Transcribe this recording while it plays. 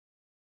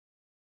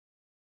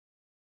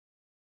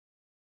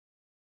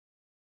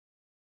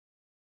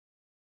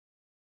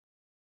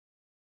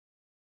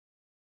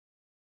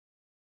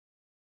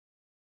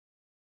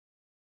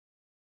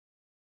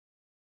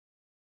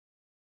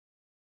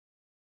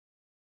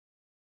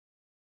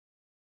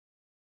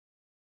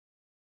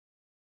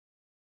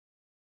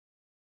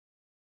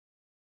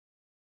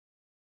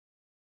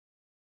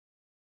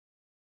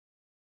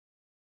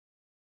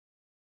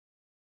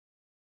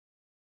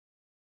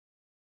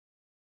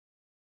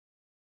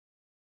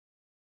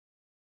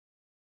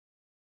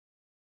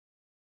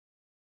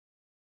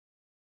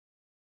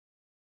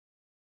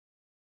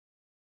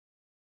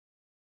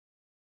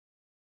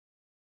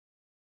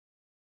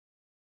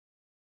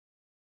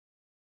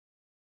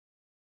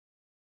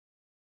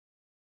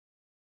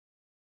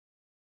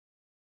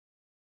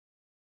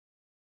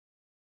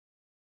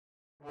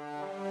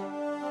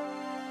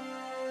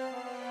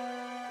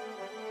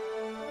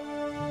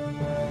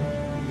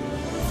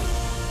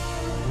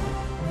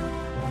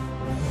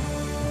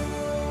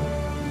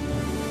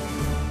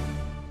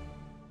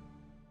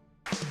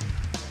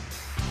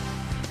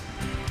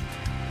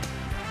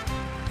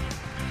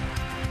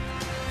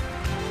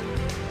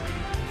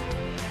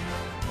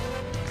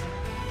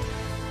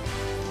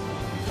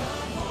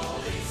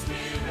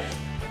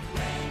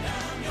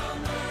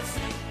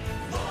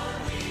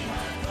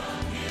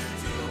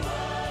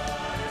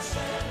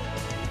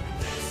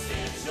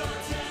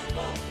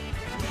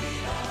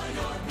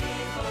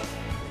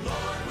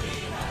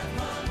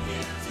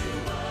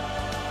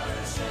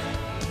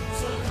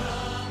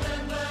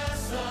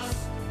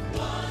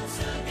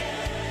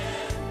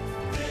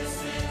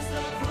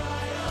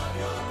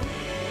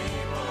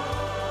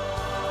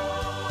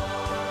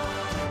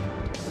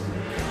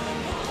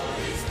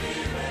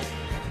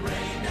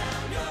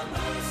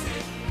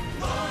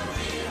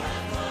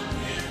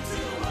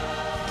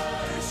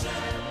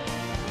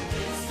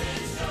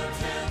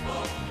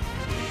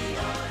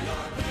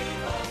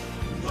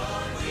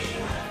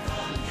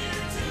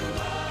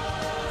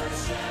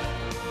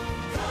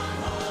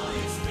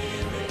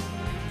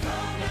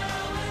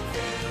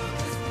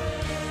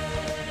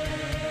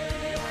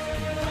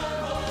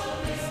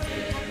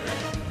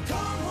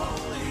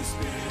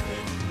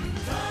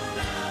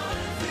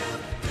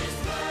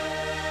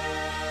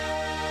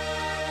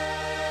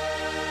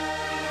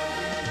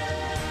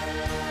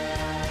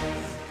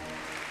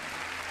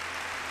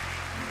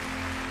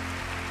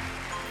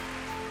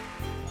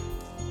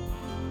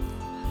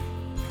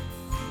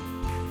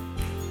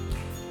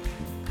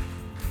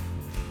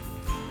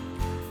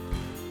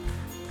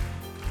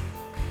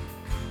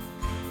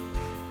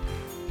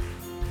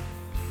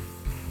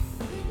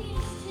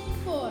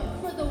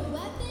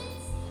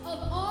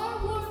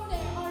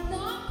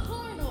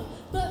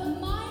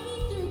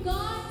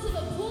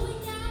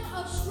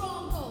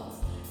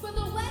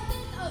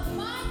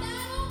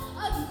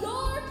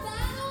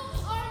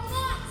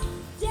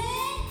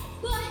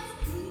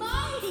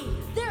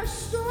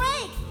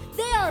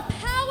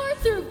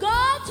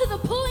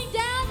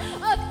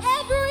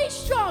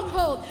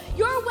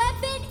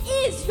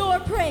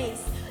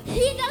praise.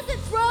 He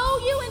doesn't throw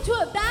you into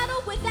a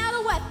battle without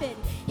a weapon.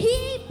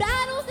 He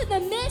battles in the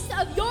midst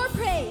of your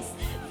praise.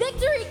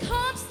 Victory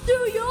comes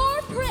through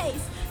your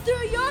praise,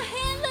 through your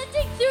hand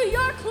lifting, through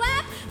your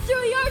clap,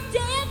 through your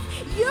dance.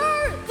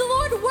 The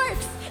Lord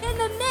works in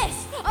the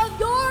midst of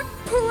your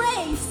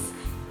praise.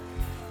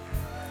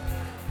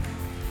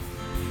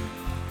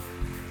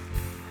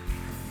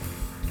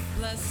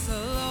 Bless the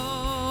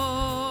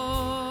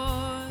Lord,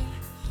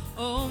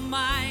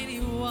 almighty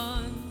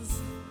ones.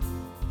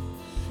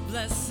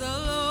 Bless the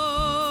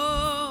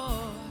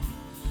Lord,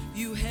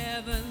 you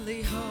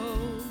heavenly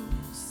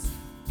hosts.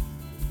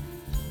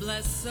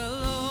 Bless the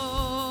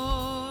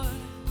Lord,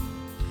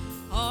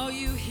 all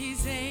you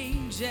his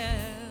angels,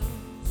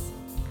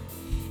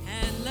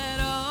 and let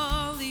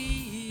all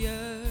the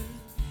earth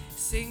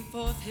sing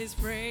forth his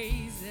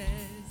praises.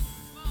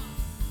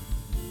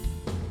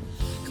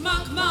 Come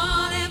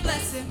on and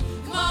bless him.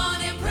 Come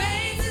on and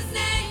praise his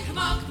name. Come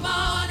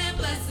on and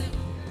bless him.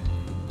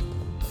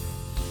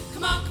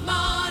 Come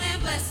on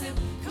and bless him.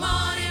 Come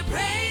on and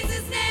praise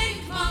his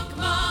name. Come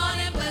on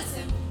and bless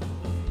him.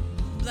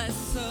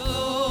 Bless the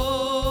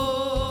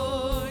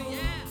Lord,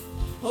 yeah.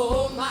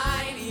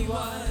 Almighty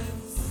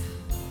ones.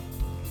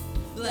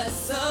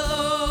 Bless the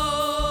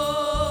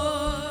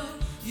Lord,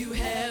 you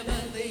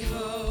heavenly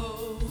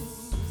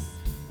hosts.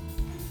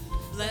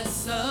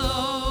 Bless the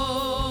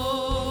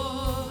Lord,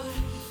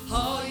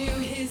 all you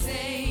his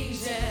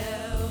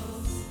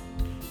angels,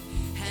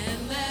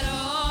 and let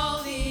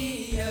all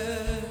the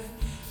earth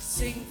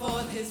sing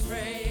forth his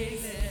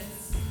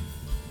praises.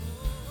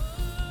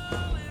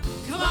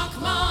 Come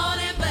on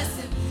and bless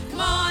him. Come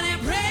on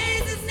and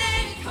praise his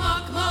name.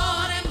 Come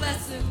on and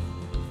bless him.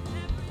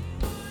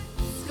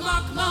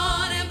 Come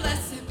on and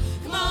bless him.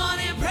 Come on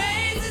and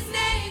praise his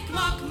name.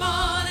 Come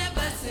on and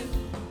bless him.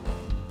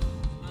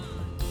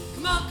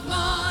 Come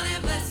on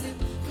and bless him.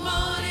 Come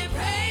on and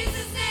praise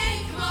his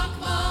name.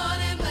 Come on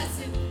and bless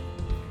him.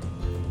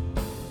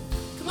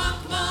 Come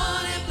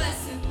on and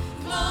bless him.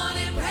 Come on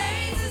and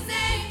praise his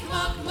name.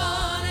 Come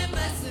on and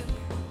bless him.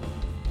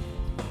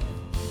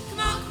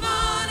 Come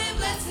on and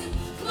bless him.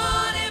 Come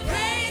on and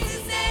praise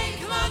his name.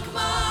 Come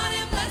on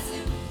and bless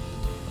him.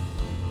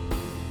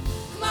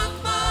 Come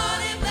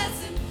on and bless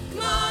him.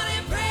 Come on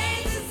and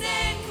praise his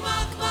name.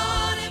 Come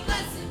on and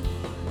bless him.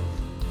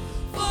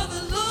 For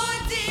the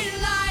Lord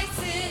delights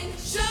in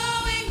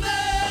showing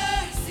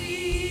mercy.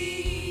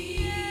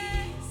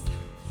 Yes.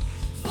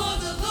 For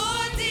the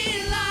Lord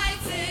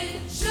delights in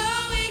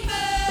showing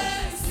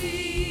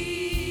mercy.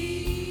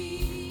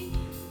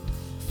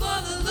 For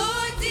the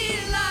Lord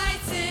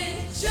delights in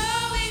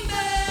showing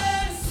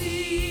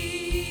mercy.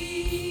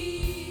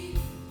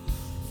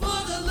 For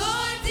the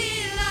Lord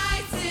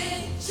delights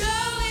in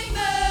showing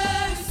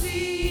mercy.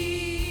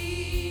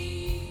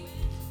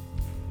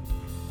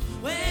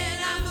 When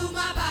I move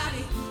my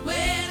body,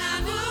 when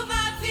I move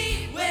my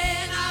feet,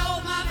 when I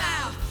open my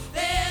mouth,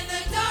 then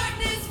the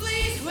darkness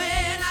flees.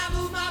 When I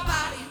move my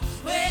body,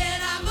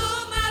 when I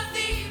move my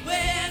feet,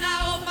 when I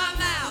open my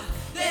mouth,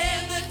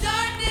 then the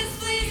darkness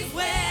flees.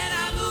 When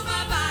I move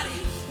my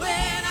body,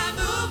 when I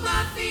move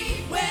my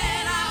feet,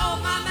 when I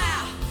open my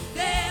mouth,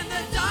 then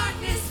the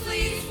darkness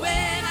flees.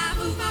 When I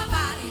move my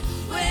body,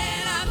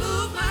 when I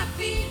move my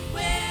feet,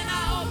 when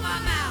I open my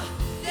mouth,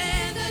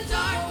 then the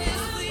darkness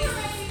flees.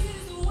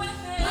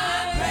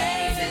 My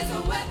praise is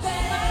a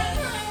weapon.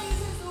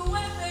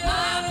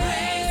 My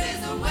praise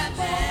is a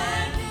weapon.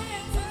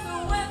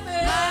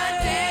 My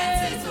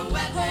dance is a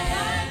weapon.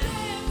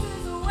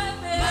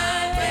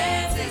 My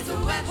dance is a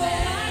weapon.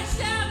 My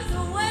shout is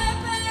a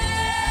weapon.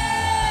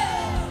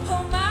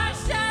 Oh, my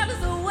shout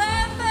is a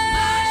weapon.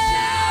 My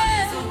shout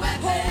is a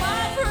weapon. Oh,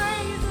 my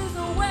praise is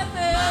a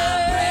weapon. My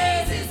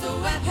praise is a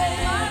weapon.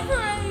 My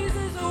praise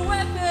is a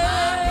weapon.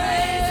 My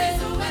praise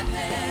is a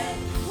weapon.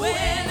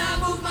 When I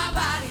move my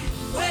body,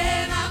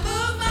 when I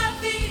move my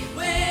feet,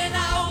 when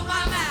I open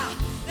my mouth,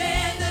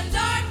 then the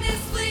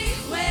darkness flees.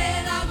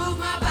 When I move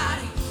my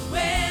body,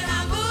 when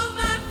I move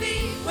my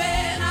feet,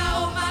 when I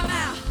open my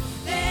mouth,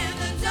 then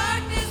the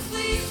darkness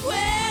flees.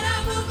 When I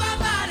move my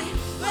body,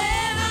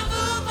 when I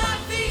move my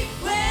feet,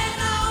 when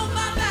I open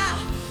my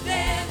mouth,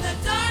 then the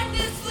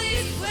darkness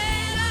flees.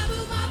 When I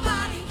move my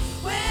body,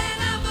 when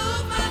I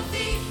move my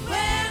feet,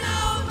 when I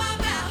open my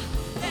mouth,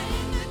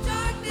 then the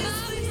darkness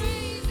flees.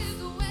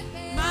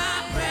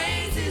 My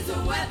praise is a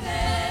weapon.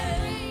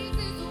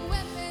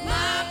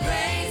 My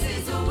praise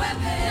is a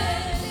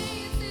weapon.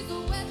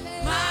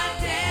 My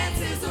dance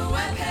is a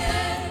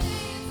weapon.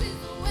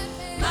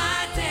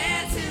 My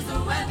dance is a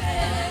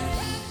weapon.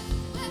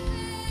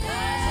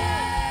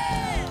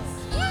 Yes.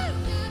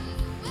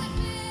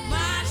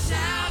 My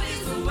shout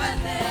is a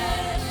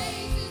weapon.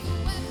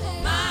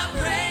 My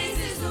praise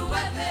is a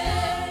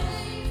weapon.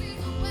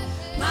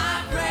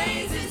 My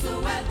praise is a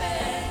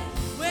weapon.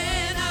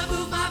 When I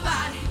move my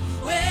body,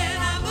 when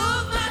I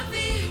move my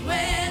feet,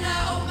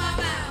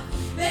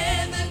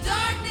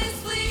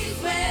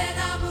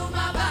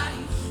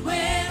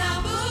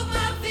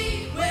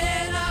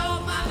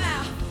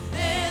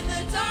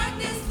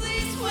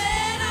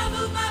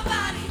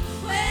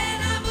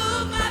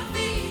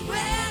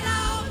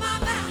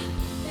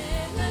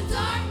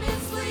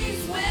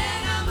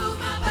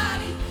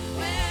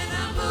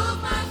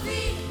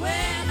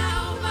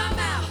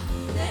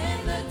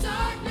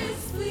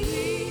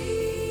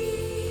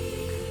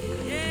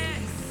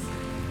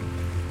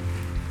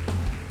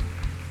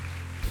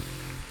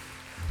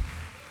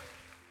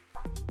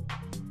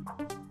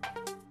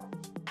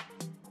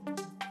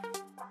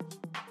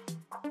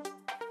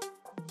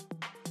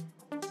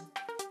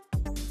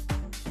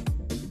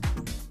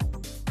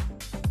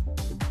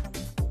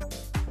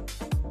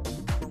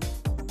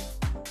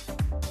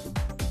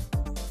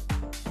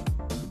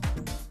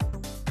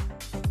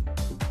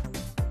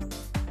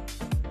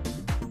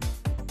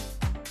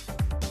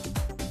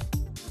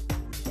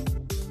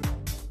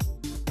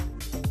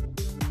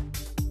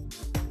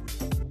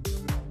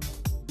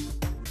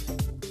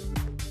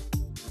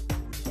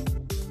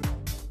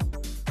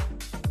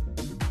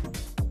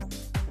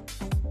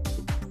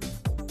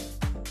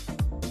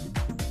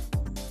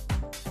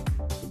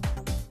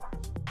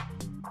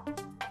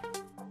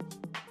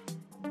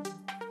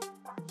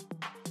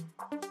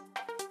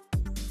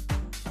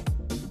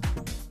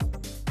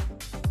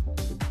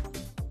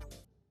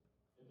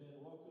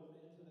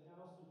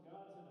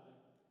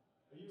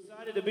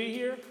 Excited to be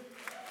here?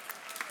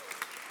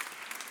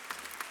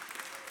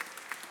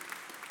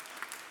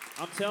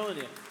 I'm telling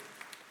you,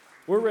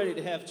 we're ready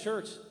to have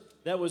church.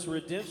 That was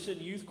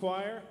Redemption Youth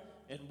Choir,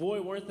 and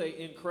boy, weren't they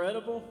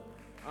incredible.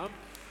 I'm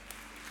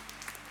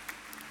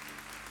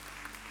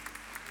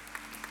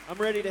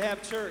ready to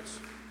have church.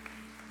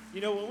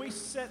 You know, when we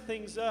set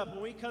things up,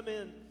 when we come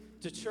in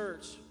to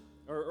church,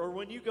 or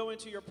when you go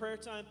into your prayer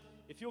time,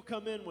 if you'll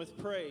come in with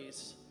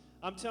praise,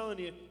 I'm telling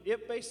you,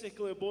 it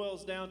basically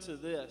boils down to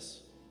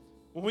this.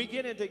 When we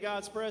get into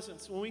God's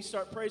presence, when we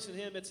start praising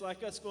Him, it's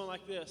like us going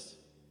like this.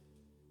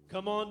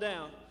 Come on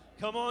down.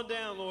 Come on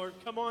down, Lord.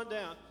 Come on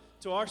down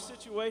to our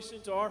situation,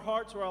 to our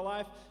heart, to our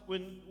life.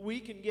 When we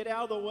can get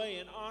out of the way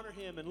and honor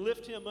Him and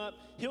lift Him up,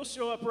 He'll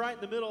show up right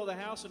in the middle of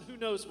the house, and who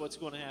knows what's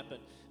going to happen.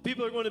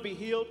 People are going to be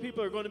healed.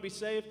 People are going to be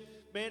saved.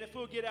 Man, if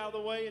we'll get out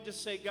of the way and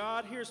just say,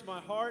 God, here's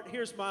my heart,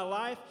 here's my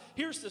life,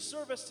 here's the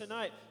service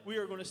tonight, we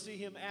are going to see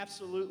Him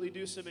absolutely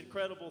do some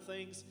incredible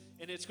things,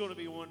 and it's going to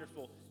be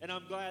wonderful. And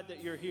I'm glad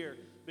that you're here,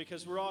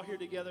 because we're all here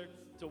together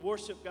to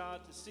worship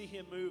God, to see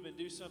Him move and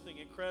do something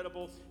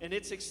incredible, and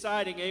it's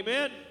exciting.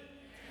 Amen?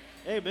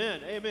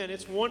 Amen. Amen.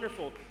 It's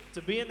wonderful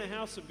to be in the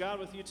house of God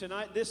with you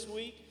tonight. This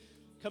week,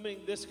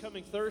 this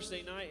coming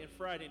Thursday night and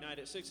Friday night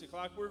at 6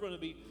 o'clock, we're going to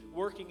be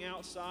working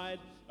outside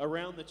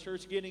around the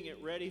church, getting it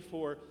ready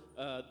for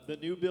the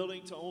new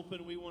building to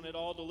open. We want it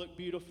all to look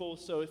beautiful.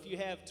 So if you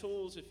have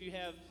tools, if you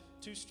have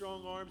two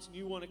strong arms and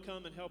you want to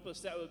come and help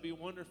us, that would be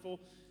wonderful.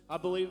 I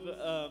believe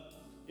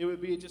it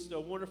would be just a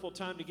wonderful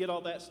time to get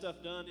all that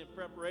stuff done in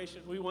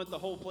preparation. We want the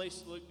whole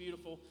place to look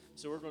beautiful,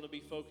 so we're going to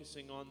be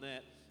focusing on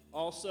that.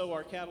 Also,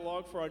 our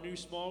catalog for our new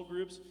small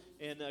groups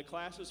and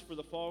classes for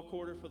the fall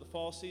quarter, for the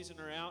fall season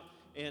are out.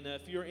 And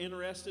if you're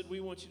interested,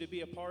 we want you to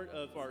be a part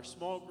of our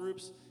small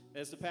groups.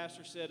 As the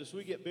pastor said, as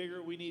we get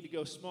bigger, we need to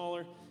go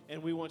smaller,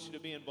 and we want you to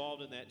be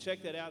involved in that.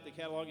 Check that out. The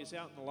catalog is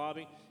out in the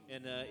lobby,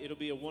 and it'll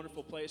be a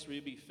wonderful place where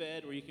you'll be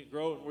fed, where you can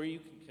grow, and where you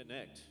can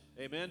connect.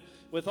 Amen?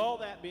 With all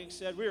that being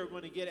said, we are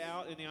going to get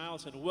out in the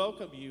aisles and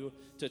welcome you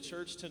to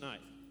church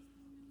tonight.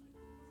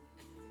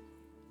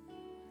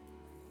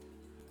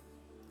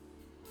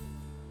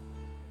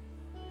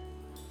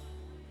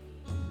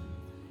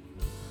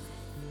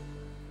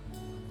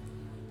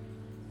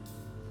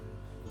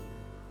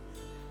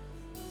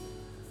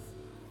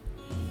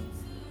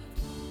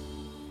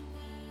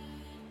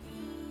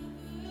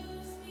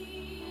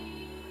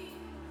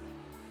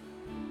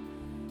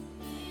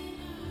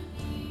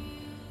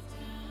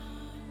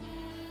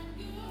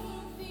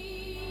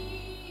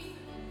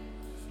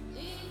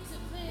 Into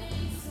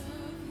place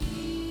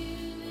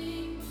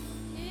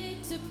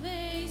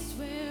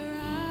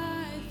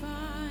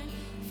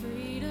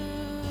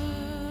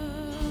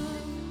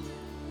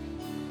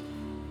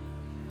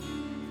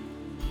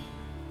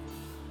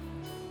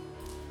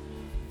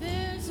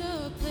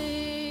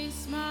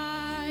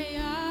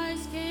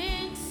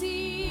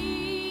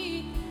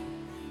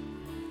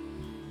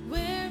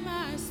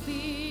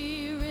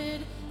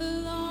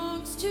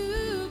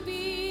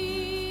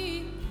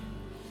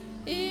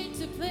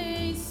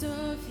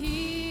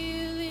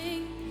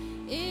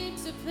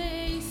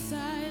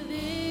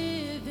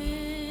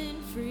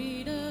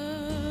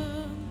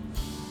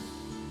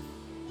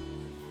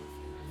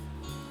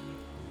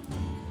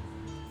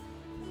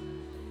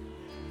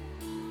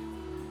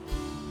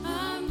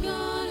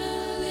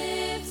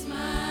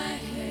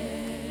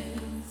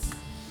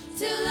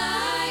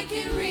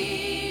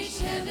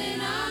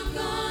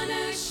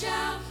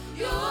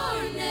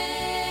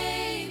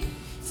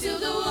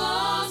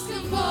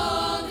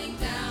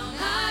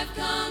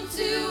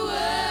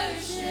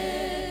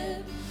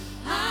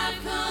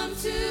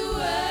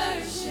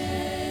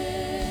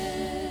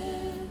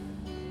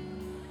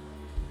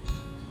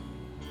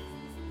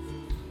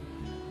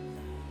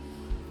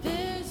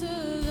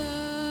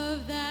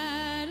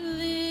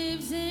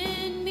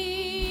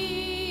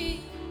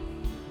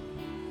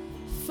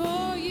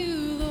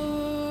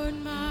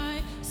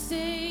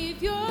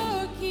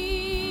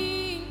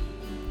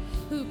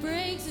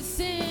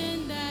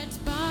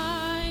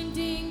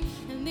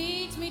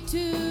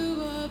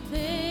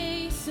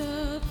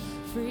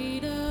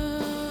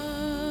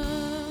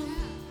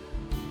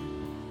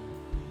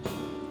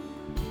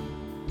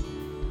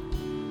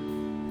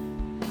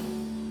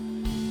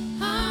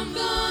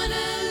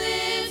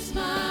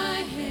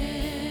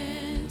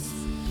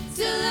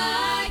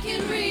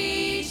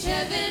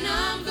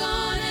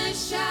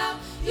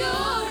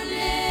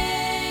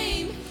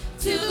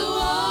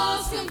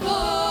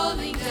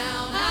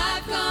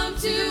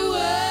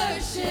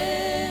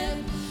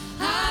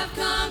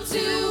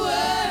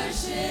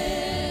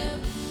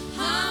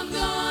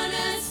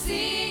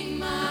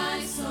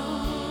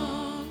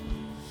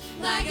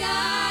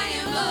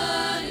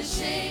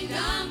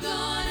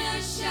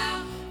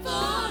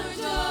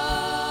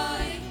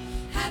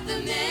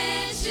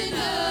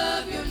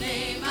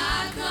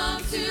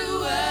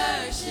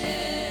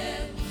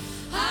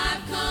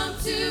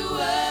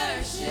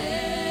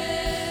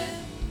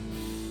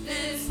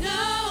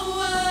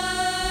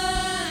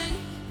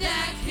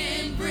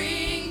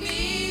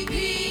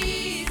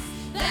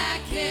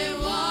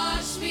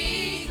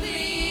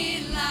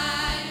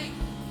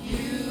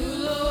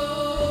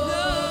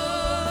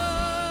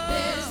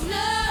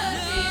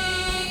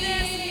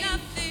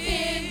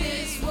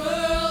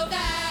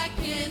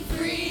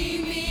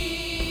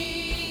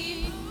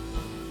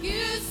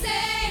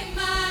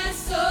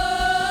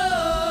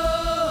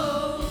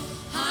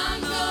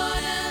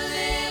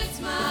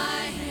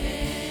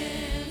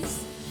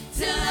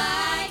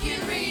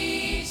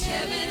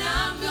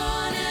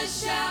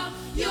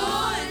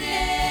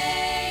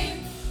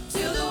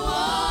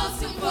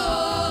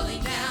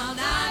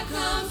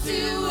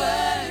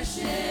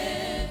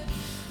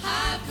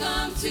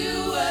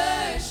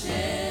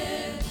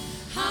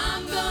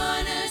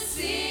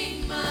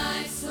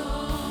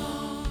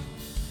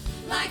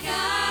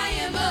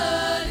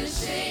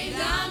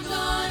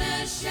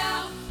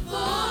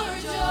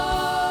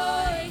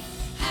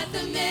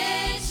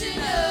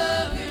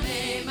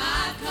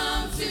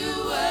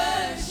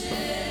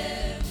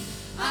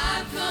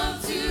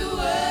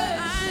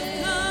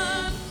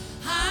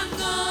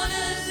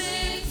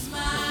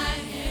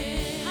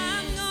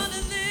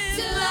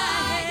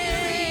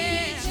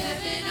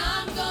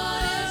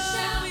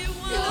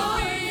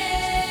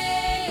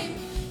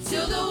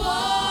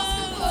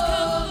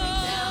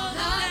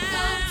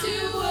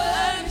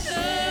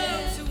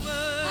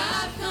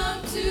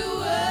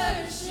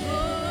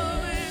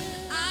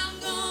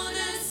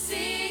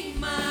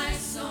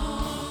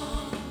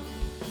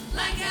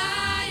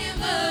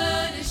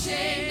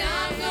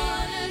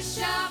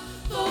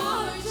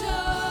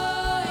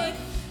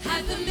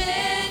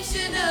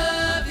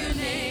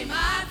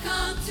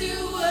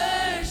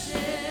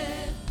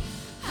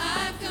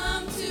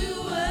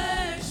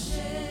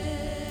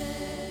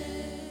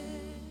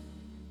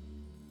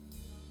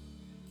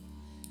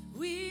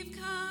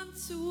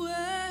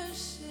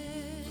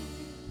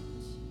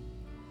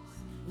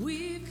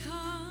We've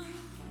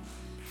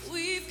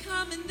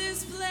come in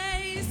this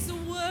place to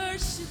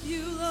worship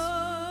you,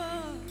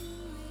 Lord.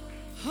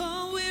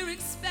 Oh, we're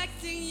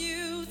expecting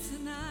you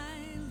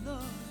tonight,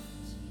 Lord.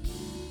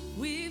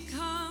 We've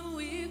come,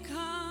 we've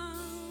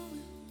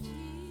come.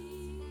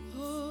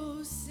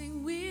 Oh,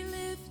 sing we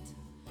lift,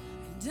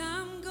 and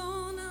I'm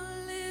gonna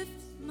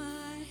lift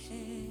my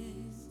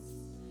hands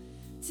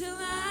till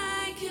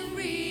I can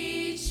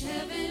reach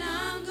heaven.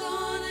 I'm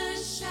gonna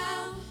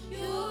shout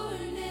your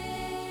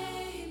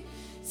name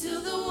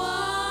till the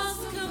walls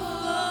come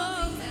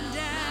falling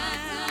down.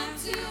 I've come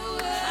to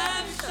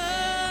worship.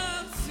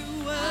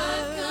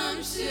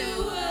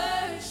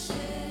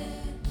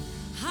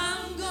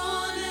 I'm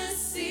gonna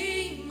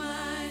sing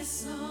my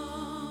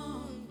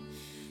song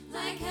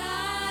like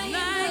I'm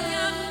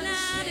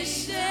not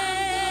ashamed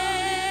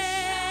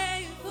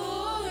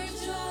for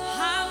joy.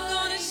 I'm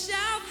gonna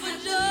shout for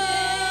joy.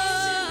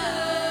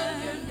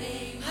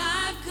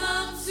 I've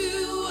come to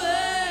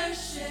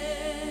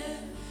worship.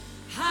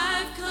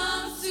 I've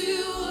come to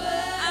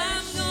worship.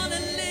 I'm gonna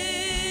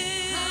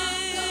live.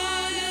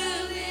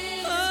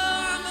 Oh,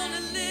 I'm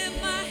gonna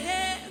lift my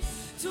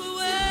hands to a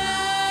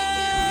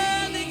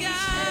worthy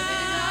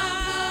God.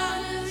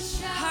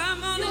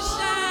 I'm gonna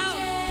shout.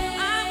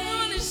 I'm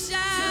gonna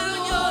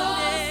shout your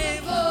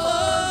name.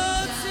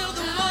 Oh, till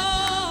the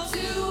walls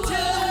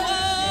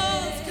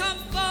come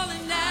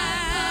falling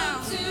down. I'm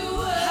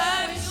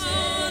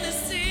gonna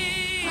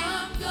sing.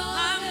 I'm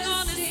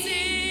gonna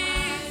sing.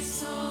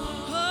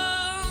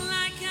 Oh,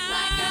 like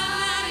I'm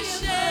not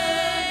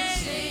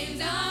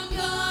ashamed. I'm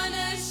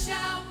gonna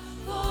shout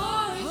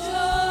for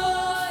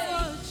joy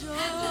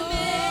at the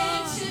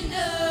mention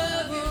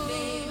of your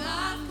name.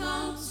 I've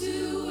come to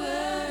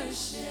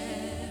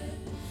worship.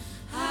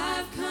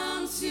 I've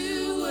come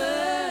to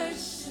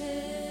worship.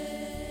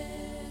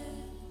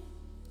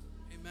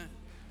 Amen.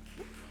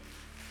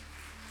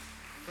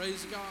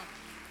 Praise God.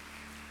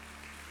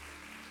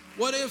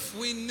 What if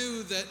we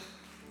knew that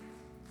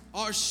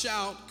our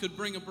shout could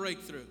bring a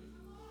breakthrough?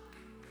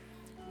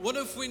 What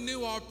if we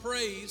knew our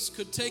praise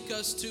could take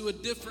us to a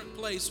different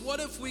place? What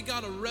if we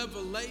got a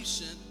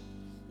revelation?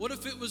 What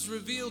if it was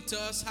revealed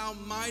to us how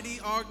mighty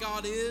our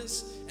God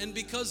is? And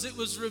because it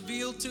was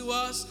revealed to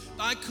us,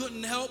 I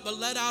couldn't help but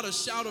let out a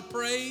shout of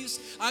praise.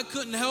 I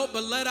couldn't help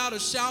but let out a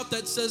shout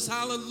that says,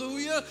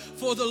 hallelujah,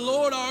 for the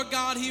Lord our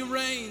God, He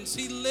reigns,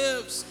 He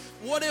lives.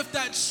 What if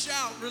that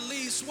shout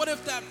release, what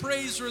if that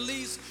praise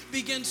release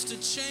begins to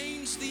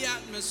change the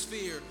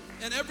atmosphere?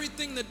 And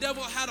everything the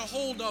devil had a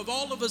hold of,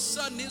 all of a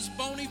sudden his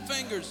bony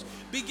fingers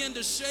begin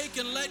to shake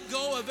and let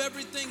go of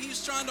everything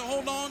he's trying to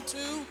hold on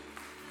to.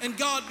 And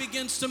God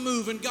begins to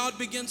move and God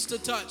begins to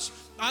touch.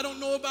 I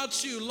don't know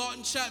about you.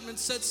 Lawton Chapman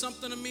said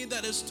something to me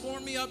that has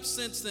torn me up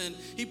since then.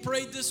 He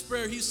prayed this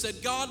prayer. He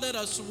said, God, let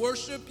us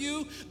worship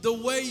you the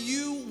way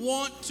you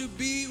want to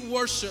be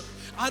worshiped.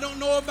 I don't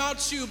know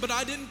about you, but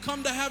I didn't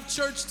come to have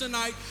church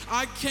tonight.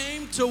 I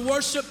came to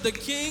worship the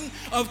King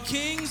of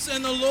Kings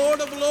and the Lord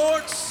of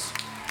Lords,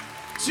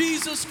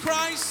 Jesus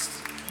Christ.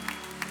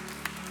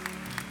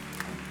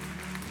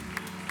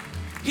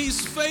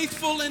 He's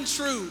faithful and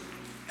true.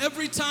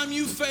 Every time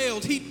you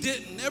failed, He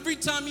didn't. Every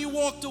time you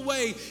walked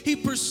away, He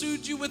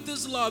pursued you with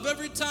His love.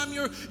 Every time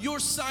your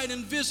sight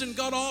and vision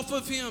got off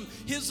of Him,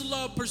 His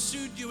love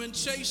pursued you and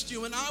chased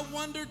you. And I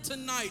wonder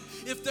tonight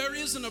if there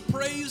isn't a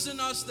praise in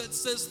us that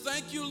says,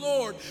 thank you,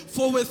 Lord,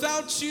 for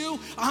without you,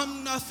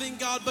 I'm nothing,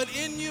 God. But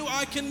in you,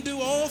 I can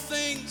do all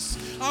things.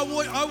 I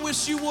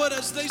wish you would,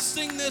 as they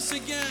sing this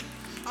again.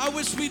 I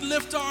wish we'd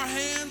lift our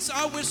hands.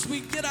 I wish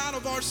we'd get out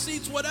of our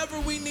seats, whatever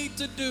we need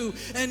to do,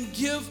 and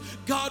give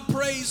God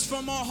praise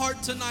from our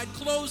heart tonight.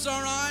 Close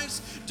our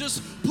eyes.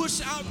 Just push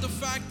out the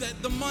fact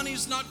that the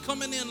money's not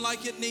coming in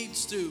like it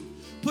needs to.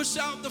 Push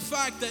out the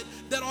fact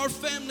that our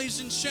family's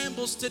in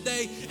shambles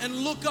today, and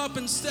look up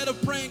instead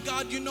of praying,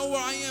 God, you know where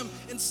I am.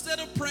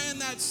 Instead of praying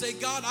that, say,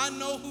 God, I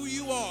know who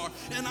you are,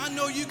 and I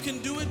know you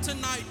can do it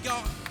tonight,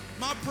 God.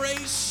 My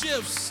praise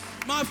shifts.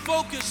 My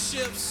focus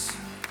shifts.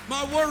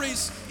 My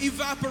worries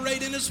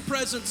evaporate in His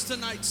presence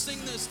tonight.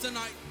 Sing this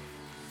tonight.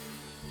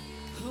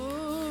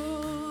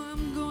 Oh,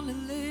 I'm gonna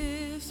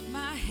lift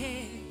my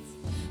hands.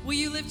 Will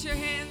you lift your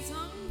hands?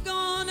 I'm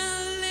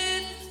gonna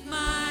lift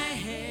my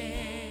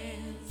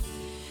hands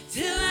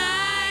till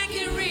I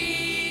can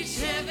reach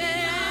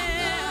heaven.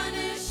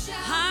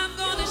 I'm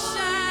gonna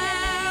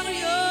shout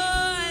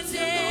your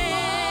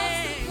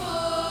name.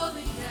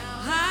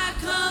 I've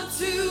come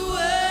to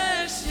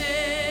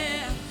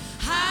worship.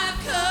 I've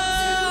come.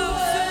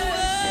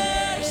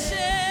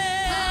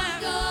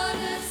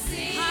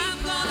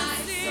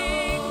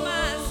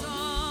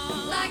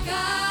 I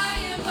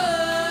am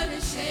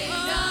unashamed.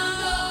 I'm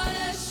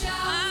gonna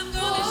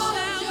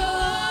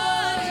shout.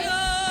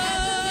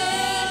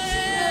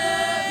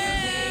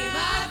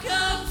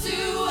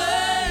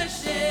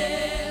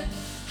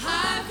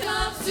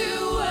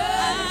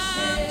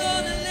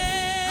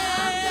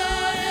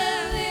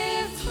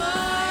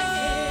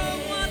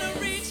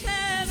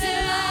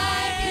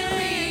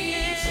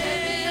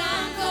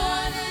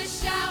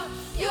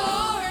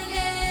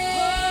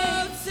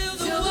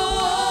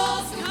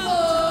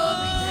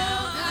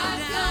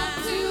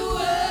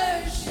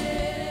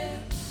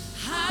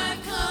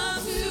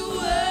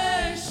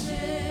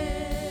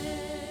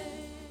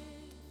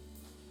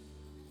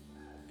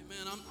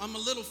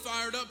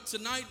 fired up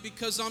tonight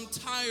because I'm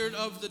tired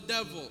of the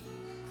devil.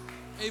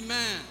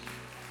 Amen.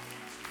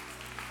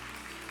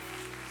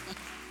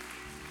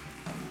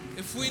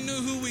 If we knew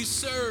who we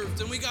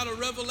served and we got a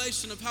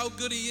revelation of how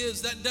good he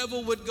is, that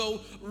devil would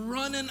go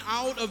running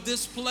out of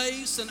this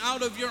place and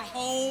out of your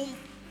home,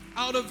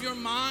 out of your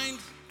mind.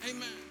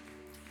 Amen.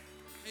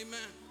 Amen.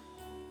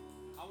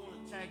 I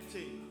want to tag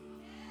team.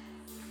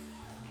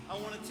 I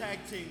want to tag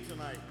team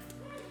tonight.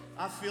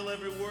 I feel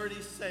every word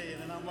he's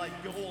saying, and I'm like,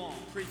 go on,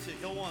 preach it,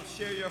 go on,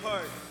 share your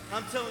heart.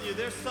 I'm telling you,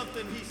 there's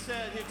something he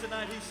said here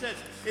tonight. He says,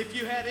 if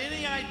you had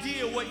any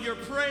idea what your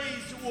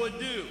praise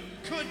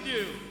could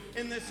do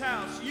in this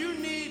house, you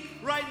need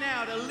right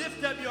now to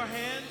lift up your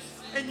hands,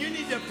 and you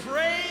need to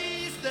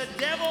praise the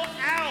devil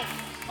out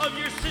of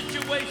your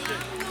situation.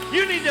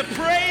 You need to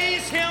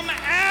praise him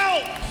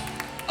out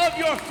of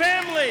your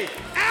family,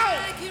 out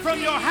from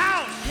your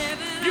house.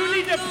 You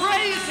need to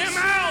praise him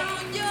out.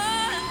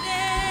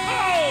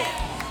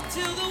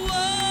 Till the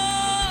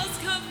walls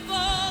come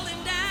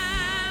falling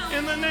down.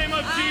 In the name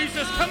of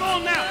Jesus, come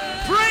on now,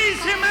 praise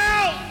him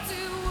out.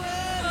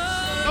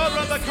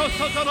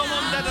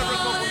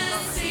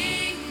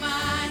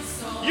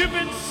 You've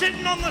been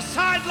sitting on the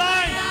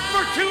sideline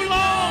for too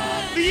long.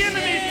 The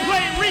enemy's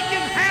playing,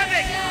 wreaking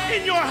havoc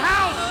in your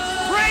house.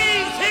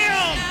 Praise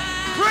him.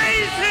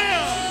 Praise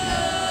him.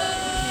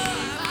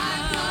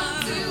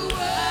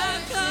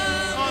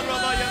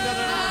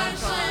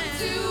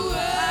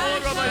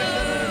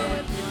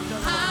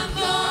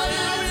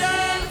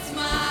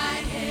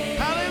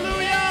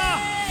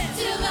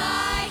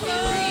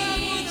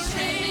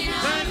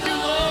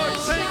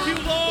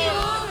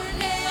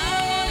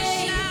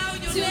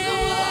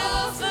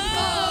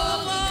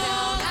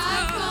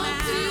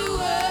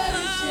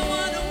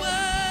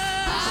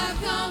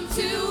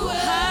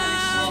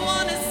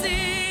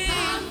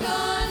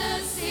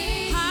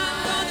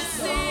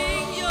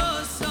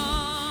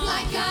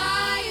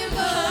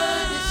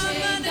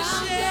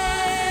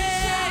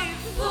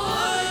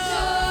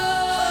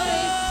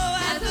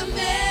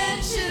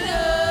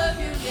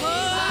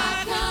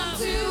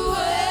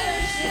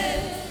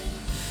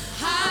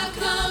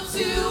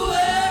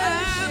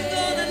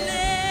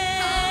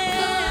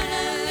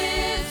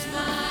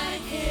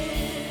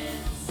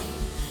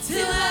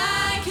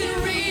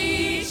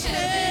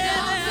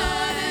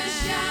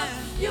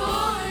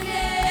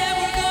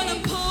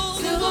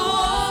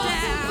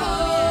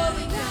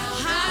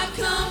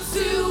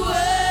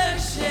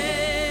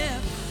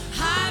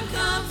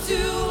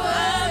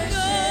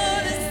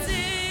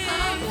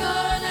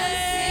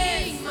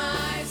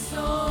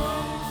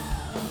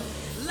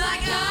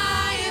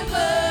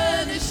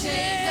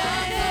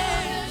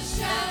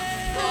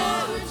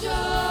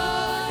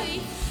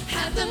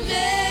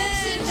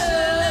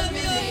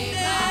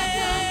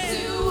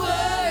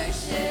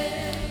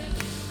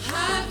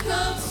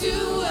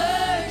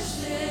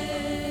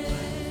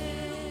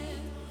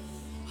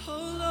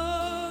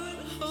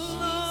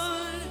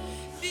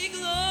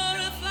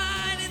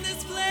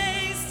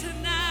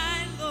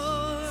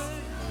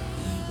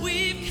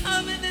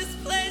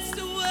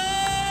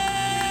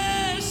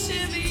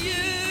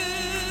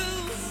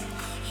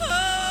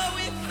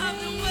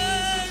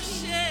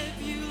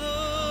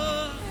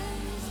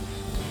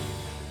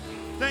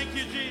 Thank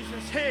you,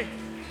 Jesus. Hey,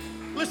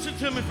 listen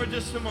to me for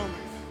just a moment.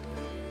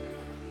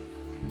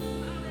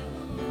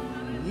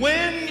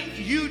 When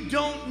you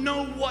don't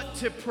know what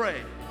to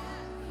pray,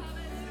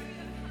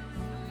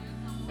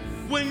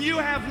 when you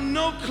have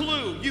no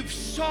clue, you've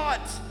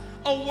sought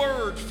a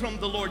word from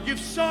the Lord, you've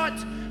sought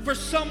for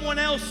someone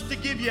else to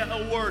give you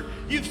a word,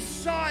 you've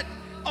sought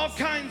all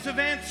kinds of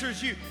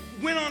answers, you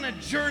went on a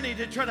journey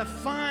to try to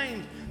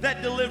find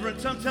that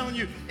deliverance. I'm telling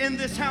you, in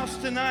this house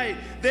tonight,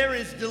 there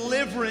is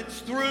deliverance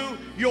through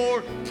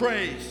your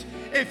praise.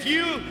 If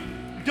you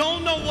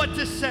don't know what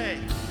to say,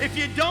 if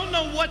you don't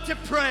know what to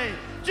pray,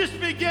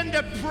 just begin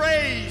to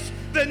praise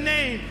the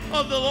name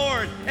of the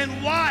Lord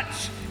and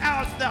watch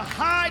as the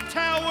high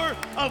tower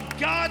of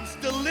God's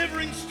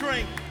delivering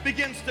strength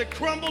begins to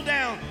crumble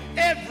down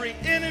every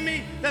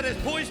enemy that is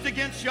poised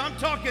against you. I'm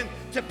talking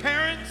to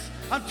parents,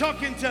 I'm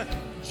talking to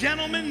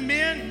gentlemen,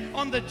 men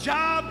on the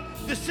job,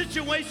 the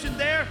situation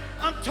there.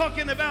 I'm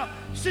talking about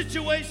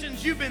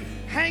situations you've been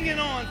hanging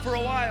on for a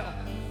while.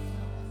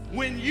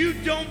 When you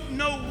don't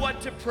know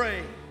what to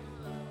pray,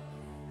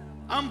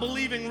 I'm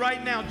believing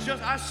right now,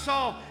 I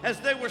saw as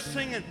they were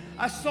singing,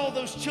 I saw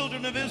those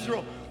children of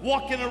Israel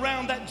walking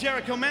around that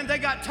Jericho. Man, they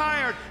got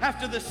tired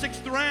after the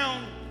 6th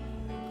round.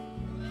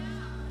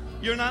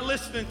 You're not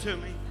listening to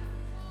me.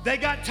 They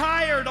got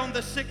tired on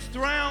the 6th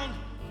round.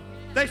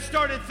 They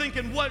started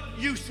thinking, what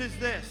use is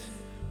this?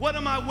 What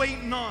am I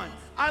waiting on?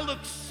 I look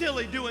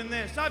silly doing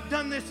this. I've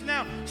done this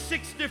now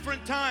 6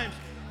 different times.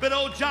 But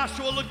old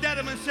Joshua looked at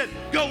him and said,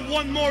 go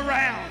one more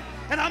round.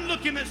 And I'm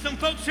looking at some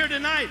folks here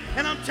tonight,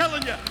 and I'm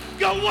telling you,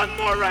 go one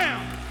more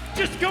round.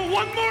 Just go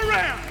one more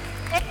round.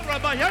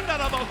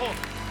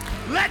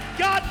 Let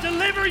God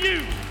deliver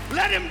you.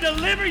 Let him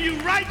deliver you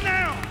right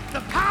now.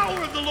 The power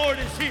of the Lord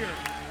is here.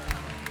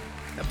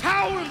 The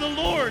power of the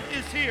Lord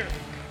is here.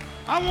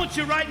 I want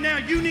you right now,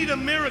 you need a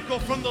miracle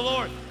from the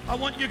Lord.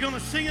 You're going to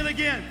sing it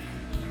again.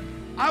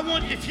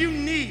 If you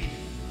need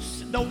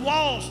the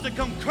walls to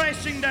come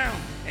crashing down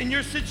in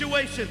your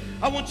situation,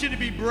 I want you to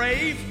be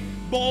brave,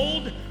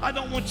 bold. I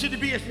don't want you to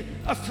be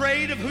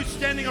afraid of who's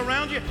standing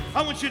around you.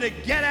 I want you to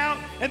get out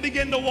and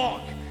begin to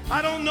walk.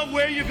 I don't know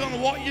where you're going to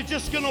walk. You're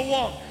just going to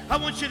walk. I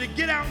want you to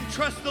get out and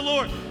trust the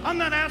Lord. I'm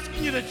not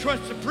asking you to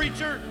trust the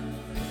preacher.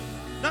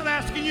 Not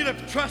asking you to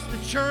trust the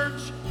church.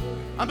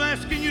 I'm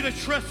asking you to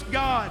trust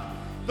God.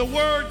 The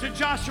word to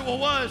Joshua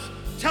was,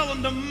 tell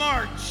him to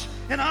march.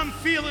 And I'm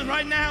feeling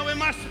right now in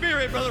my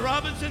spirit, Brother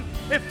Robinson,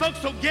 if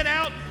folks will get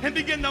out and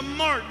begin to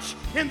march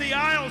in the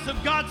aisles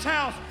of God's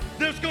house,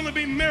 there's going to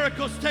be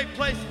miracles take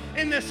place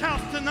in this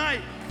house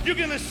tonight. You're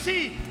going to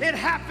see it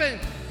happen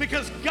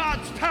because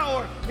God's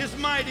power is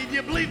mighty. Do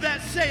you believe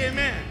that? Say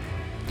amen.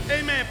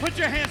 Amen. Put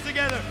your hands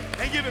together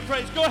and give it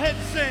praise. Go ahead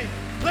and sing.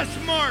 Let's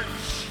march.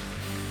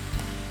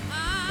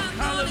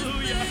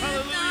 Hallelujah.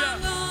 Hallelujah.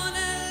 I'm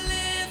gonna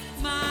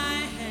lift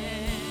my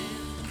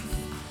hands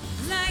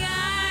like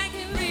I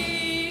can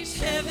reach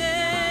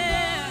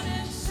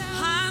heaven.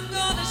 I'm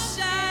gonna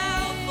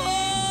shout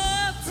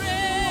for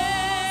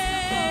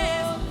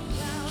praise.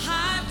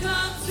 I've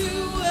come to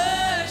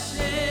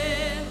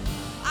worship.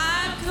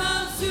 I've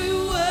come to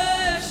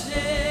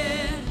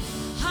worship.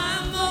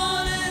 I'm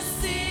gonna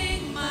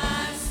sing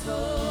my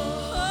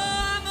soul.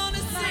 I'm gonna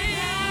sing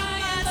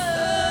my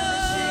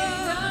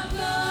soul. I'm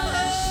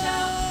gonna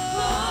shout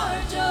for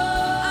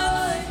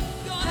joy.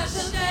 I'm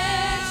gonna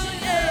mention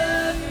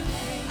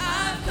everything.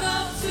 I've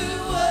come to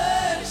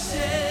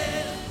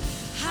worship.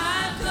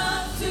 I've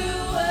come to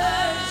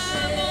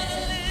worship.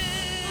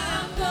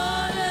 I'm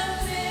gonna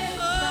live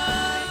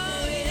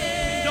my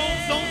way.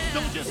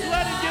 Don't just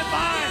let it get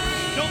by.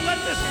 Don't let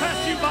this pass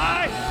you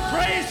by.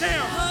 Praise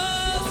him.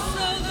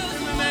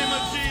 In the name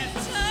of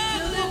Jesus.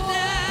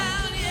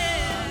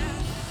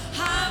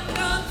 I've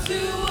come to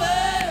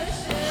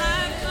worship.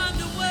 I've come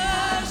to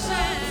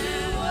worship.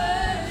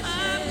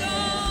 I'm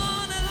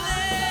gonna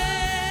lay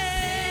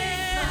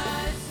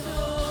my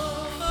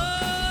soul. I'm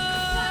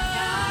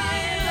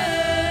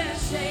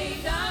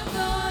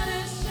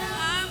gonna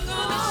shout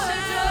for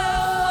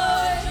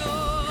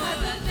joy.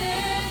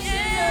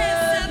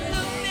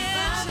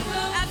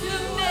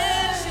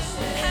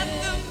 At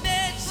the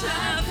mention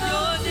of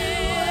your name.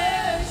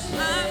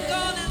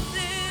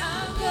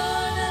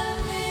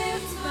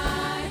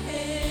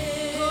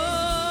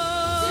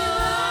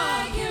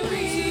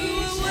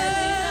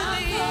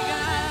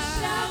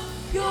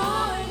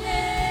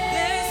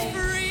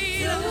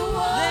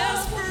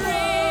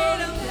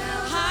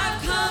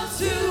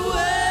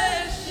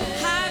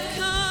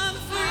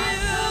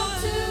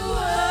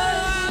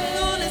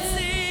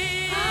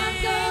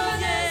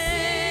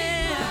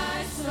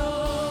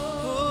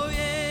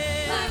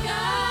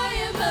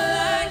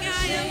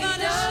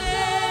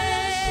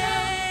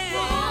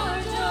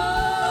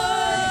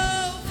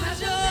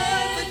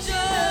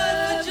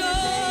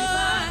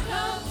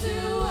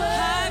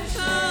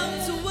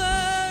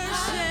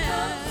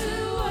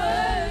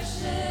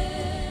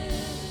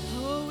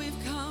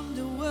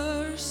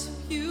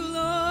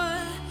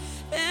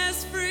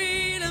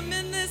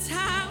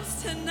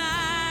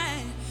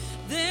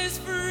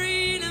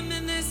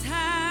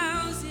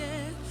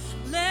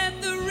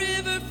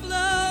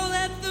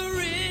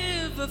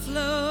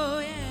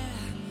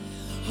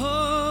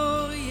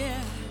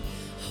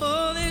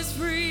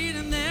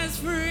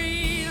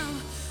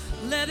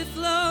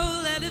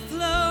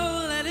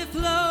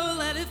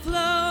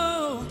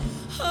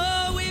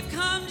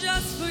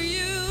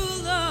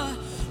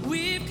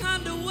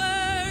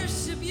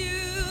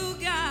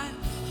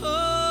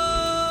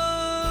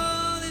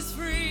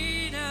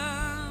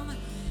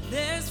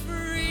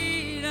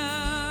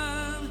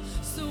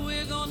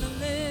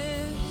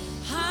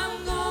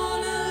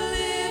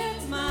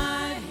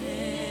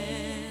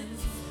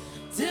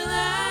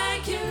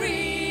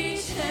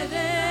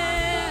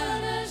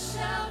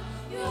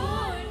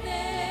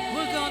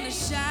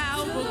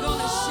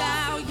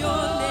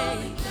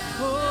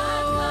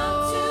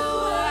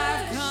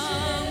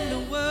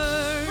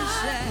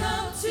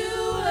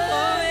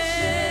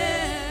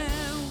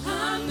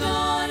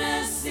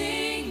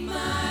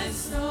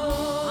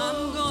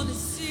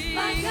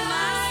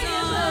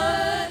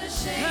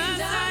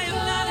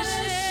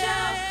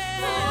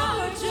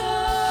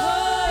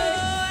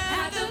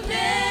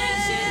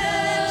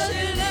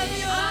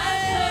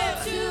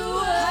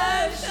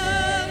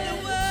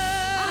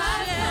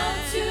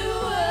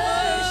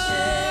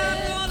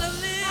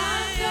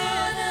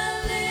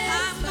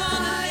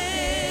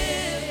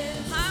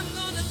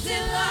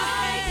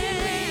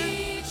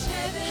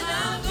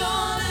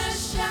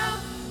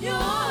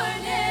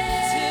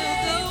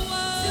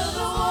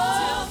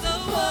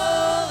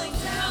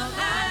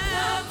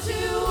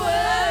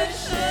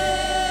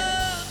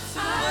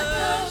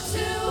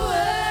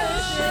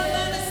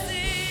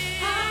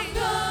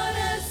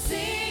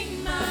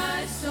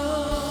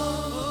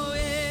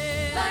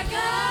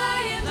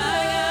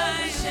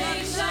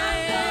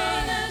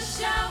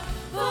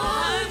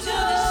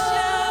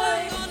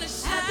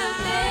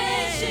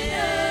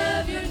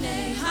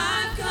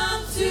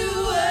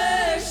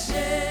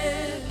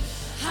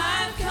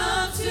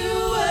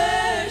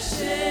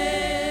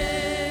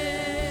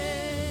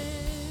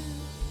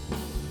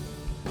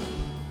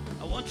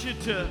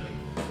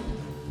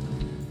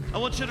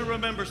 want you to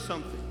remember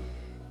something.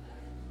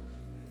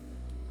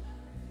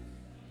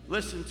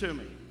 Listen to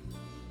me.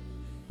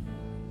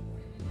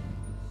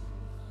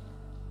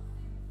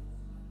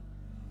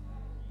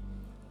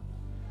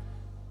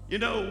 You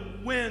know,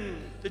 when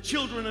the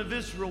children of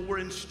Israel were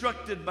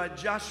instructed by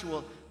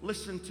Joshua,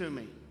 listen to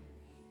me.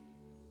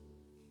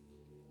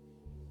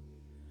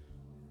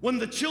 When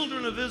the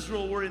children of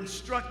Israel were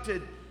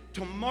instructed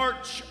to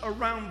march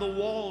around the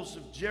walls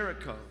of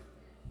Jericho,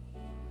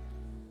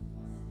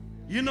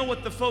 you know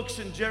what the folks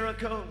in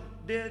Jericho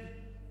did?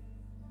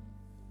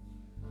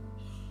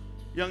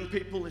 Young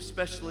people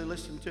especially,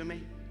 listen to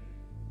me.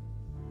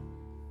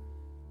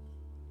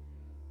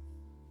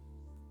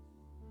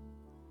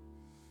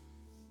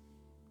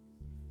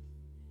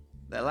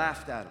 They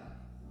laughed at him.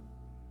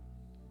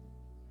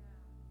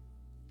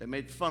 They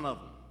made fun of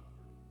him.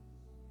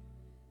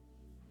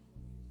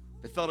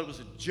 They thought it was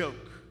a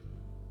joke.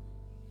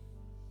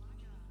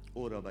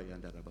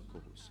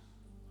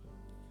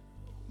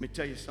 Let me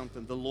tell you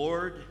something. The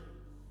Lord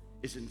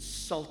is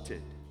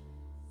insulted.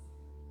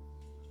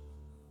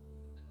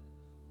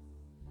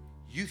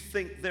 You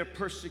think they're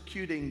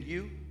persecuting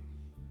you?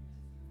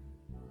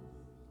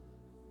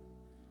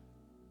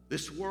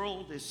 This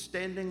world is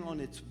standing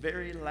on its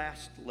very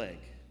last leg.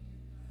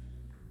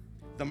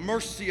 The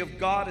mercy of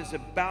God is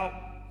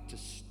about to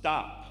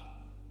stop.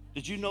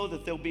 Did you know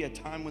that there'll be a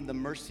time when the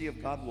mercy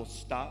of God will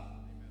stop?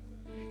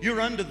 You're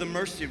under the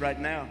mercy right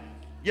now.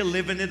 You're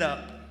living it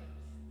up.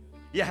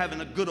 You're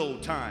having a good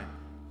old time.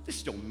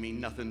 This don't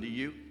mean nothing to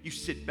you. You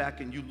sit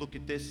back and you look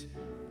at this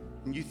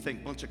and you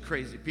think bunch of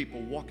crazy people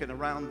walking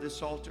around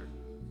this altar.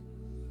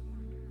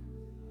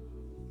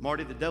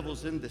 Marty, the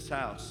devil's in this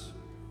house.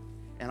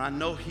 And I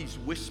know he's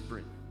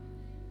whispering.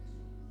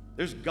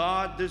 There's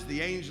God, there's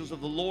the angels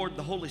of the Lord,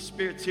 the Holy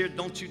Spirit's here.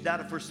 Don't you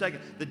doubt it for a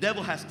second. The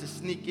devil has to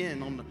sneak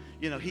in on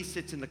the, he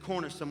sits in the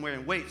corner somewhere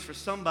and waits for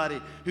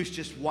somebody who's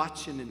just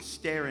watching and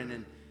staring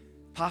and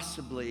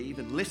possibly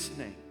even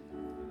listening.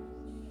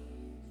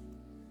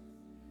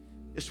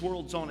 This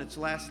world's on its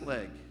last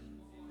leg.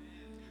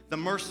 The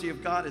mercy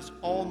of God is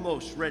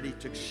almost ready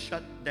to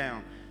shut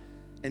down.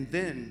 And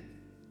then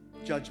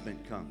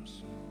judgment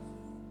comes.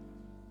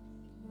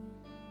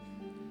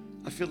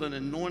 I feel an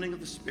anointing of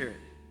the Spirit.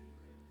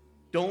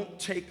 Don't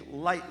take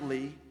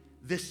lightly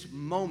this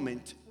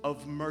moment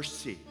of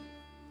mercy.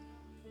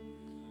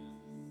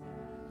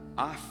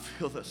 I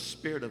feel the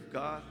Spirit of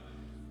God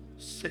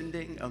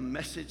sending a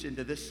message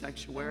into this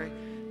sanctuary.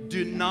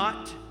 Do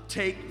not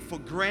take for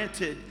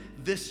granted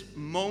this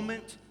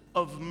moment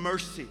of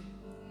mercy.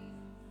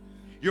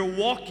 You're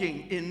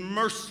walking in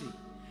mercy.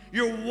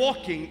 You're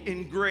walking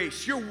in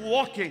grace. You're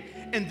walking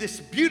in this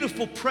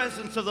beautiful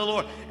presence of the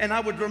Lord. And I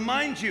would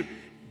remind you,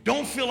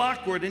 don't feel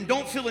awkward and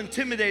don't feel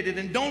intimidated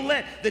and don't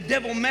let the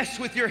devil mess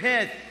with your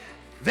head.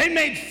 They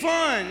made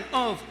fun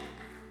of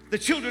the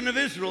children of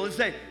Israel as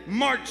they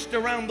marched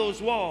around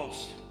those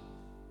walls.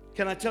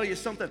 Can I tell you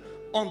something?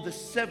 On the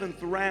 7th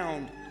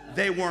round,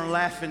 they weren't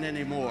laughing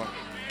anymore.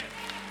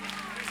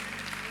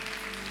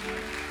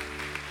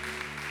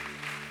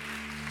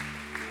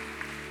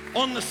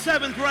 On the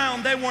 7th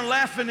round, they weren't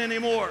laughing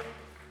anymore.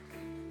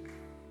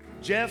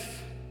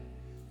 Jeff,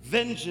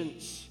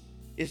 vengeance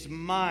is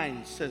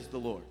mine, says the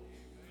Lord.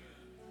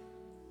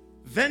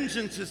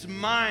 Vengeance is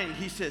mine,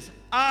 he says,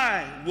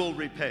 I will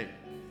repay.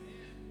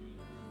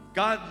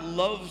 God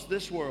loves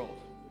this world.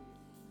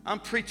 I'm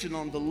preaching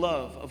on the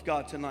love of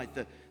God tonight,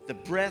 the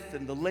breadth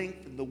and the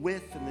length and the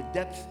width and the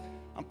depth.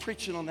 I'm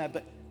preaching on that,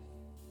 but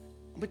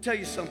I'm going to tell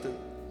you something.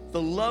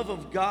 The love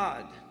of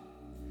God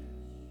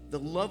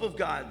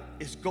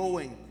is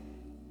going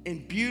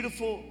in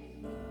beautiful,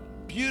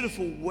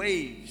 beautiful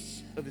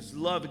waves of his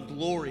love and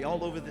glory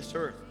all over this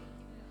earth.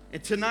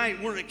 And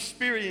tonight we're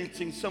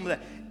experiencing some of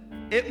that.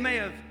 It may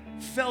have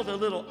felt a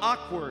little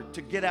awkward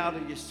to get out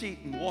of your seat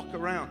and walk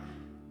around.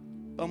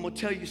 But I'm going to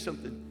tell you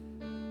something.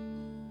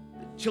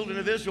 The children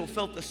of Israel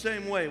felt the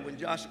same way when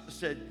Joshua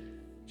said,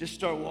 just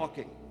start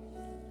walking.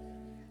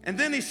 And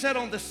then he said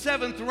on the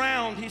 7th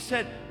round, he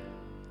said,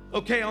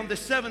 okay, on the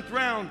 7th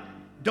round,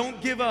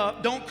 don't give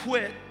up, don't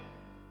quit.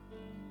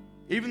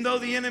 Even though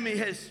the enemy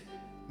has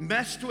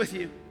messed with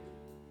you,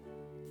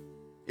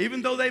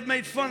 even though they've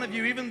made fun of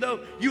you, even though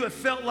you have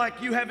felt like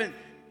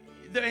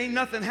there ain't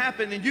nothing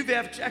happened, and you've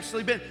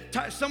actually been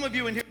tired. Some of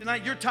you in here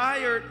tonight, you're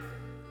tired,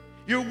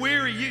 you're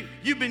weary,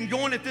 you've been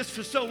going at this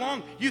for so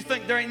long, you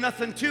think there ain't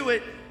nothing to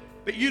it,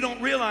 but you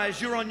don't realize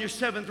you're on your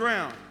 7th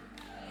round.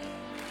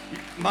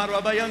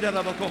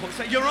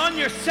 You're on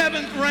your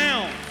 7th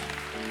round.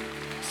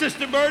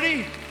 Sister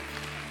Birdie,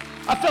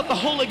 I felt the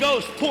Holy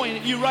Ghost point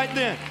at you right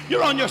then.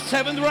 You're on your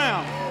 7th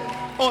round.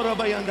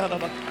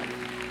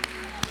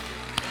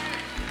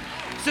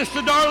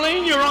 Sister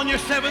Darlene, you're on your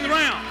 7th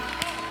round.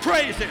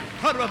 Praise him.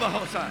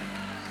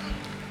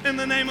 In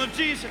the name of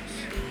Jesus.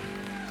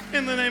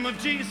 In the name of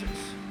Jesus.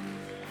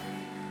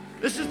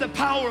 This is the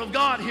power of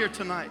God here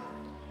tonight.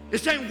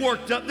 This ain't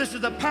worked up. This is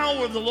the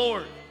power of the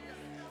Lord.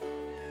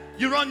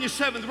 You're on your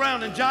 7th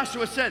round, and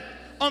Joshua said,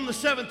 on the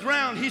 7th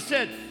round, he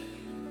said,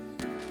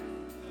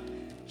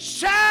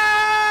 shout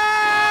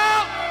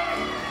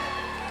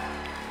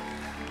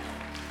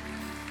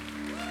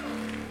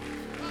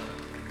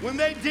When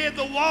they did,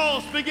 the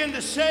walls began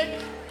to shake.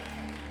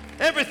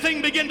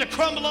 Everything began to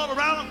crumble all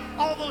around them.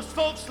 All those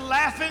folks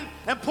laughing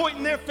and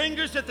pointing their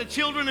fingers at the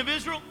children of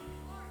Israel.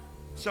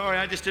 Sorry,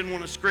 I just didn't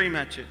want to scream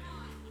at you.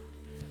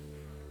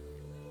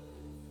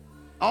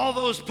 All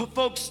those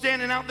folks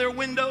standing out their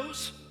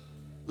windows,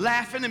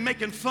 laughing and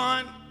making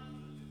fun.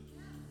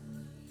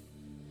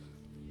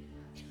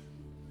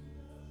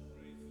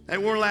 They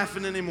weren't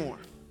laughing anymore.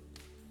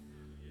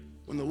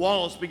 When the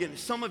walls began,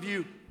 some of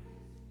you,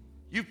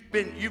 you've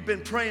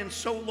been praying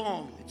so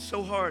long, it's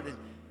so hard,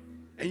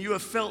 and you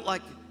have felt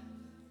like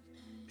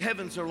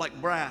heavens are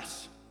like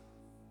brass.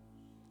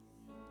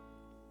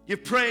 You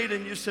prayed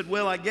and you said,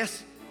 well, I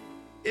guess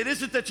it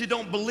isn't that you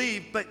don't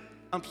believe, but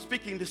I'm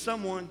speaking to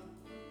someone.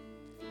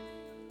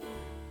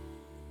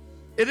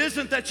 It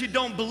isn't that you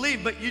don't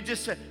believe, but you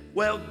just said,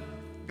 well,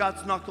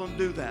 God's not going to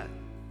do that.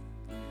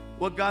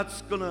 Well,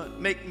 God's going to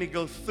make me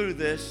go through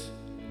this.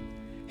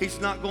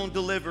 He's not going to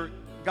deliver.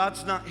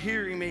 God's not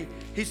hearing me.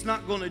 He's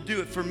not going to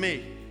do it for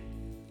me.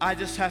 I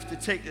just have to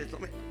take this.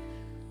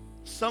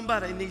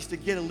 Somebody needs to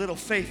get a little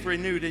faith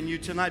renewed in you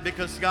tonight,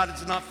 because God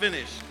is not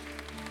finished.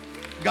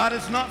 God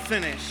is not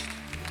finished.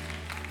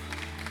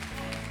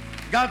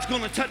 God's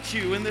going to touch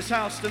you in this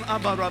house. I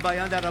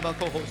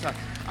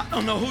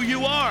don't know who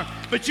you are,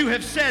 but you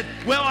have said,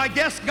 well, I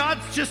guess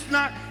God's just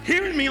not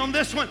hearing me on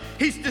this one.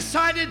 He's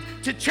decided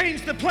to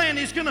change the plan.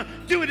 He's going to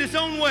do it his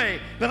own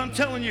way. But I'm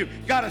telling you,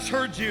 God has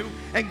heard you,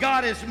 and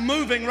God is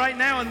moving right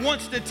now and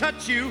wants to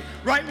touch you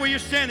right where you're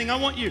standing. I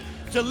want you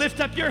to lift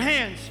up your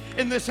hands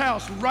in this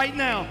house right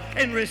now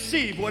and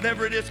receive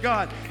whatever it is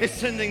God is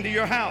sending to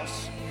your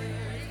house.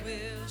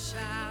 Will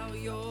shout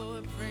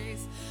your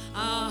praise.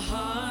 Our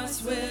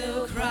hearts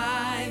will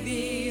cry.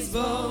 These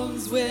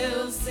bones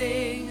will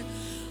sing.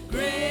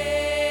 Great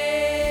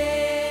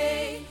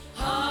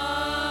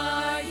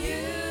are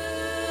you,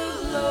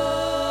 Lord.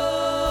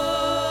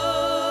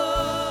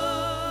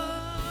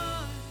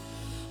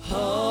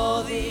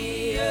 All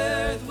the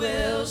earth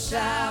will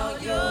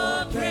shout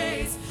your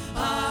praise.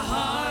 Our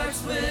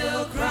hearts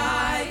will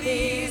cry.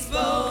 These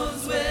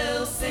bones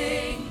will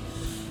sing.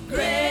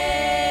 Great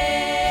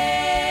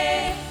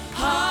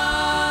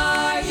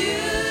are you,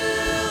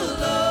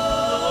 Lord.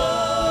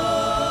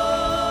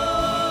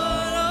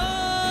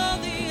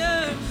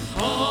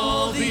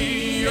 All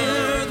the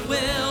earth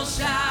will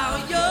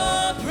shout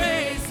your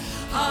praise.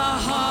 Our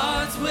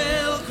hearts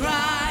will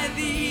cry.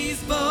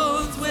 These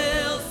bones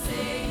will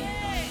sing.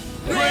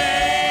 Great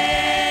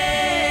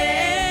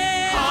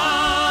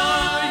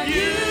are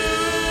you,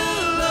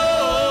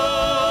 Lord.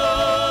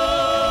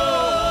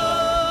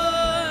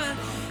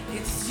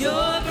 It's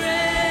your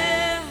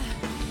breath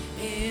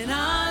in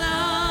our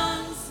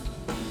lungs,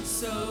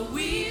 so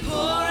we pour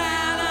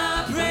out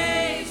our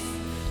praise.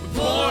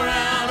 Pour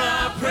out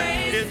our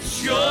praise.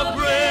 It's your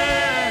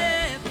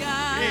breath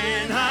God,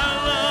 in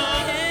our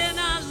lungs. in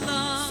our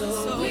lungs.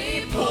 So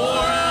we Pour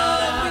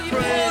out our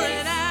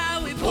praise.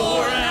 we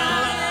pour it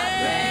out our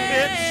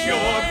praise. It's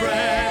your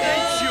breath.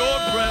 It's your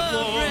breath,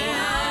 Lord.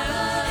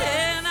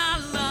 In our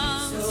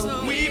lungs. So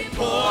We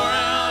pour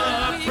out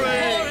our we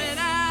praise. pour it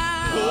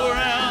out. Pour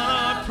out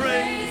our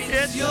praise.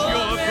 It's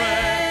your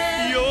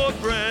breath. Your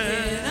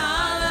breath. In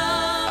our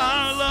lungs.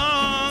 Our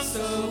lungs.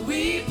 So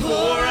we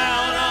Pour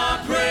out our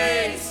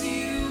praise. to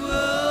you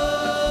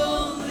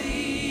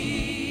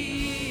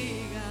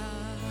only,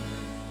 God.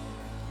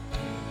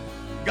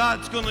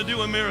 God's going to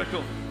do a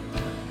miracle.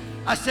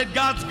 I said,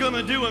 God's going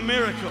to do a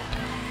miracle.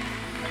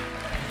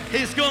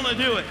 He's going to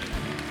do it.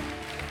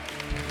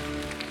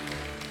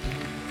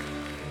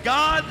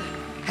 God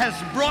has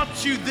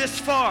brought you this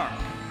far.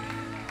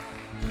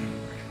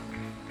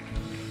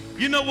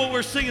 You know what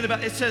we're singing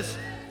about? It says,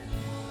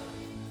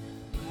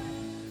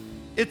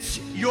 it's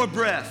your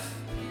breath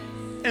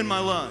in my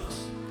lungs.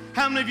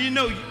 How many of you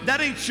know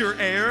that ain't your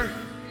air?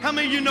 How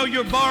many of you know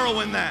you're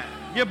borrowing that?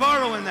 You're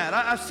borrowing that.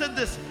 I said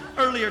this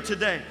earlier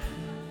today.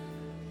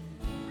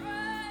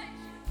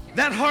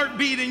 That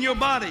heartbeat in your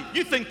body,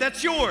 you think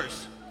that's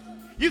yours.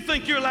 You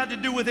think you're allowed to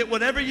do with it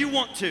whatever you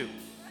want to.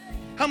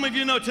 How many of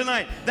you know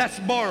tonight that's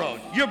borrowed?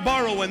 You're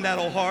borrowing that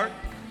old heart.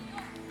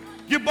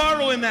 You're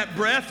borrowing that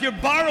breath. You're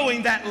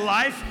borrowing that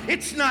life.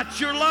 It's not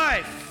your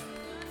life.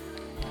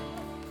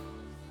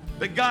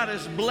 But God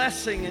is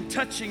blessing and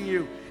touching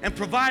you and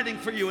providing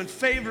for you and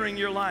favoring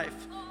your life.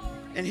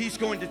 And He's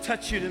going to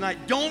touch you tonight.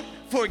 Don't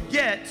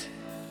forget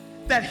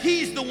that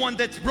He's the one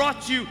that's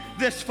brought you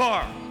this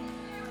far.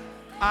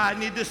 I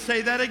need to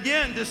say that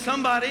again to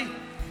somebody,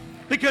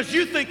 because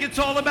you think it's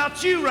all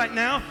about you right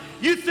now.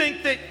 You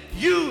think that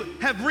you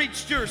have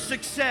reached your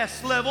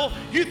success level.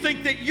 You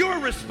think that you're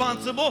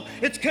responsible.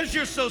 It's because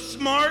you're so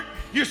smart,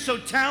 you're so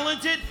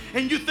talented,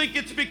 and you think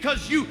it's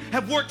because you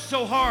have worked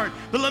so hard.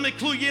 But let me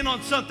clue you in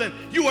on something.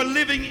 You are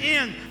living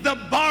in the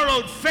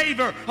borrowed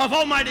favor of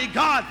Almighty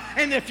God,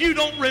 and if you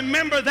don't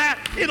remember that,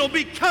 it'll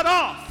be cut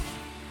off.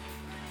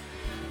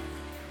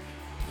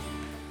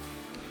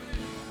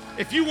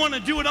 If you want to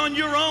do it on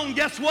your own,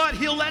 guess what?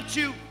 He'll let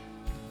you.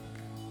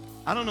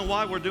 I don't know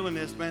why we're doing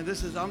this, man.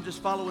 I'm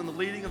just following the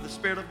leading of the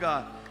Spirit of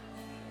God.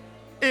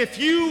 If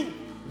you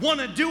want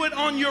to do it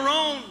on your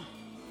own,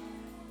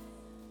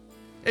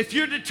 if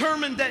you're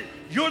determined that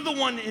you're the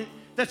one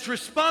that's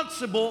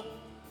responsible,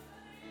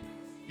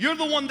 you're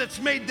the one that's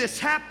made this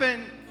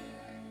happen,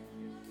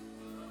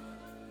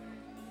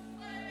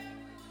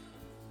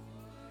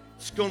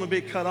 it's going to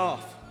be cut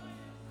off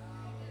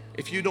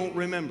if you don't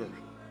remember.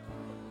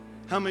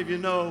 How many of you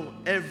know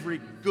every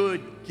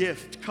good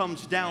gift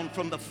comes down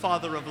from the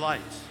Father of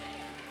lights?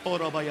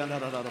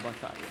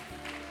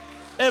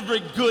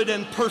 Every good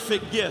and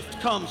perfect gift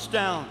comes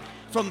down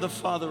from the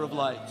Father of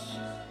lights.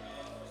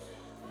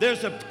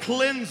 There's a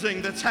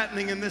cleansing that's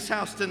happening in this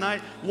house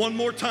tonight. One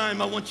more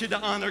time, I want you to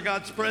honor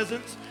God's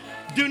presence.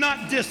 Do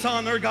not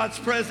dishonor God's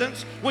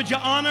presence. Would you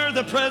honor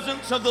the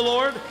presence of the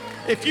Lord?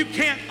 If you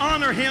can't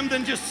honor Him,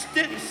 then just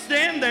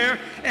stand there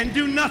and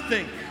do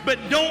nothing. But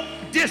don't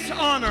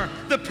dishonor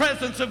the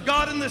presence of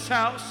God in this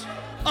house.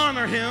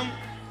 Honor Him.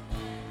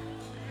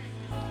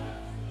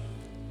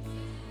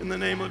 In the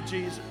name of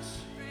Jesus.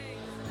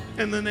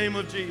 In the name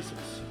of Jesus.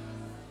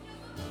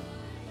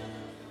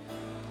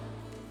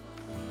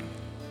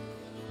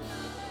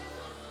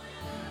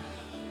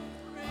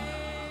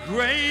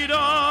 Great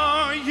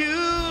are you,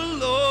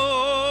 Lord.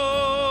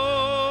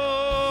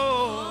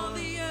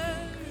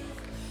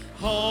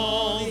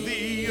 All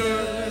the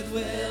earth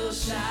will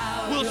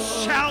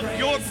shout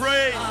your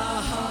praise.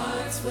 Our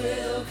hearts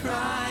will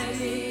cry,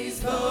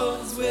 these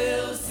bones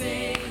will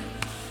sing.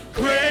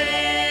 Great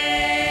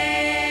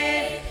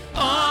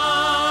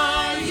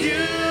are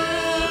you,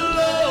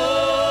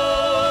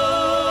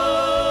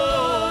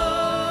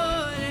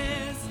 Lord.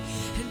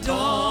 And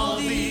all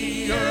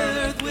the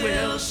earth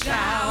will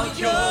shout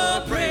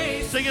your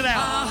praise. Sing it out.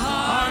 Our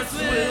hearts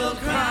will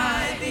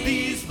cry,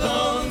 these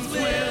bones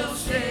will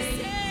sing.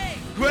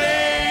 Great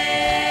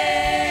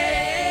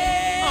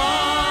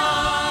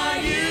are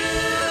you,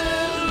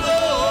 Lord.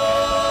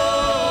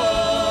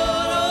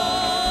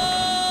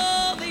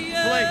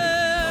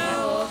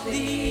 All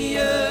the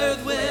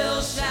earth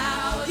will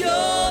shout your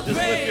Just lift your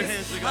praise.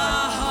 hands to Our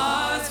God.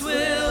 hearts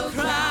will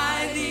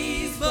cry,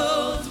 these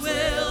bones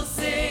will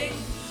sing.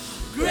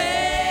 Great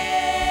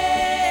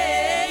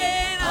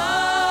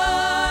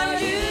are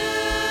you,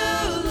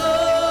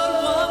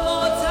 Lord. One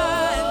more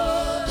time.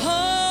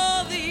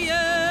 All the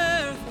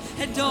earth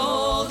and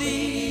all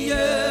the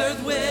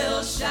earth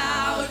will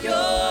shout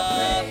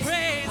your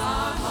praise.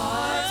 Our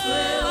hearts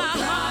will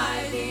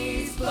cry,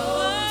 these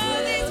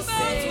bones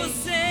will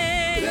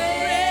sing. Great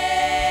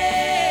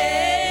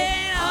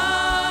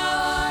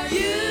are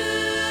you,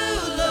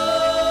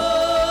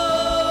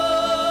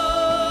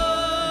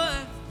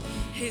 Lord.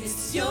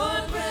 It's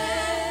your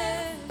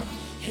breath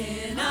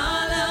in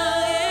our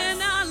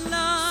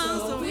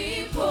lungs, so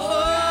we pour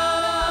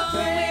out our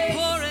praise.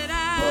 Pour it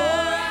out.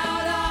 Pour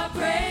out our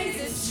praise.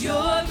 It's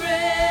your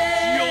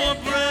breath. Your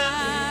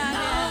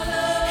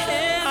breath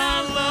in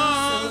our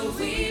lungs. So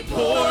we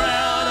Pour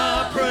out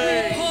our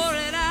praise. Pour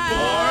it out.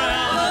 Pour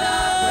out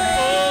our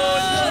praise.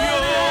 Oh,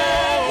 your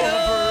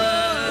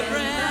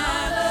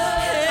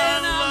breath.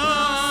 in our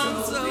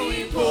lungs. So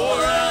we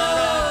Pour out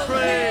our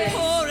praise.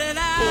 pour it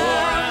out.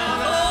 Pour out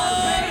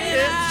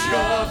It's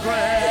your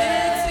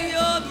breath. It's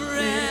your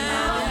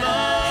breath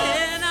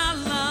in our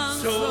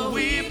lungs. So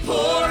we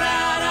pour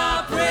out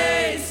our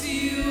praise. To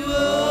you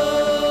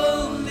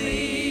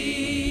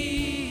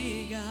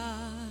only,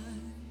 God.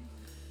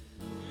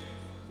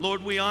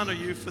 Lord, we honor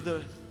you for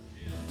the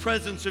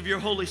presence of your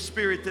Holy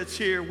Spirit that's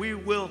here. We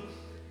will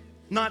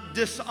not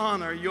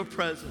dishonor your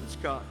presence,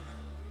 God.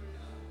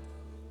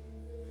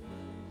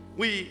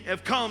 We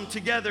have come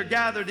together,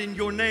 gathered in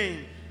your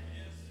name.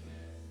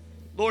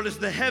 Lord, as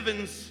the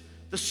heavens,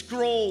 the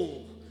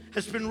scroll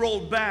has been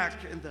rolled back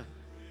and the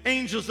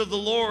angels of the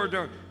Lord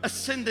are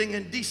ascending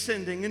and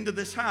descending into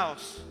this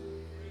house.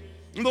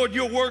 Lord,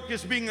 your work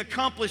is being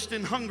accomplished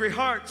in hungry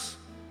hearts.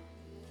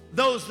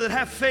 Those that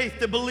have faith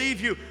to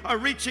believe you are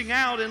reaching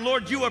out, and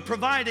Lord, you are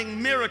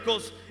providing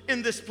miracles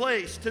in this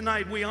place.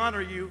 Tonight we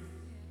honor you.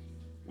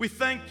 We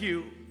thank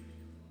you.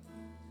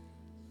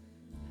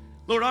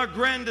 Lord, our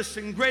grandest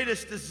and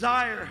greatest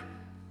desire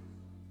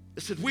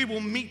is that we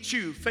will meet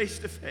you face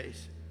to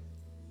face.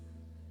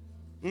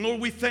 And Lord,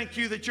 we thank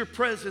you that your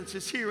presence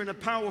is here in a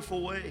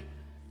powerful way,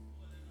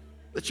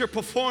 that you're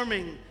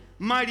performing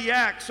mighty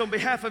acts on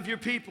behalf of your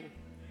people.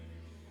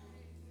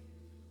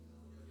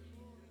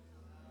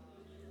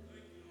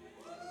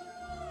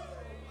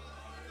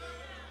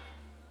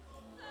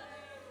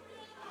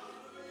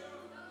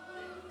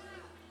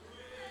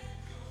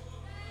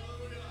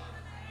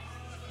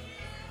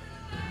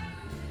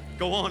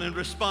 Go on and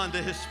respond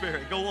to his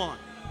spirit. Go on.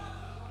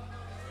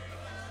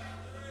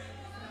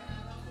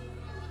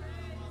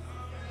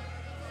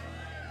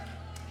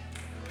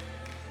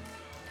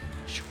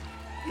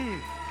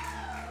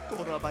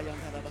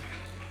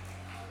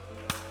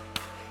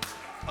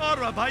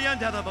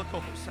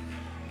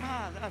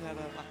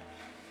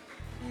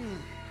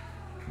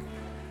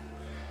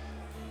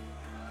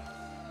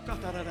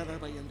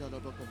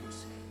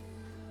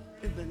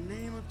 In the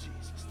name of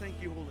Jesus,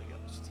 thank you, Holy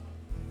Ghost.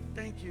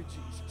 Thank you,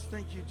 Jesus.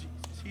 Thank you,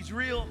 Jesus. He's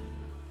real.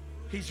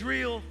 He's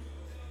real.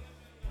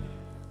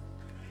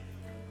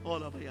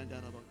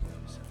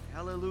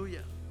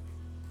 Hallelujah.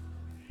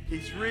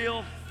 He's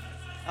real.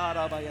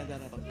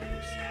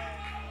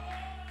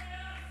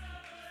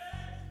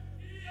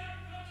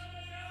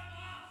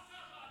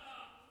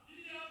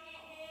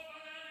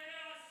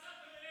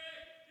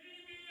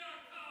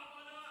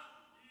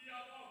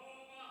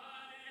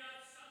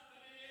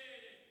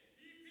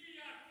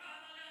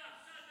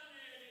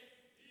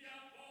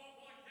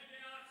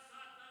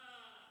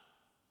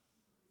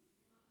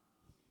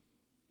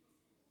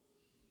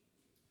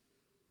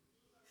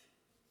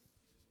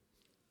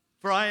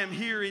 For I am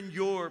here in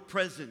your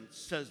presence,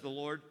 says the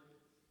Lord.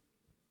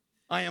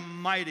 I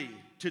am mighty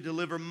to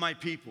deliver my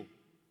people.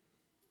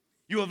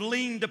 You have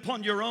leaned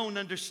upon your own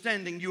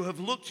understanding. You have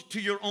looked to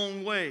your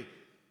own way.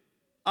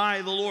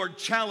 I, the Lord,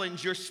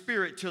 challenge your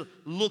spirit to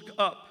look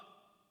up,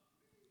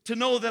 to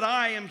know that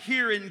I am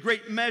here in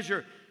great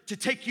measure to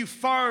take you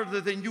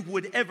farther than you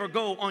would ever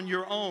go on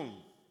your own.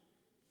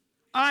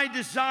 I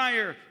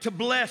desire to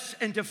bless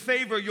and to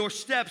favor your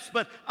steps,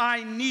 but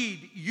I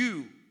need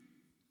you.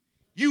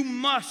 You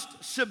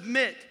must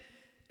submit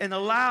and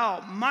allow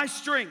my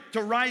strength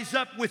to rise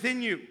up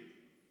within you.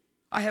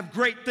 I have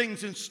great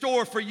things in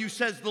store for you,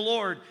 says the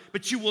Lord,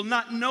 but you will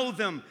not know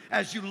them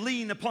as you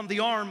lean upon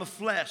the arm of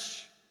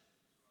flesh.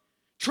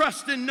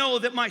 Trust and know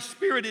that my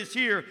spirit is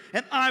here,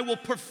 and I will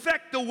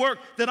perfect the work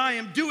that I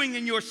am doing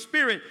in your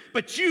spirit,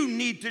 but you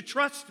need to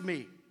trust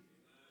me.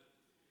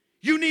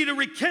 You need a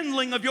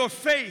rekindling of your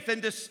faith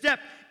and to step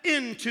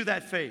into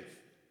that faith.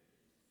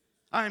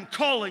 I am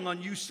calling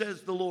on you,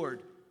 says the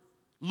Lord.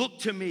 Look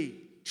to me,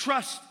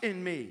 trust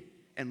in me,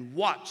 and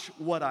watch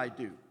what I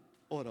do.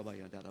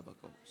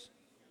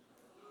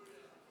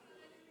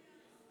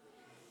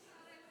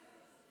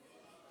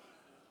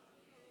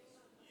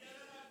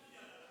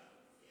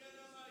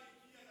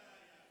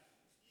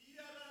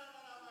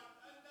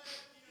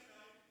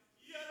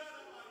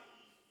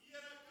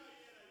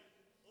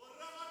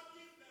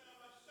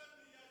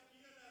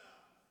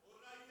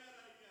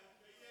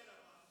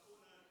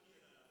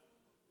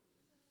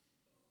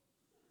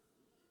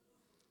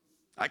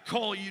 I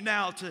call you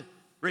now to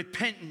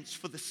repentance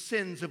for the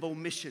sins of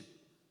omission.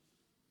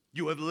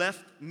 You have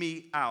left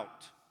me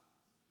out.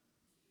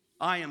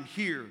 I am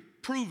here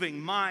proving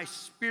my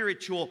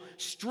spiritual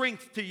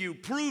strength to you,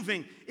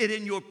 proving it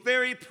in your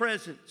very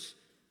presence.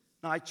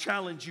 Now, I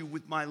challenge you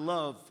with my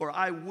love, for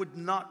I would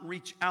not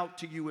reach out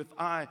to you if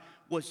I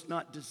was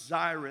not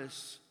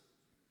desirous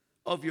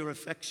of your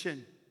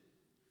affection.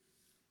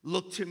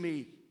 Look to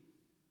me.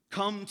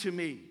 Come to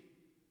me.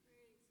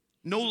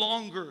 No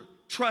longer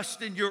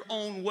trust in your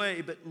own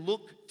way, but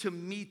look to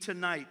me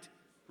tonight.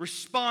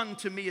 Respond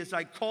to me as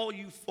I call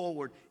you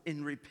forward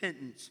in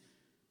repentance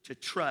to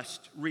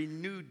trust,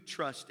 renewed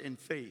trust and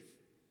faith.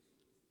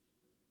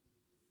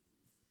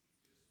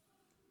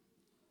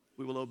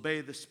 We will obey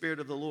the Spirit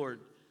of the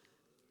Lord.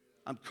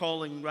 I'm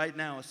calling right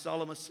now a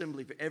solemn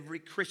assembly for every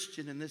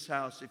Christian in this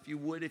house. If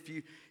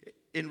you,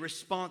 in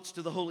response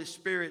to the Holy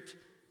Spirit,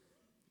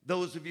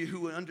 those of you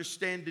who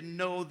understand and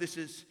know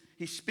He's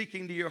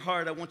speaking to your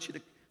heart, I want you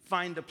to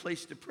find a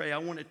place to pray. I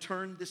want to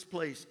turn this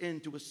place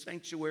into a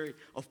sanctuary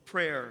of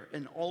prayer,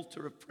 an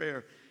altar of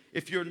prayer.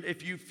 If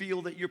you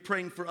feel that you're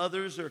praying for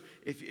others, or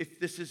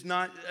if this is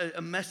not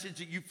a message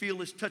that you feel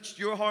has touched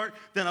your heart,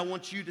 then I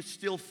want you to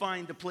still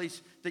find a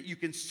place that you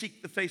can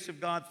seek the face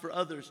of God for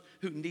others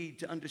who need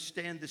to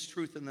understand this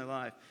truth in their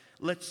life.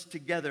 Let's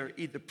together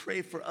either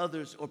pray for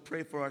others or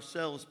pray for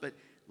ourselves, but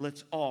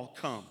let's all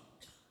come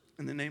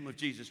in the name of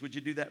Jesus. Would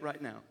you do that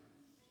right now?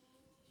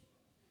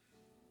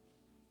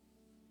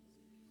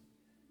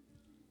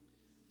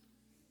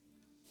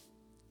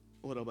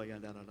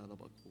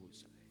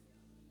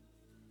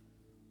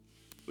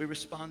 We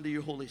respond to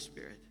you, Holy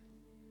Spirit.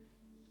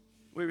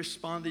 We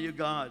respond to you,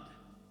 God.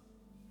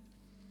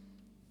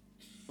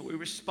 We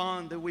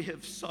respond that we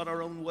have sought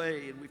our own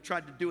way and we've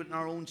tried to do it in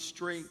our own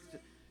strength.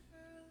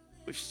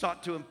 We've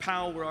sought to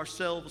empower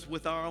ourselves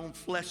with our own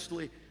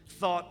fleshly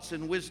thoughts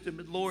and wisdom.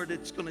 And Lord,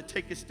 it's going to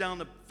take us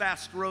down a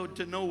fast road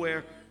to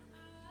nowhere.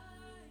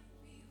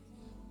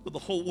 But the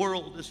whole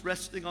world is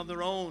resting on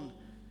their own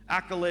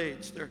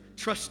accolades. They're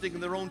trusting in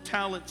their own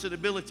talents and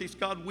abilities.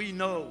 God, we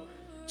know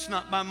it's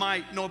not by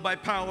might nor by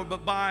power,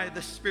 but by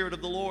the Spirit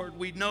of the Lord.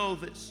 We know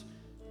this.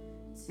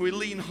 We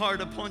lean hard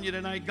upon you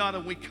tonight, God,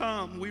 and we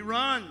come. We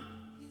run.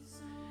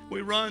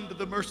 We run to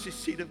the mercy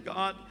seat of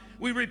God.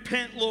 We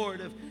repent,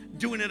 Lord, of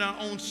doing it on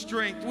our own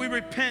strength. We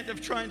repent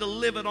of trying to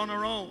live it on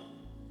our own.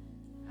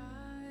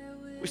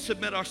 We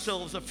submit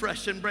ourselves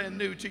afresh and brand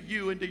new to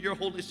you and to your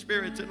Holy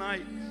Spirit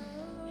tonight.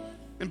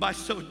 And by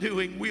so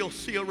doing, we'll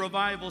see a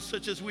revival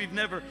such as we've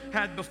never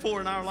had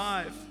before in our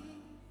life.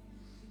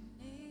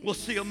 We'll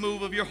see a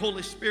move of your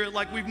Holy Spirit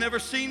like we've never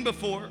seen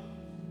before.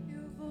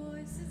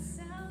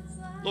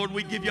 Lord,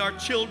 we give you our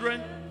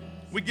children.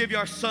 We give you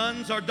our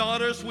sons, our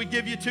daughters. We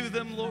give you to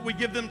them, Lord. We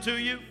give them to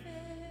you.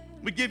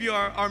 We give you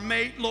our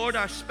mate, Lord,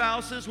 our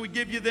spouses. We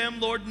give you them,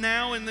 Lord,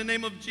 now in the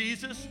name of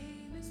Jesus.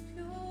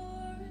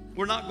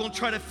 We're not going to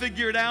try to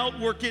figure it out,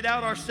 work it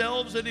out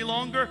ourselves any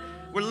longer.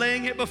 We're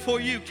laying it before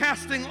you,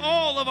 casting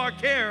all of our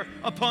care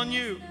upon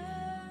you.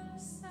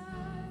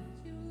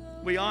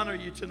 We honor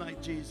you tonight,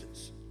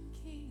 Jesus.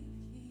 King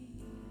of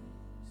Kings.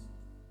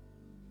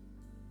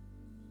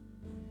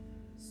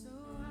 So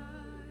I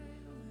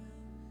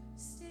will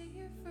stay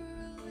here for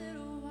a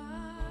little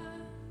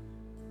while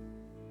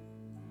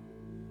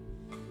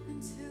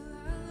until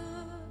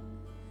I look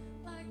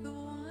like the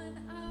one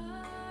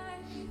I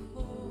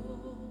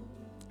behold,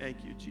 Thank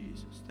you,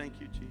 Jesus. Thank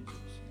you, Jesus.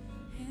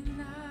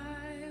 and I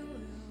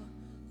will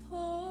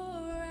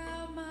pour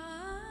out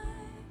my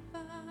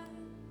fire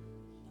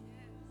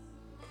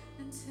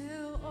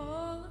until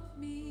all of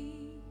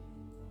me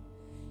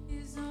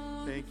is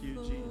on Thank the you,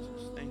 floor.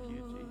 Jesus. Thank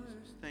you,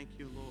 Jesus. Thank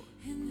you, Lord.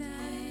 And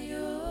at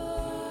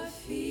your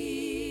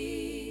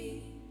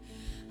feet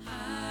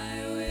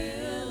I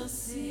will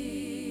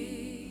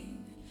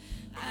sing.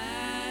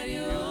 At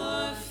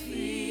your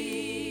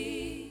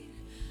feet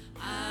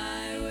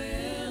I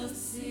will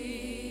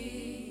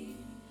sing.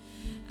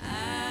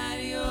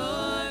 At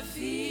your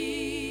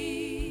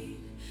feet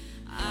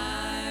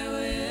I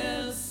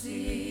will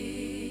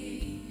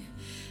sing.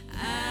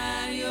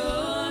 At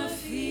your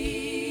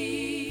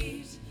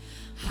feet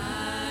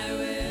I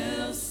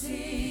will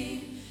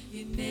sing.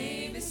 Your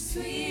name is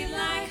sweet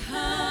like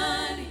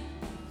honey.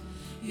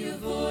 Your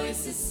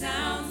voice, it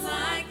sounds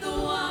like the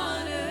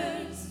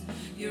waters.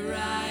 Your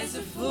eyes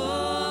are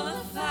full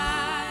of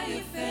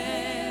fire,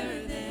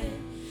 fairer than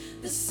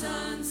the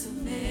sons of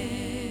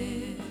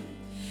men.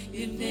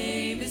 Your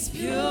name is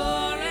pure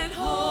and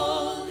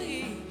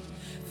holy.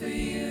 For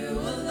you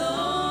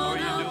alone How are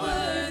are you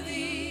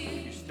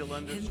worthy. You still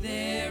And understand?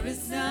 there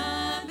is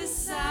none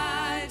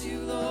beside you,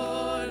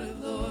 Lord of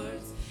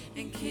lords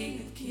and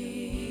King of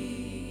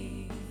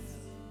kings.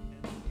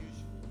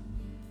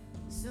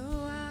 So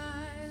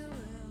I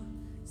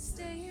will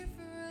stay here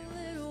for a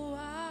little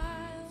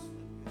while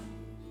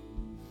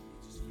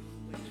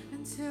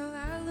until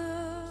I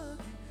look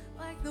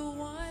like the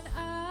one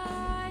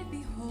I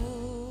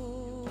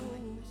behold,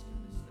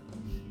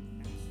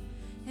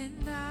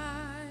 and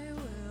I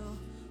will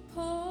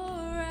pour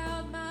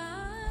out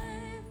my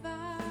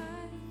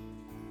vine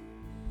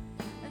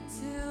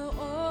until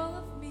all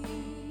of me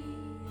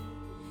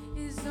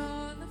is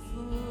on the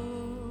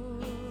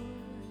floor.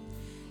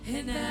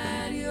 And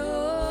at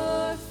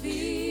your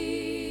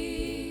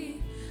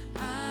feet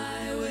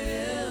I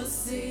will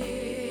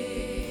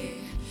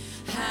sing.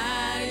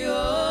 At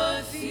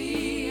your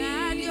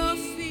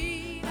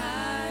feet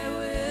I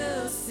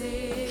will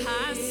sing.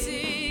 I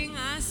sing.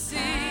 At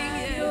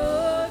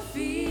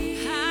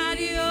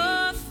your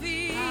feet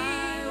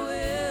I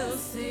will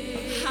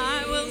sing.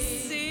 I will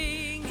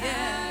sing.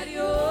 At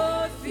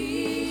your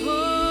feet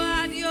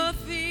Oh, at your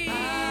feet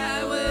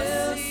I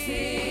will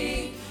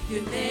sing.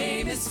 Your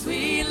name is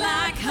sweet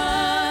like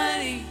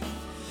honey.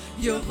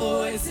 Your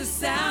voice, it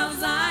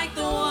sounds like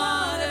the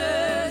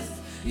waters.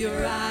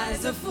 Your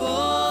eyes are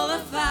full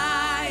of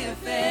fire,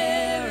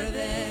 fairer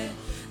than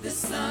the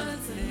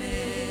sons of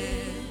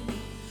men.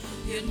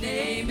 Your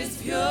name is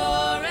pure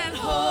and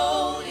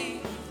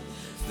holy.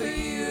 For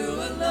you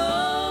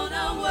alone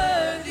are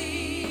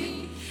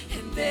worthy.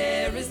 And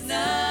there is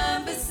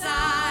none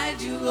beside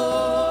you,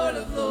 Lord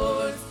of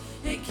lords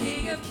and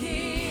King of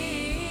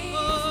kings.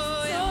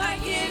 So I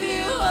give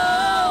you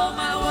all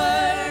my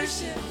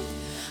worship.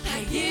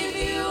 I give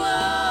you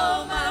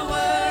all my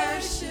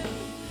worship.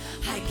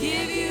 I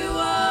give you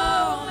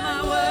all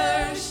my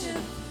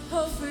worship.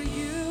 Oh, for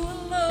you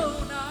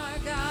alone are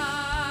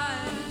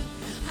God.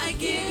 I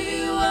give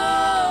you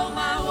all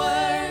my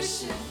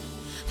worship.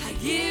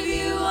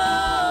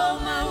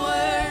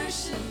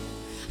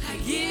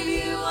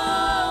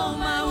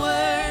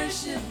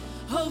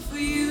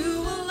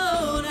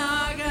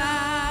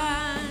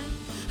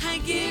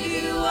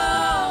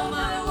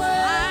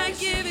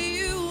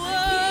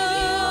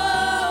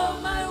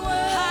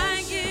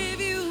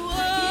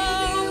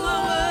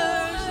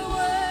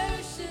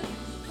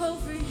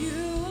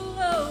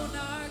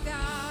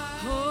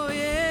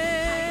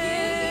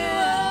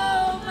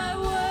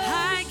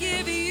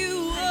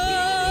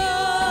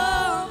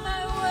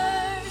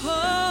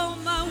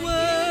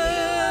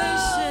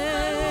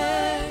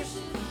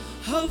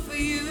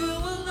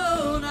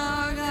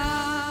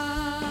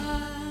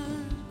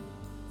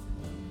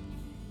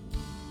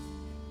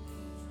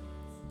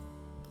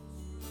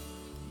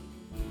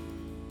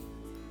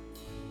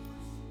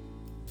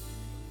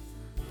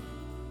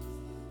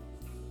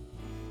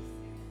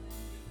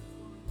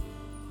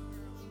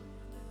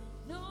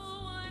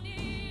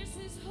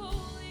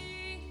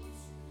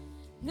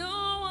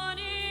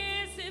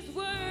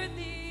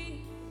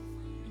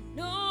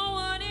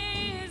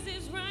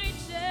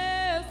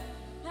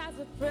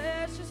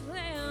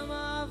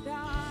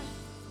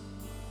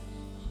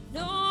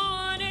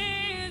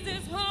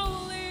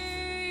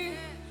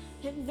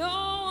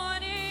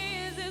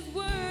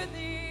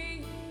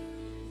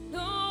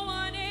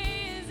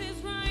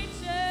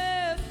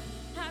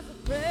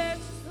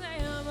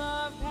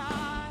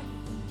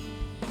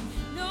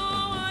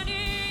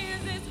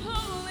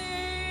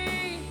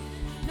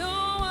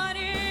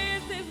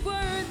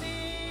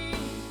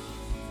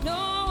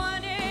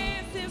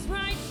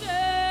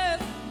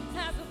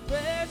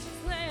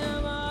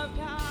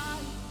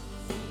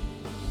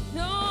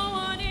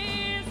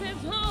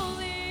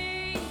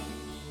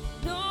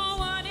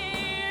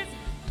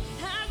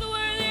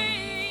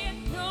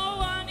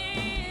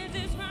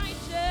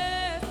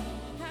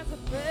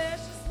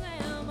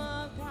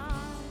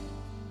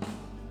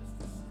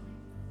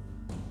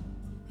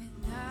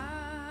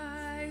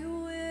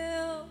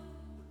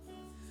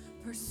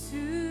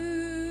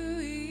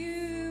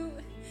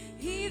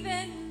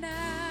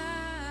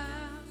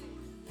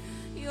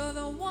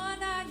 You're the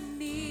one I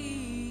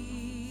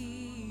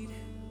need,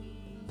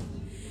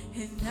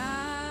 and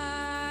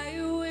I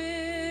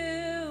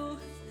will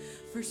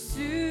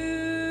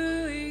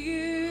pursue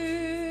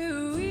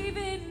you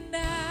even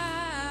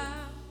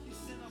now.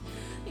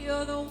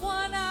 You're the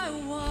one I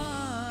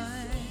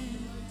want,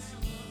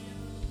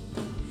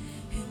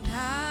 and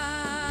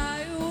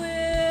I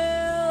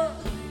will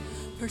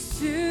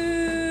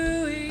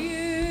pursue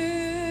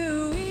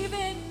you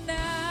even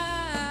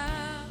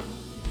now.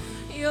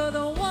 You're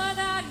the one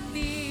I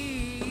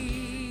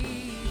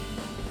need,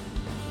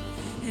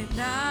 and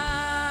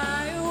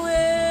I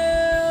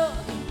will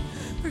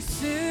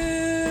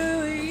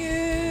pursue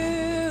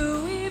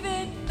you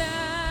even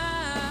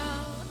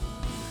now.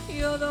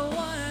 You're the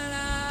one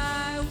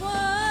I want.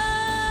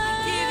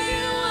 I give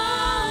you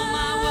all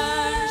my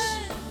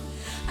worship.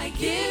 I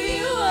give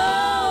you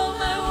all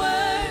my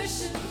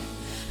worship.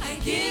 I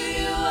give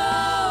you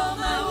all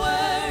my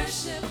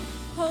worship.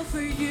 Oh,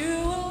 for you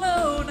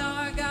alone,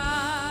 our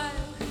God.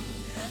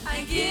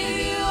 I give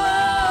you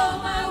all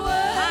my worship.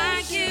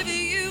 I give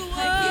you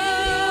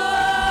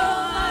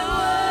all my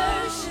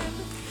worship.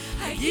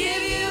 I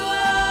give you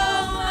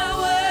all my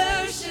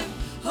worship.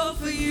 Oh,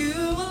 for you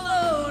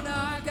alone,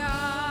 our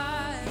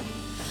God.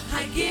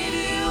 I give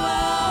you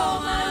all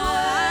my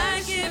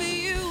worship. I give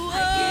you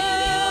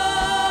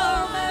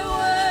all my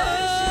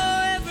worship.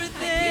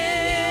 Everything. I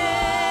give you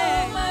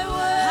all my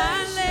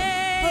worship. I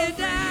lay it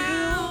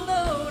down.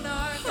 Alone,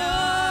 our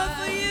God.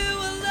 For you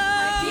alone,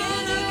 I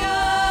give you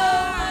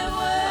all my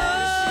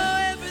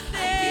worship.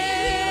 Everything. I give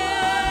you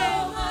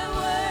all my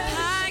worship.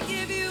 I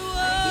give you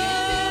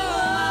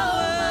all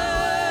my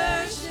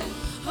worship.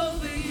 Oh,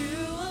 for you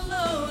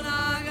alone,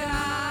 our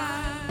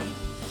God.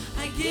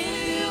 I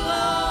give you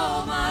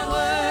all my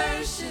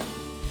worship.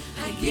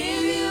 I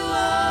give you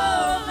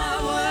all my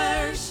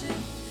worship.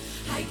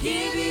 I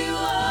give you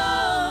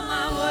all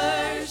my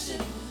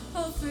worship.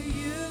 Oh, for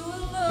you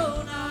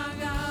alone, our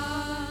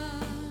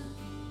God.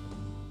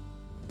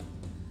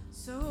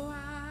 So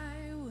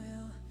I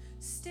will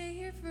stay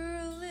here for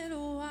a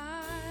little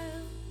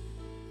while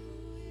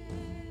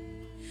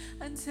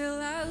until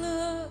I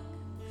look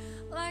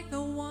like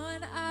the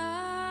one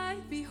I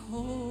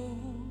behold.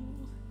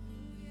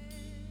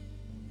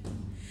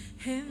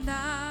 And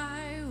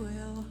I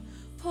will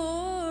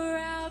pour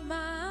out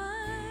my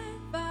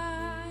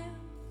vial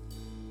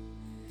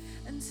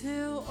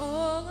until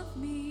all of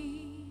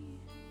me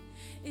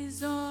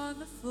is on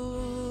the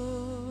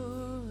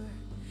floor.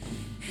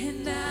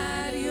 And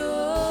at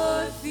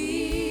your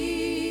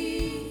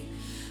feet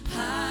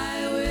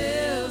I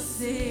will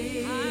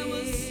sing. I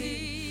will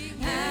sing.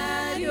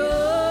 At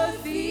your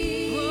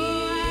feet.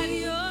 Oh, at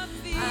your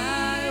feet.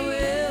 I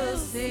will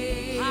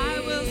sing. I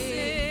will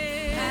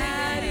sing.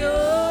 At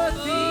your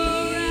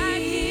feet.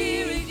 Right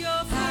here at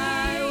your feet.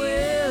 I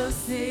will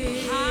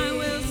sing. I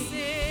will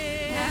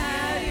sing.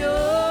 At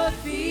your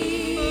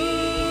feet. Oh,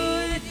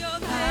 at your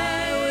feet.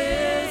 I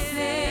will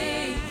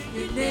sing.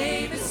 Your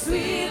name is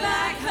sweet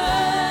like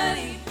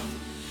honey.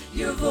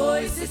 Your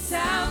voice, it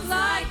sounds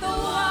like the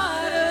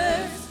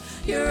waters.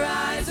 Your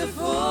eyes are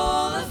full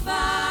of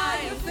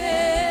fire,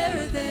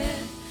 fairer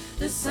than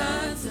the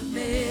sons of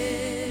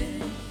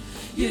men.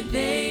 Your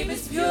name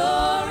is pure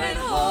and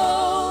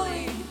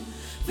holy,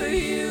 for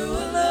you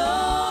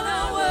alone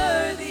are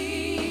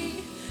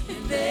worthy.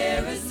 And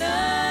there is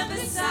none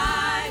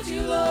beside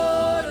you,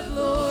 Lord of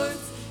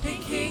lords and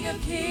King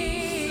of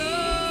kings.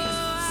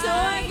 So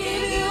I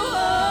give you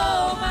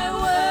all my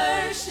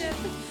worship.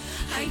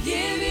 I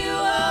give you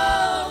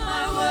all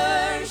my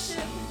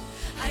worship.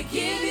 I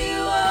give you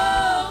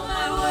all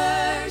my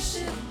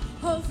worship.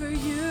 Oh, for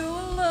you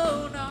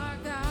alone, our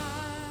God.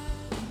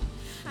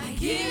 I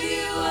give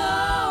you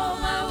all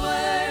my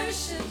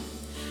worship.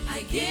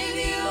 I give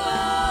you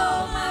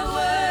all my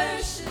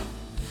worship.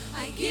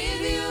 I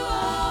give you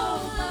all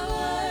my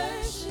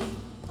worship.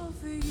 Oh,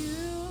 for you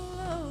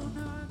alone,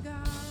 our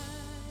God.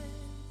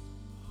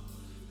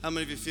 How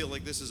many of you feel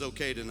like this is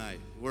okay tonight?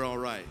 We're all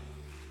right.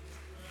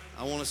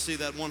 I want to see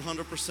that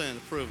 100%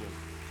 approval.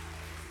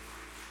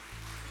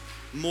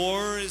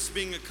 More is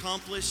being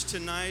accomplished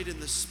tonight in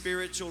the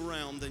spiritual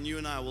realm than you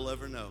and I will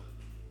ever know.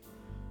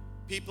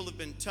 People have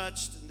been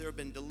touched, and there have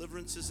been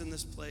deliverances in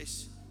this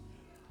place.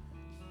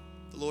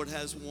 The Lord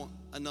has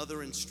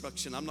another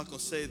instruction. I'm not going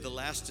to say the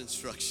last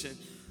instruction.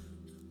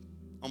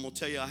 I'm going to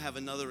tell you I have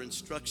another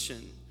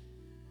instruction.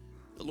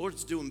 The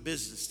Lord's doing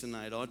business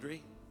tonight,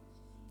 Audrey.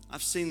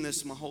 I've seen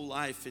this my whole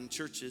life in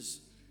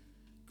churches,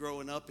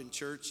 growing up in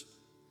church.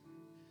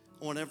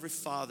 I want every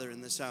father in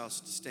this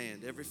house to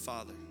stand, every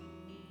father.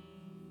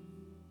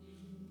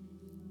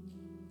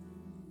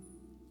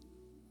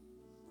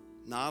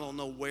 Now, I don't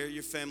know where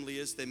your family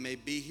is. They may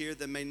be here,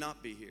 they may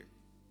not be here.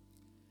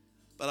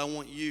 But I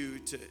want you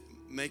to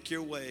make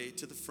your way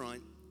to the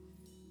front.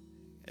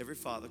 Every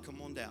father,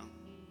 come on down.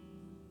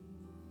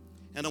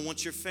 And I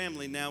want your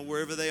family now,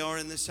 wherever they are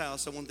in this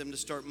house, I want them to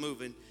start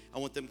moving. I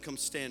want them to come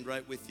stand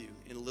right with you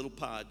in a little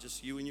pod,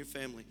 just you and your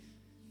family.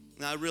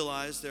 Now, I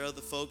realize there are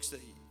other folks that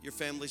your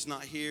family's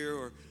not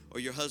here or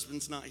your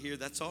husband's not here.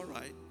 That's all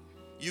right.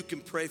 you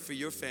can pray for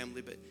your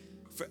family, but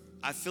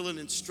I feel an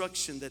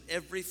instruction that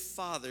every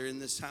father in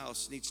this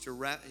house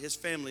his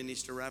family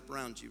needs to wrap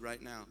around you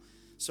right now.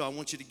 So I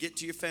want you to get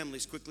to your family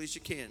as quickly as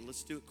you can.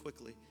 Let's do it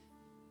quickly.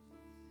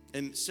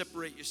 And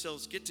separate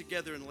yourselves. Get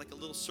together in like a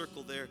little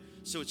circle there,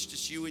 so it's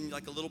just you and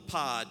like a little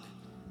pod.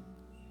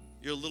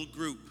 You're a little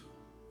group.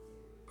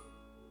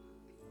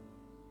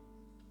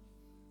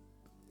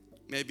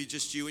 Maybe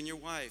just you and your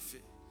wife.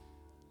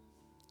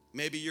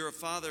 Maybe you're a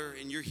father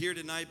and you're here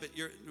tonight, but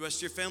the rest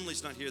of your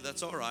family's not here.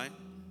 That's all right.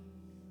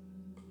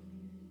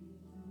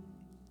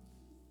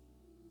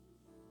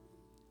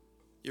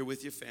 You're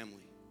with your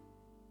family.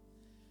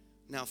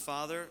 Now,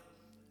 Father,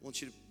 I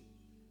want you to,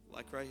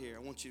 like right here, I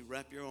want you to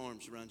wrap your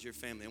arms around your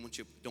family. I want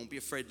you, don't be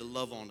afraid to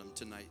love on them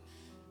tonight.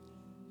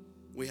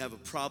 We have a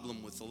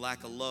problem with the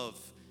lack of love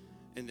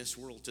in this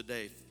world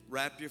today.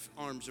 Wrap your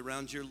arms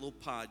around your little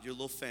pod, your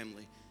little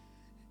family.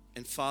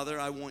 And Father,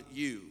 I want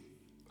you,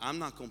 I'm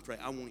not going to pray,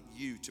 I want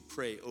you to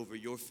pray over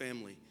your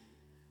family.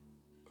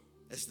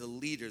 As the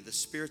leader, the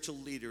spiritual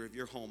leader of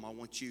your home, I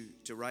want you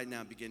to right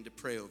now begin to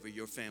pray over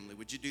your family.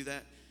 Would you do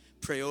that?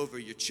 Pray over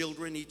your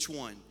children, each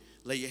one.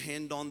 Lay your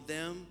hand on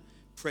them.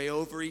 Pray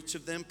over each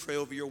of them. Pray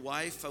over your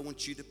wife. I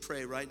want you to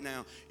pray right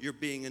now. You're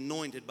being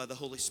anointed by the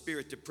Holy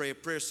Spirit to pray a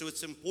prayer. So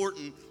it's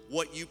important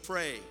what you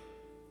pray.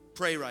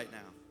 Pray right now.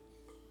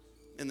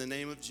 In the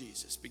name of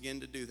Jesus,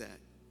 begin to do that. In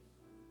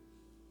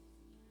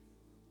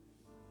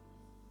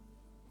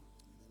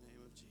the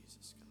name of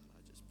Jesus, God,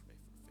 I just pray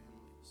for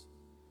families.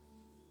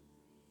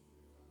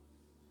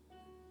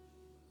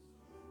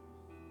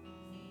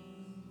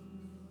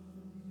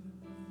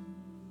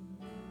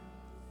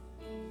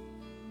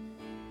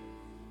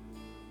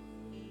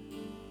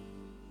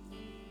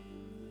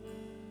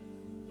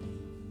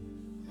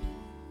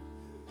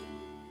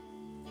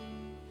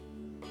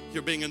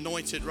 You're being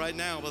anointed right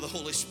now by the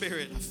Holy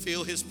Spirit. I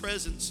feel His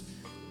presence.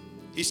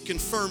 He's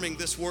confirming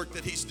this work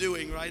that He's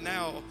doing right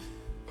now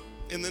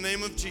in the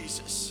name of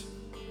Jesus.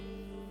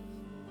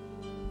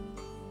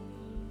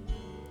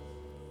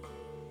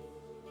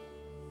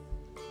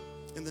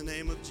 In the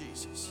name of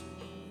Jesus.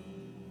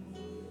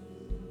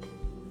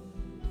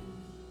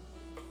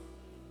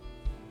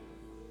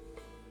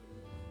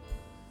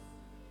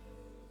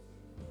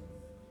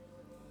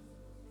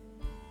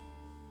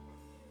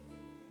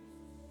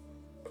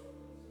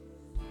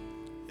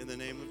 In the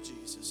name of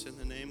Jesus, in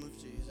the name of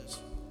Jesus.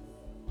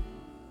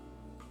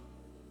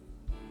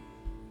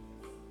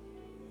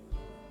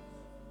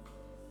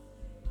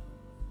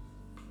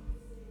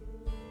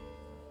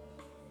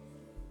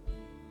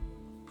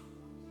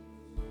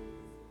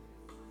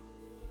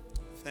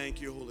 Thank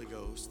you, Holy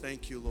Ghost.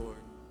 Thank you, Lord.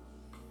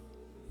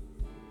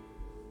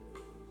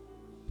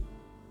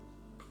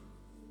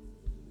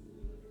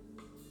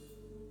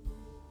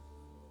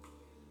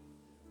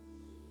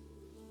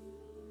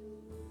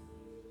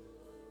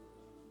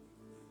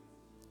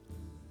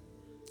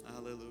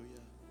 Hallelujah.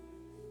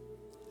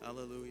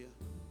 Hallelujah.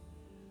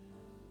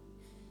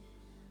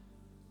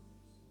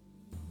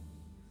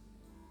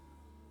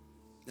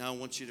 Now I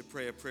want you to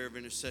pray a prayer of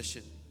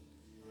intercession.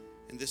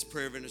 And this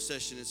prayer of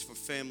intercession is for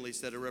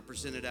families that are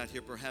represented out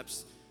here.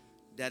 Perhaps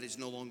daddy's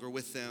no longer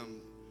with them,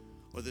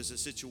 or there's a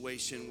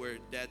situation where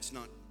dad's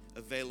not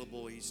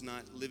available, he's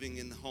not living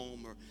in the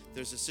home, or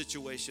there's a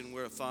situation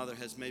where a father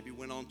has maybe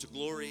went on to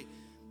glory.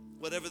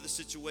 Whatever the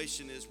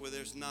situation is where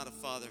there's not a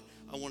father,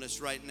 I want us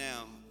right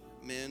now,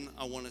 men,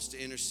 I want us to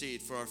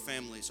intercede for our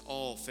families,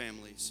 all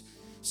families.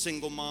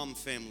 Single mom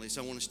families,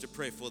 I want us to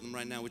pray for them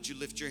right now. Would you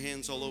lift your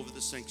hands all over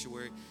the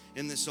sanctuary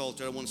in this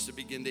altar? I want us to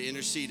begin to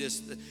intercede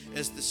as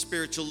the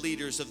spiritual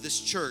leaders of this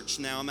church.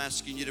 Now I'm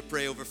asking you to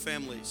pray over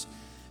families.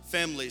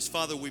 Families,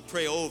 Father, we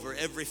pray over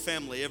every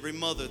family, every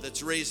mother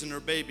that's raising her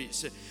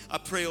babies. I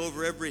pray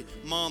over every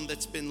mom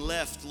that's been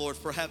left, Lord,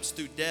 perhaps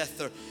through death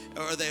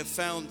or they have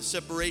found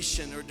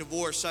separation or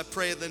divorce. I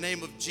pray in the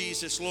name of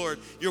Jesus, Lord,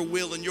 your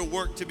will and your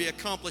work to be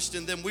accomplished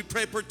in them. We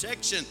pray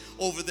protection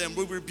over them.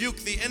 We rebuke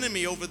the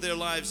enemy over their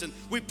lives. And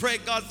we pray,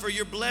 God, for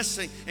your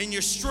blessing and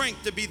your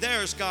strength to be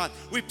theirs, God.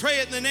 We pray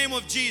it in the name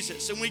of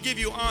Jesus, and we give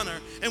you honor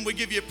and we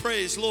give you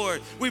praise,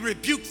 Lord. We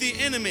rebuke the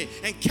enemy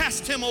and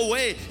cast him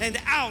away and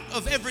out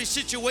of every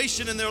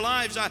situation in their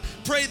lives. I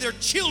pray their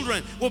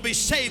children will be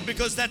saved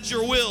because that's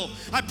your will.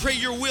 I pray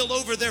your will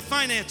over their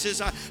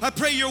finances. I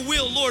pray your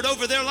will, Lord,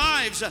 over their lives.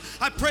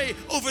 I pray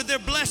over their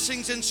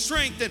blessings and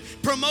strength and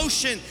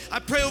promotion. I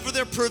pray over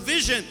their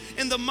provision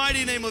in the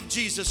mighty name of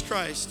Jesus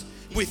Christ.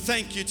 We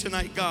thank you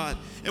tonight, God,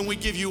 and we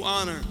give you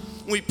honor.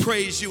 We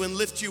praise you and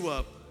lift you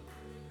up.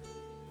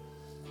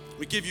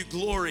 We give you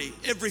glory.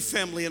 Every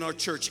family in our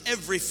church,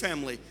 every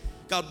family,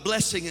 God,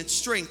 blessing and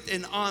strength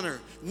and honor,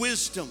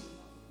 wisdom,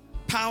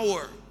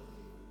 power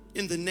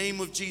in the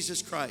name of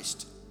Jesus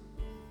Christ.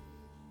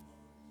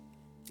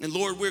 And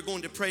Lord, we're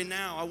going to pray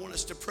now. I want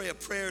us to pray a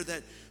prayer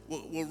that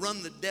will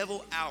run the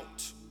devil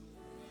out.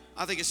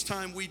 I think it's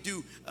time we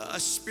do a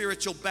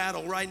spiritual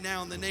battle right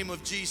now in the name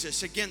of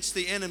Jesus against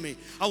the enemy.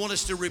 I want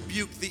us to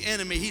rebuke the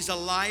enemy. He's a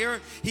liar.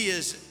 He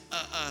is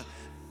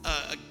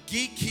a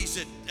geek.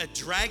 He's a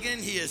dragon.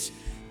 He is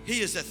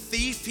He is a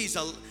thief. He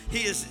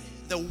is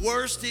the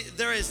worst.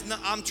 There is no,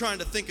 I'm trying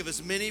to think of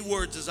as many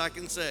words as I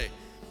can say.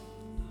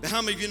 But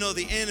how many of you know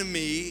the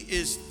enemy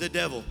is the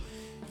devil?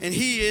 And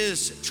he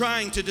is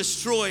trying to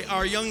destroy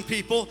our young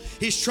people.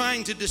 He's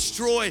trying to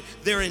destroy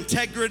their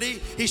integrity.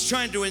 He's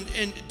trying to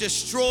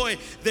destroy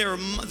their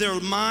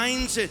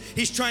minds.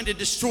 He's trying to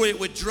destroy it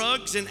with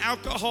drugs and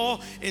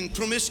alcohol and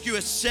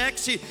promiscuous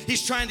sex.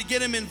 He's trying to get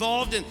them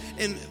involved in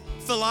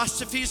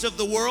philosophies of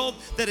the world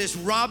that is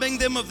robbing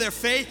them of their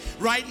faith.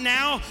 Right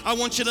now, I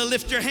want you to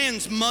lift your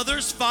hands.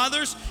 Mothers,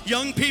 fathers,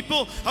 young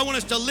people, I want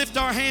us to lift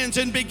our hands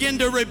and begin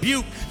to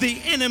rebuke the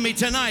enemy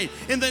tonight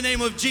in the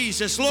name of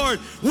Jesus. Lord,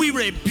 we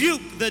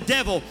rebuke the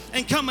devil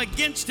and come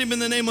against him in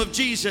the name of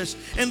Jesus.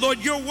 And Lord,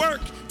 your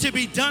work to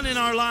be done in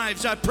our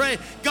lives. I pray,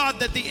 God,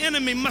 that the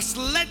enemy must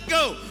let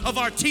go of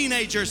our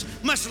teenagers,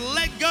 must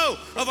let go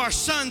of our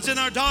sons and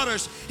our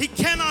daughters. He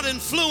cannot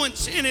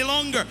influence any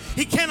longer.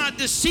 He cannot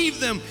deceive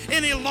them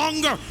any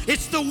longer.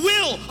 It's the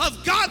will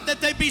of God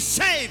that they be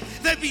saved,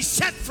 they be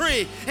set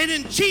free. And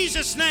in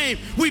Jesus' name,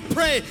 we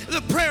pray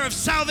the prayer of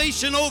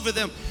salvation over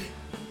them.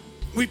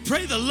 We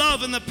pray the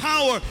love and the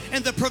power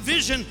and the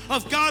provision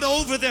of God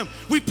over them.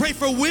 We pray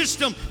for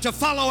wisdom to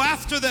follow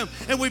after them.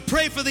 And we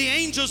pray for the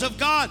angels of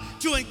God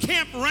to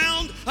encamp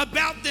round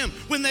about them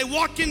when they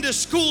walk into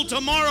school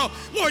tomorrow.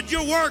 Lord,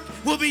 your work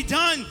will be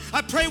done.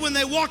 I pray when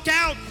they walk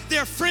out,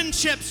 their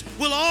friendships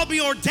will all be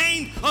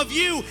ordained of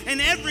you, and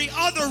every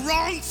other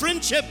wrong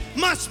friendship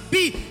must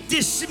be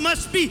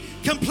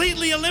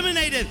completely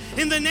eliminated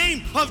in the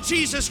name of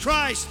Jesus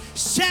Christ.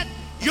 Set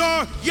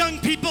your young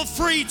people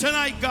free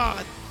tonight,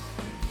 God.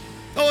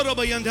 Where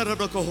the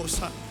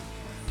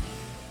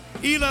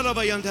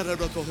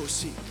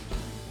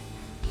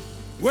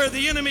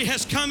enemy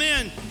has come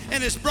in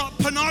and has brought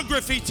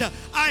pornography to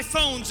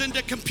iPhones and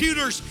to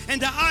computers and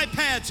to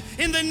iPads.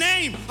 In the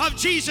name of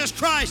Jesus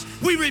Christ,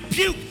 we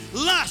rebuke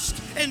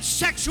lust and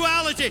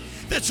sexuality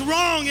that's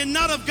wrong and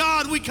not of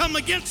God. We come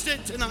against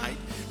it tonight.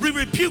 We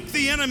rebuke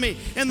the enemy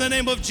in the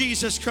name of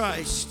Jesus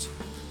Christ.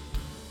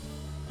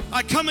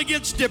 I come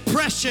against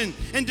depression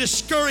and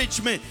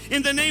discouragement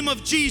in the name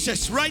of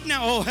Jesus right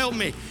now. Oh, help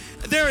me.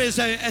 There is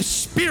a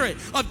spirit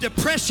of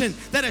depression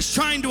that is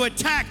trying to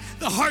attack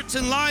the hearts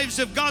and lives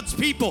of God's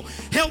people.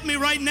 Help me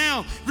right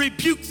now.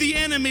 Rebuke the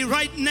enemy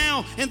right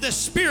now in the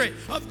spirit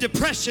of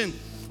depression.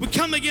 We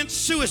come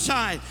against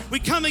suicide. We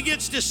come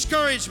against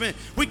discouragement.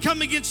 We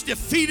come against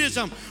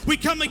defeatism. We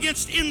come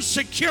against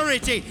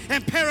insecurity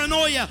and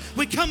paranoia.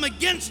 We come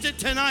against it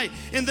tonight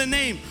in the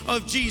name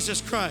of Jesus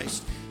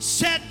Christ.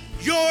 Set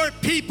your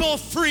people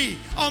free,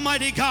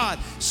 Almighty God.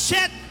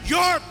 Set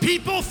your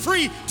people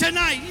free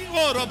tonight.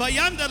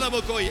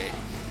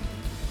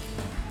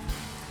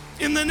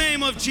 In the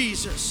name of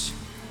Jesus.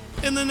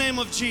 In the name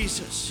of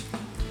Jesus.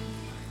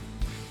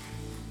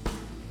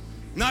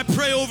 And I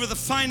pray over the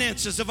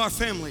finances of our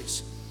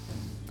families.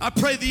 I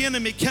pray the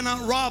enemy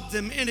cannot rob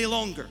them any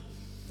longer.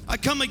 I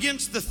come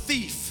against the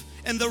thief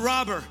and the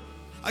robber.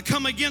 I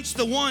come against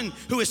the one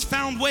who has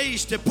found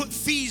ways to put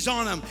fees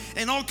on them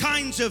and all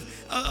kinds of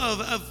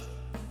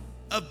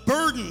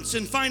burdens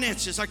and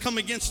finances. I come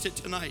against it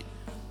tonight.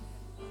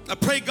 I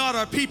pray, God,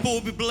 our people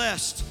will be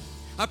blessed.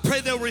 I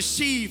pray they'll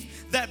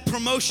receive that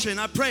promotion.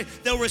 I pray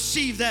they'll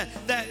receive that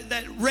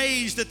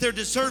raise that they're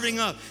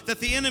deserving of, that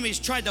the enemy's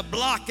tried to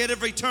block at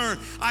every turn.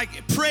 I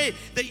pray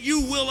that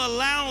you will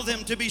allow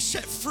them to be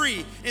set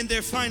free in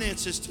their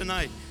finances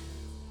tonight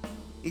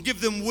and give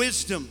them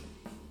wisdom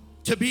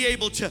to be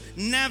able to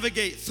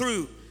navigate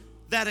through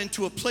that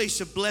into a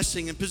place of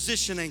blessing and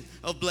positioning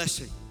of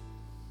blessing.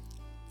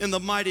 In the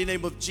mighty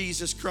name of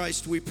Jesus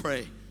Christ, we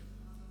pray.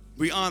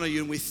 We honor you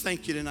and we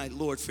thank you tonight,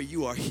 Lord, for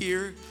you are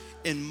here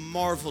in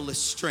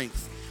marvelous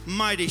strength,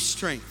 mighty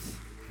strength.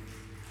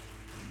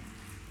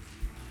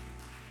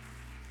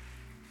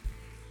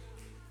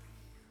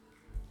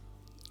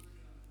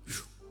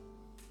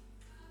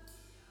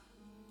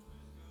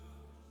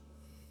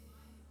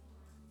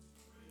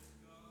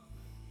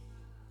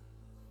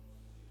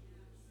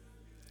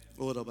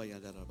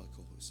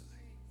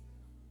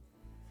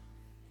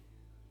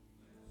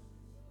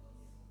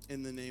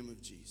 In the name of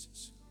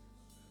Jesus.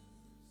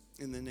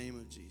 In the name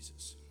of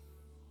Jesus.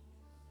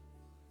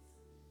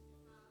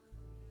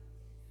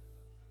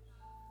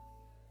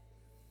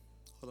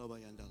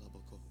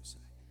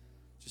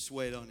 Just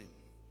wait on him.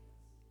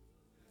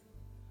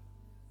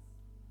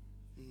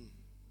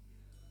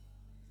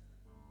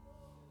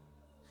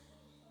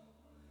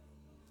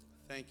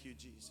 Thank you,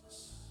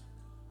 Jesus.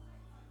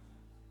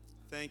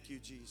 Thank you,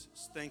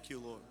 Jesus. Thank you,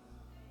 Lord.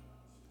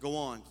 Go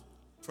on.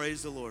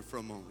 Praise the Lord for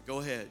a moment. Go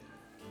ahead.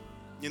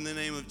 In the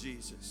name of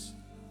Jesus.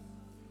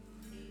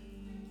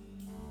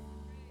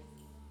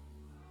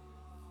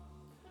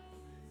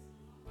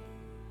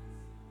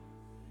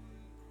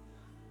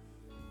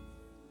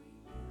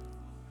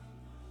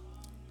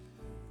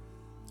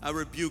 I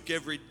rebuke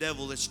every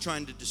devil that's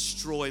trying to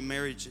destroy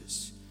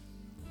marriages.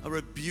 I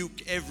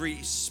rebuke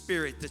every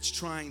spirit that's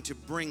trying to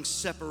bring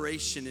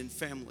separation in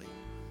family.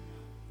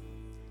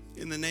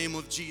 In the name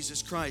of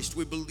Jesus Christ,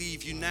 we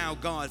believe you now,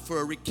 God,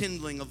 for a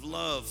rekindling of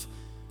love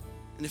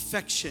and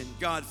affection,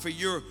 God, for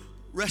your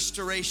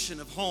restoration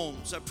of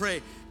homes. I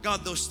pray,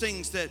 God, those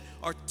things that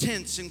are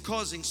tense and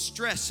causing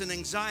stress and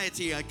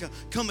anxiety, I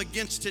come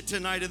against it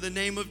tonight in the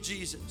name of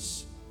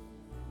Jesus.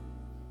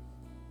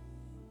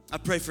 I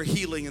pray for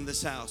healing in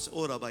this house.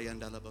 I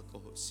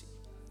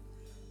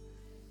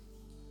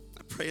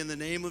pray in the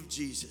name of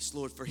Jesus,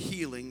 Lord, for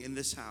healing in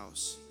this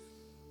house.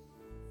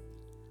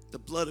 The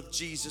blood of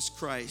Jesus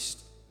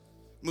Christ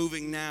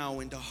moving now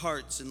into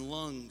hearts and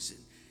lungs and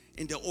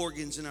into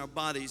organs in our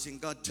bodies,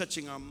 and God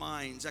touching our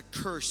minds. I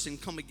curse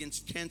and come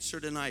against cancer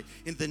tonight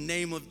in the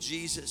name of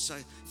Jesus.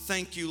 I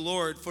thank you,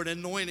 Lord, for an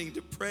anointing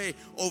to pray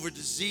over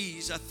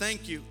disease. I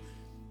thank you.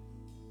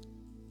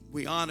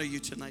 We honor you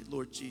tonight,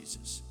 Lord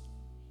Jesus.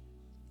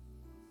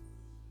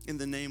 In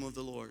the name of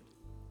the Lord.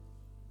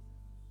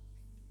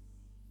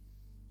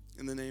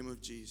 In the name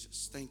of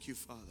Jesus. Thank you,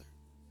 Father.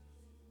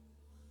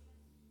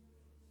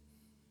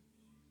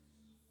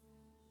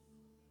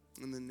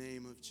 In the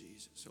name of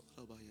Jesus.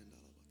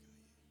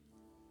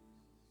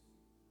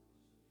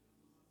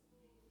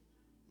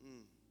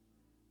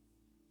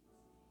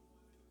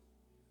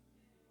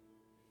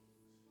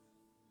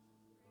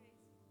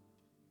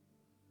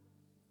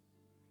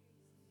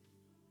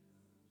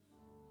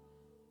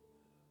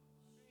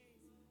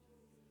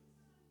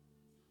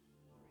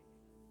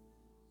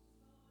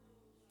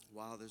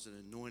 Wow, there's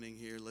an anointing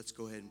here. Let's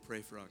go ahead and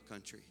pray for our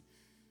country.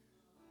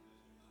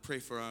 Pray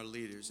for our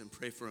leaders and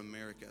pray for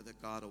America,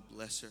 that God will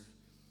bless her,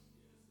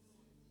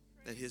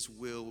 that his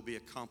will be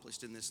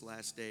accomplished in this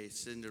last day.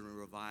 Send a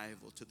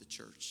revival to the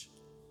church.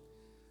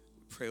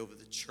 We pray over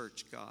the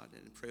church, God,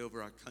 and pray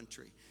over our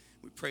country.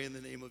 We pray in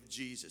the name of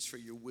Jesus for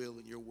your will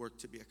and your work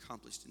to be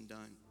accomplished and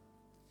done.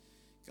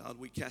 God,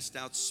 we cast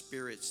out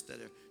spirits that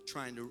are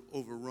trying to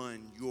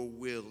overrun your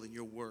will and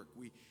your work.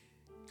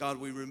 God,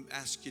 we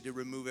ask you to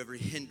remove every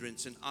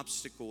hindrance and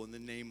obstacle in the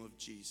name of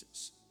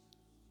Jesus.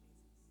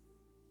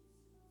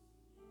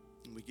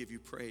 And we give you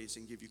praise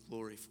and give you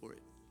glory for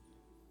it.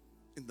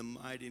 In the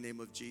mighty name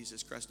of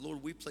Jesus Christ.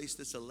 Lord, we place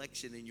this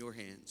election in your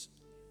hands.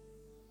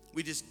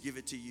 We just give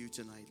it to you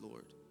tonight,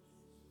 Lord.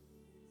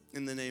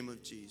 In the name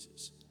of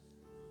Jesus.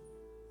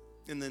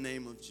 In the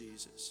name of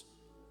Jesus.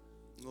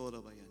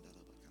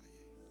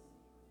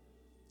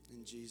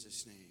 In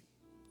Jesus' name.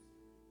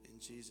 In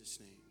Jesus'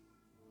 name.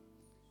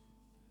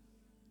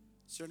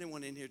 Is there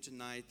anyone in here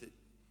tonight that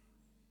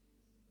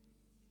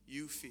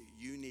you feel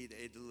you need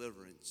a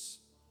deliverance?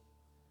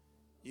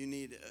 You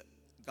need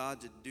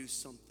God to do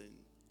something.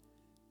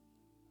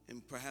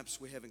 And perhaps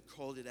we haven't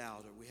called it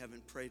out or we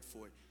haven't prayed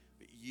for it.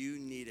 But you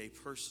need a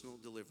personal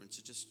deliverance.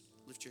 So just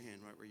lift your hand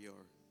right where you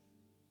are.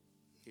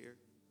 Here,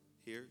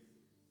 here,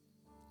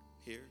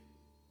 here.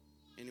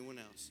 Anyone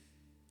else?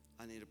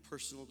 I need a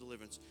personal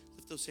deliverance.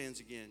 Lift those hands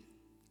again.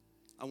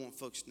 I want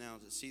folks now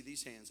to see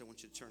these hands. I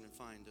want you to turn and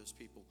find those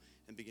people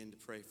and begin to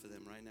pray for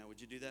them right now.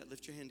 Would you do that?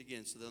 Lift your hand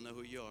again so they'll know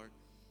who you are.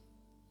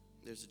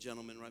 There's a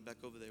gentleman right back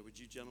over there. Would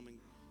you gentlemen?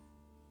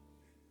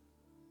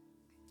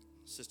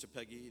 Sister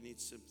Peggy, you need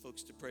some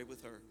folks to pray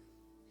with her.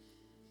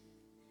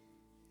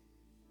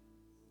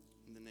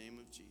 In the name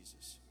of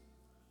Jesus.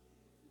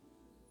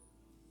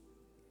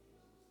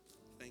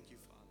 Thank you,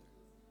 Father.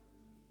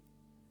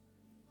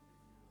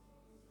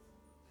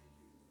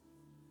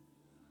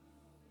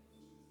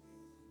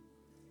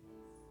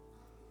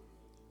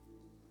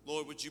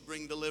 Lord, would you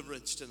bring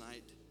deliverance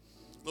tonight?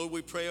 Lord,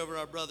 we pray over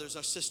our brothers,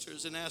 our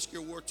sisters, and ask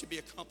your work to be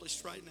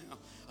accomplished right now.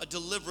 A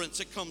deliverance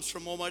that comes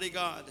from Almighty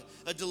God.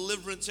 A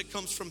deliverance that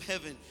comes from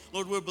heaven.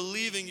 Lord, we're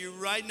believing you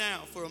right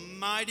now for a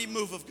mighty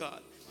move of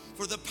God.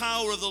 For the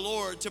power of the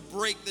Lord to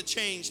break the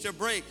chains, to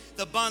break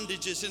the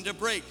bondages, and to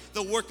break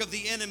the work of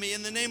the enemy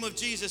in the name of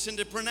Jesus, and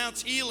to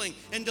pronounce healing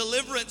and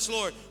deliverance,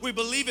 Lord. We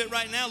believe it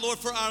right now, Lord,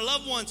 for our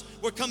loved ones.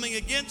 We're coming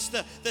against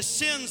the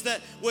sins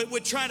that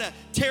would try to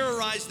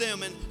terrorize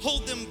them and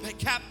hold them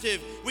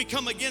captive. We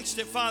come against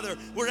it, Father.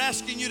 We're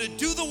asking you to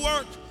do the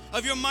work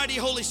of your mighty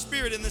Holy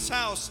Spirit in this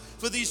house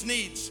for these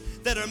needs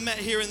that are met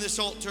here in this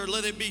altar.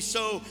 Let it be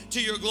so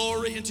to your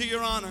glory and to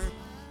your honor.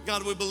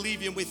 God, we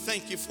believe you and we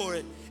thank you for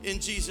it. In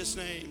Jesus'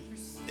 name.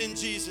 In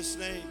Jesus'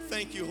 name.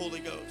 Thank you, Holy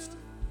Ghost.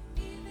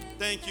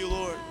 Thank you,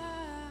 Lord.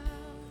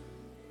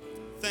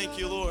 Thank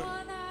you, Lord.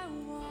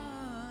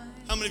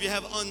 How many of you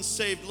have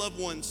unsaved loved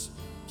ones?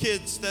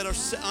 Kids that are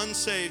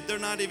unsaved. They're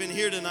not even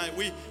here tonight.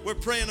 We're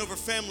praying over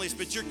families,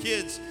 but your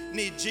kids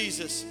need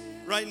Jesus.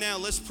 Right now,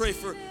 let's pray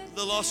for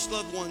the lost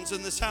loved ones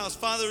in this house.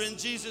 Father, in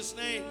Jesus'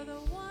 name,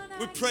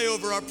 we pray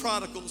over our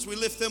prodigals. We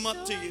lift them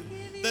up to you.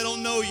 They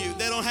don't know you.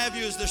 They don't have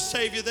you as their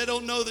Savior. They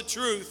don't know the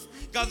truth.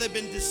 God, they've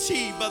been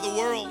deceived by the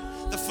world.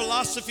 The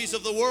philosophies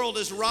of the world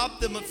has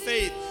robbed them of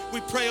faith. We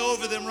pray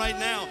over them right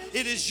now.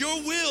 It is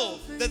your will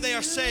that they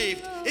are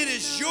saved. It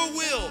is your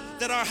will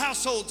that our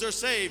households are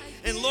saved.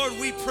 And Lord,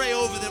 we pray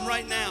over them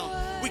right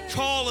now. We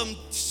call them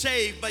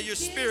saved by your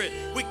Spirit.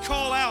 We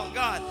call out,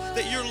 God,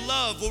 that your your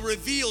love will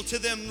reveal to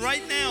them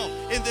right now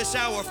in this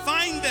hour.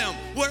 Find them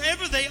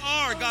wherever they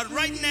are, God,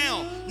 right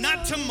now.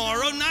 Not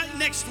tomorrow, not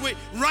next week.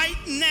 Right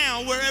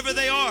now, wherever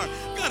they are.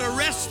 God,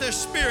 arrest their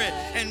spirit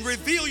and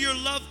reveal your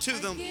love to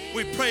them.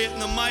 We pray it in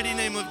the mighty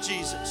name of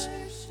Jesus.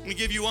 We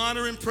give you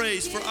honor and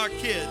praise for our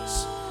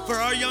kids, for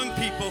our young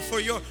people, for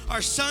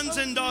our sons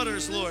and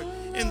daughters, Lord,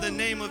 in the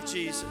name of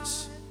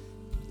Jesus.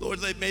 Lord,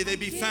 may they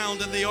be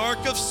found in the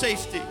ark of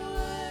safety.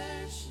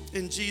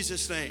 In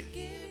Jesus' name.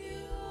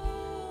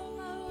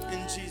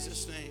 In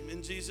Jesus' name.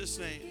 In Jesus'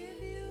 name.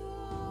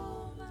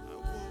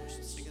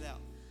 Sing it out.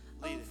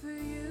 Lead it. For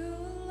you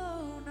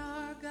alone,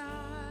 our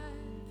God,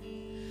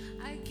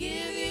 I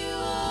give you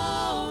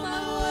all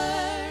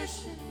my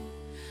worship.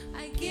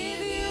 I give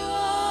you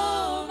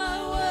all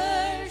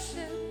my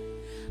worship.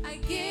 I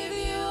give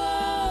you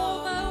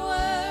all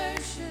my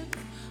worship.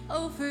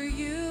 Oh, for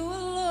you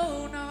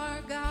alone,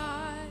 our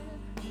God,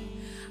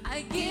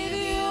 I give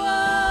you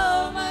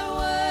all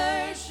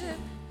my worship.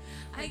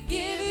 I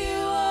give you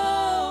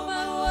all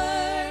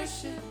my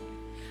worship.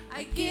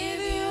 I give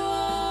you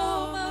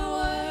all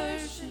my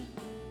worship.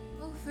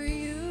 Oh, for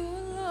you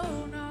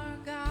alone, our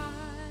God.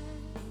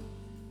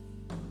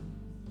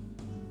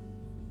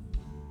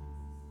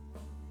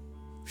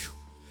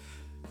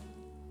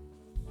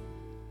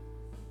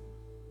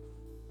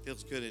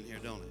 Feels good in here,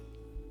 don't it?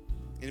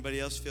 Anybody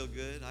else feel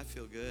good? I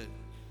feel good.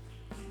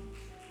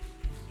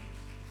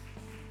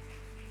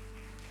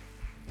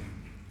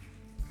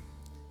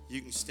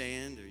 You can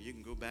stand or you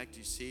can go back to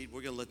your seat.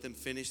 We're going to let them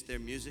finish their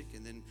music,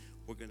 and then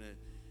we're going to,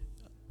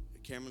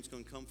 Cameron's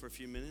going to come for a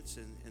few minutes,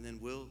 and then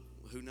we'll,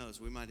 who knows,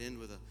 we might end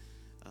with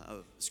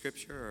a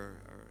scripture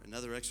or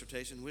another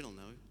exhortation. We don't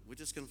know. We're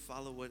just going to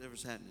follow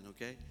whatever's happening,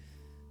 okay?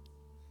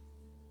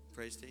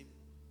 Praise team.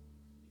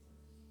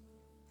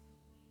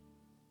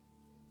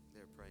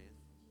 They're praying.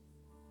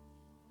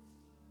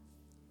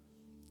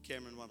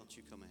 Cameron, why don't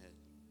you come ahead?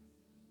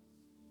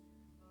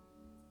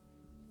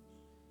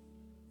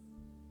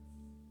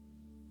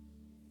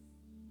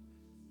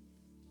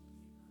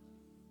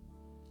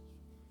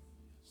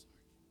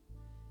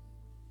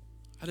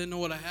 I didn't know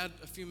what I had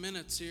a few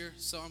minutes here,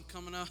 so I'm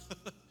coming up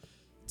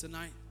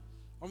tonight.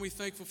 Aren't we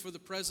thankful for the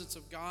presence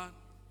of God?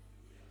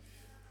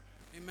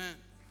 Amen.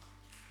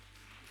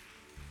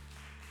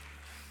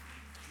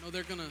 I know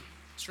they're going to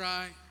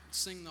try and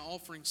sing the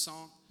offering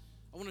song.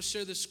 I want to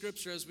share this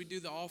scripture as we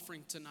do the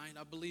offering tonight.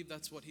 I believe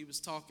that's what he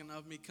was talking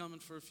of, me coming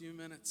for a few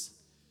minutes.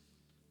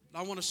 But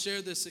I want to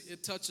share this.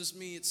 It touches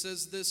me. It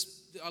says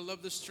this. I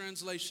love this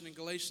translation in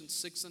Galatians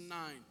 6 and 9.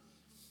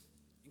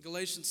 In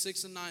Galatians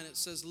 6 and 9, it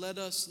says, let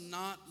us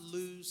not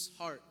lose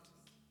heart.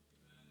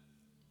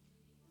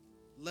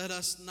 Let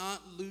us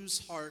not lose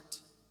heart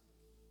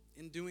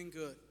in doing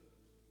good.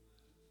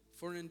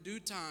 For in due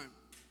time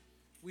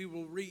we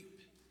will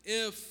reap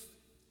if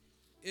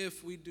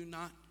we do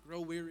not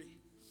grow weary.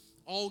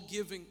 All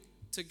giving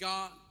to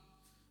God,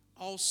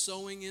 all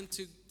sowing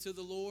into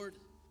the Lord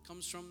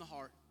comes from the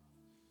heart.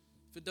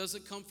 If it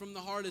doesn't come from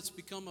the heart, it's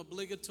become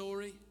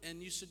obligatory,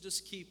 and you should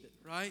just keep it,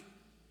 right?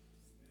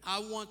 I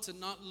want to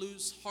not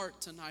lose heart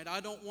tonight.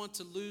 I don't want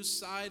to lose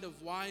sight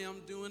of why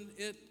I'm doing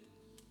it.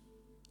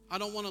 I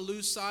don't want to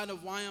lose sight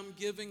of why I'm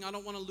giving. I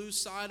don't want to lose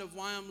sight of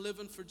why I'm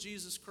living for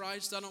Jesus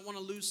Christ. I don't want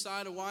to lose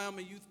sight of why I'm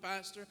a youth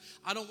pastor.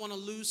 I don't want to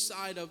lose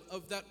sight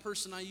of that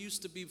person I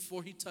used to be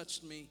before he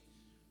touched me.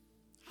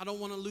 I don't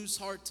want to lose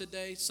heart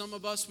today. Some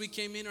of us, we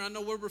came in here. I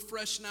know we're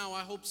refreshed now.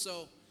 I hope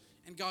so.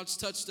 And God's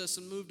touched us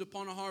and moved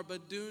upon our heart.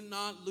 But do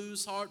not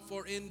lose heart,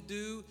 for in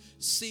due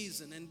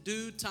season, in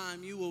due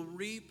time, you will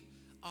reap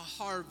a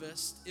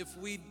harvest if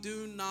we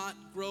do not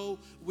grow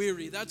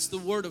weary. That's the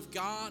word of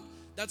God.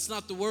 That's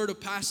not the word of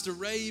Pastor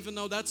Ray, even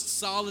though that's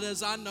solid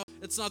as I know.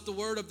 It's not the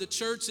word of the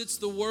church. It's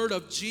the word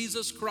of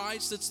Jesus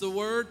Christ. It's the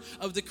word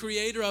of the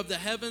creator of the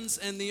heavens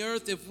and the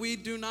earth. If we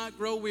do not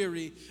grow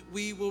weary,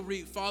 we will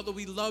reap. Father,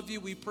 we love you.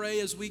 We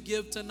pray as we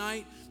give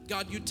tonight.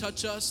 God, you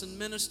touch us and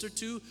minister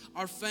to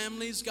our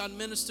families. God,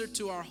 minister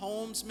to our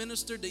homes.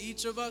 Minister to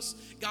each of us.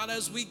 God,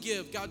 as we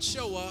give, God,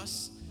 show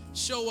us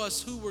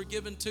who we're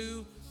given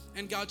to.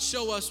 And God,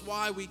 show us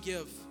why we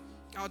give.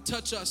 God,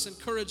 touch us,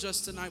 encourage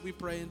us tonight, we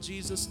pray in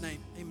Jesus' name.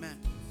 Amen.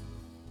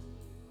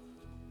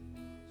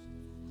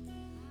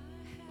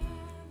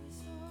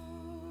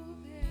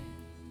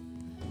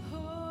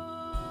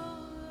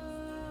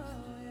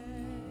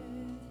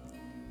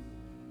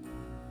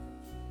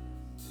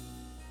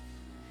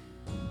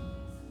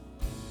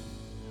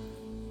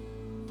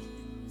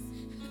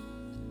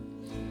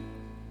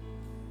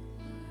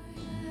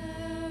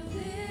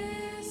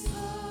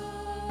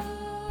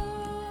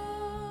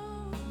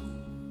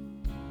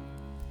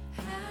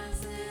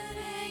 As an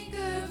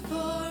anchor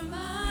for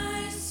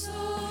my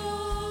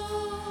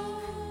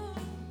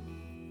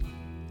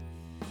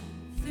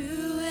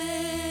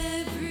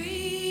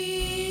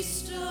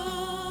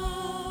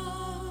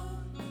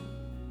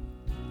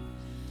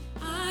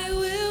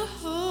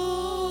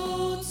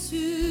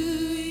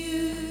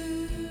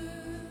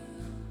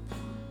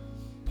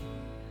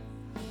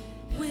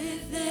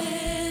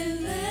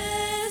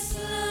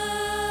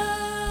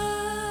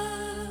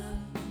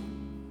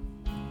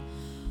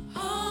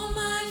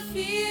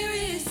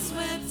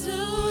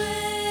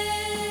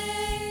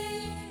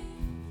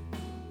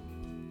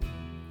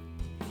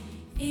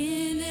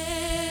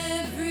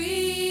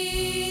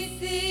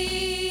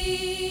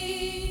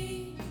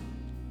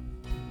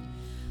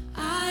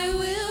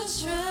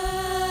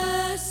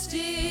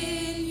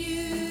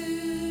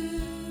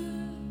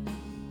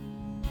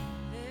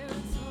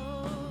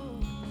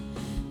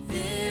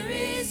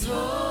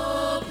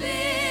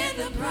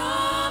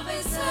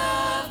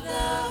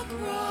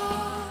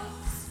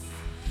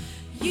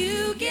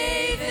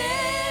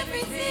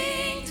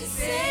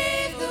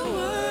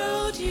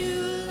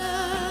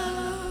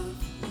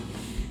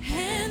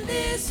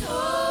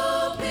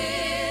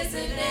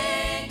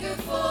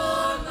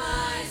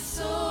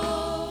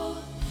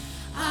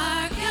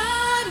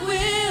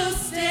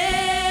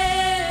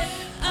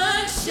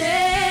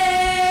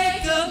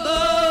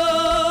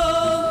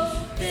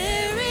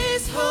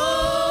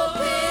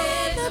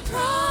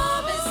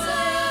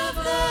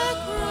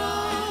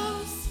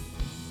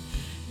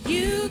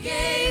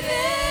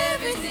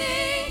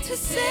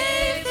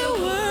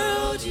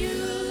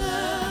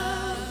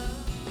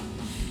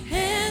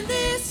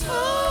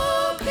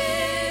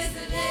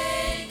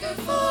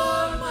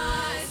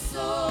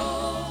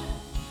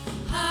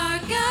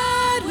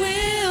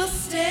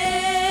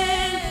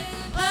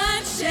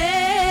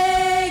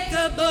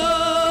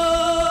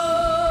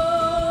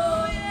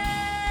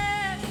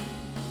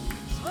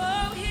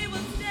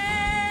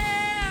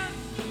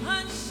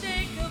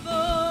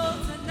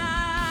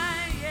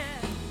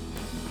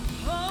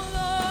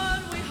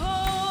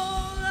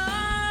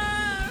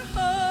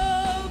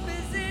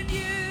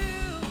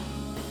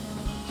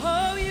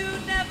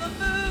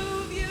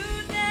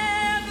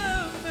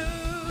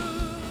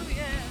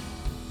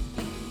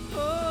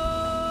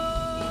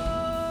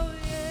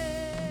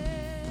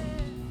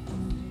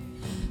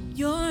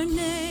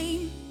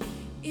name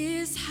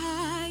is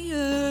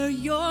higher,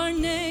 your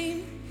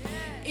name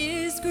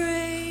is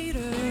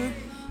greater.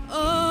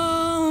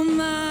 Oh,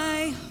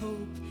 my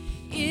hope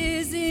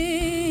is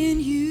in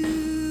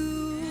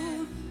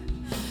you.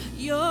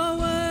 Your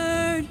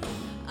word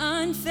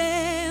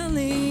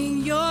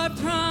unfailing, your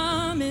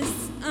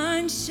promise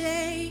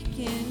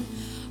unshaken.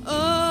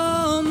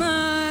 Oh,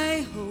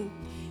 my hope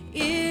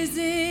is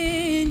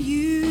in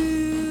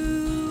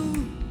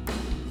you.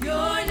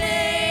 Your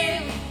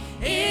name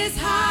is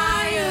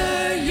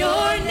higher,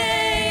 your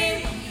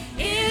name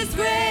is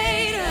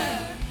greater.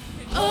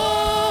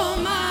 Oh,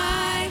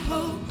 my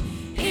hope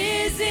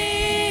is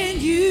in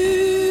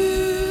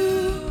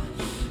you.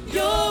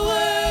 Your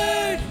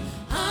word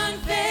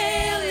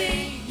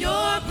unfailing,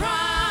 your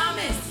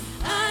promise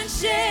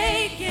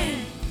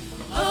unshaken.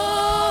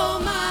 Oh,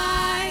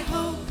 my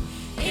hope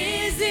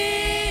is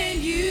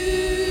in you.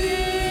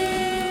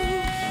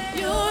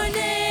 Your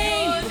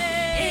name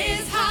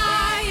is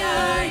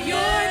higher,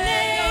 your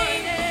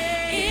name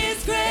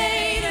is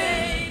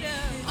greater.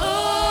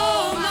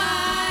 Oh,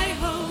 my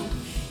hope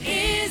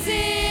is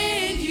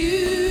in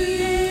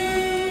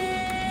you.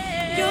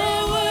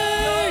 Your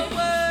word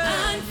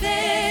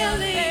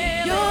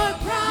unfailing, your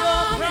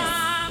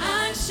promise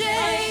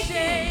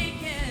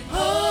unshaken.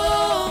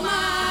 Oh,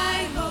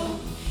 my hope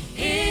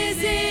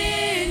is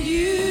in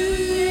you.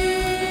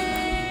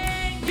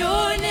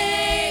 Your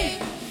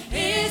name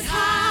is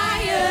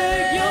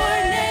higher,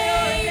 your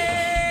name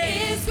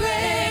is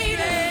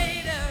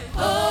greater.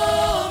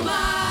 Oh,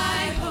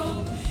 my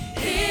hope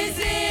is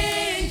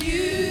in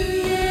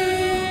you.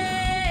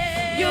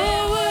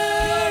 Your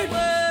word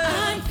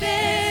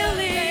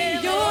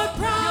unfailing, your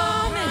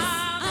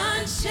promise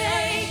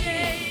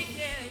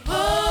unshaken.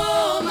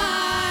 Oh,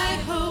 my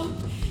hope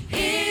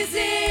is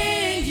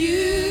in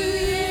you.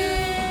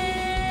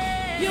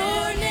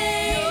 Your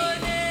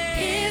name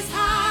is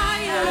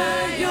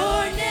higher,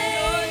 your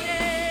name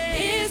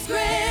is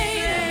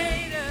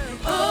greater.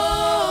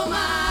 Oh,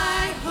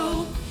 my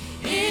hope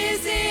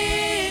is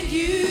in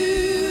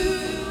you.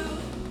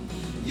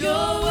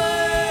 Your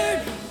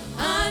word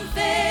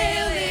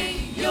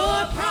unfailing,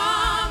 your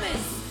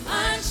promise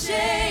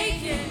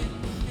unshaken.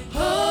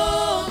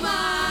 Oh,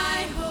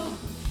 my hope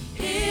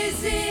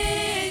is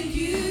in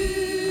you.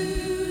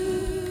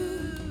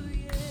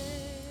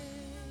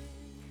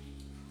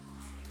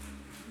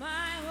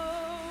 My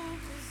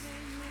hope is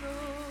in you, Lord.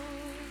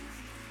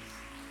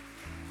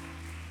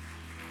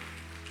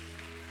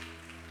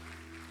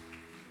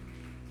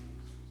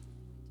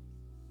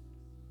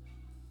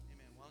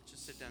 Amen. Why don't you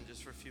sit down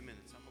just for a few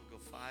minutes? I'm going to go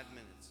 5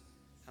 minutes.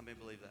 How many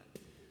believe that?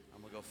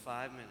 I'm going to go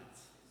 5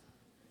 minutes.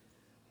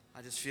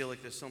 I just feel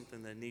like there's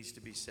something that needs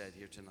to be said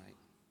here tonight.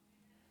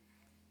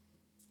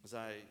 As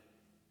I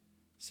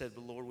said,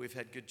 but Lord, we've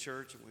had good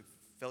church and we've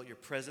felt your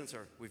presence,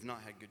 or we've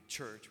not had good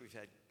church, we've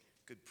had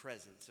good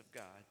presence of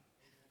God.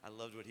 I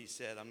loved what he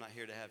said. I'm not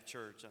here to have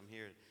church. I'm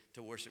here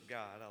to worship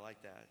God. I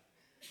like that.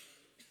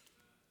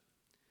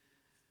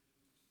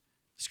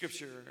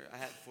 Scripture I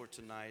had for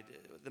tonight,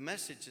 the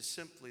message is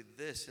simply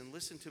this, and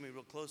listen to me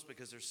real close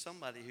because there's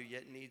somebody who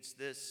yet needs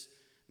this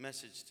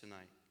message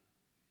tonight.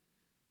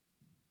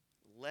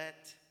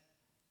 Let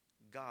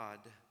God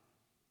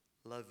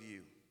love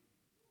you.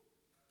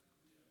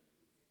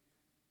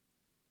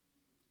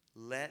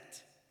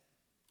 Let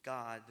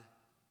God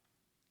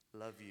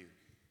love you.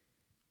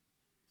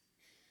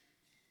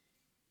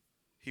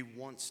 He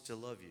wants to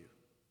love you.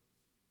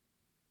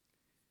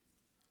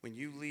 When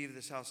you leave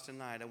this house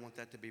tonight, I want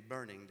that to be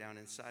burning down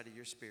inside of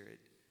your spirit.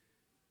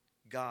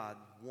 God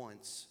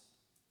wants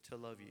to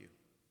love you.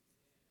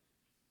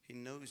 He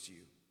knows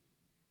you.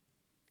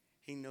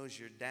 He knows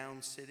you're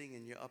down sitting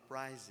and you're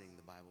uprising,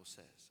 the Bible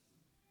says.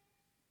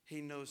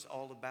 He knows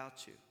all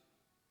about you.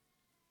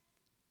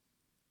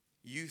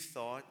 You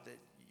thought that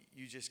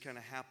you just kind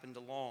of happened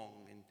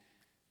along in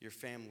your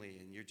family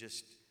and you're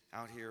just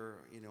out here,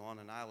 on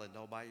an island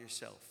all by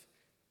yourself.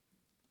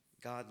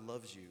 God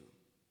loves you.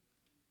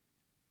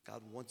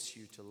 God wants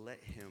you to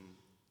let him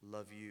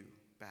love you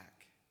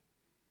back.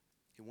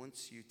 He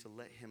wants you to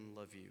let him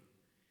love you.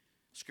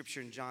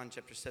 Scripture in John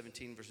chapter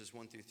 17, verses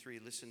 1 through 3.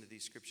 Listen to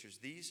these scriptures.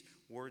 These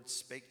words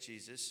spake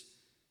Jesus,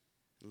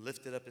 and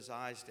lifted up his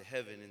eyes to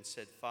heaven and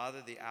said,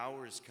 Father, the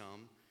hour is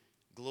come.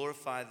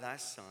 Glorify thy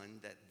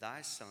Son, that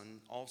thy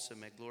Son also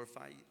may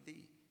glorify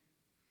thee.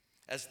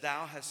 As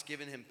thou hast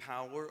given him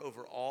power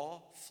over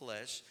all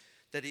flesh,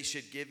 that he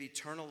should give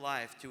eternal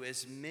life to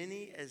as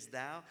many as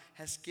thou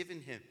hast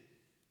given him.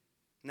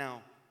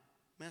 Now,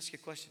 let me ask you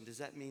a question. Does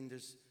that mean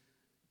there's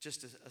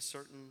just a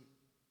certain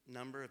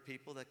number of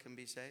people that can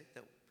be saved,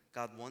 that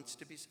God wants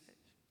to be saved?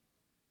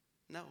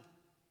 No.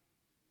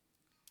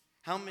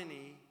 How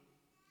many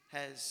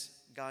has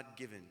God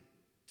given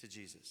to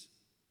Jesus?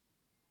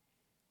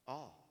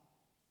 All.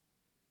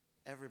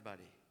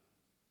 Everybody.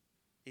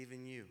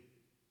 Even you.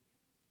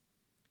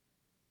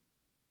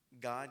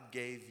 God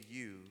gave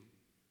you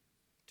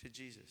to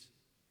Jesus.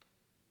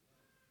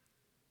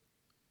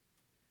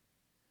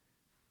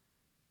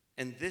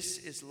 And this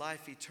is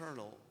life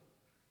eternal,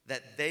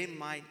 that they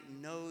might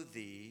know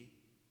thee,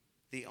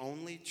 the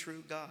only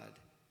true God,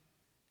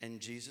 and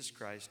Jesus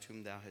Christ,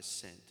 whom thou hast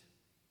sent.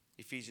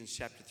 Ephesians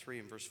chapter 3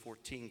 and verse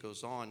 14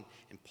 goes on,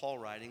 and Paul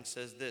writing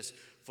says this,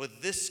 for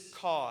this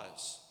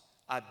cause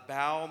I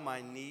bow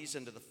my knees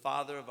unto the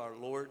Father of our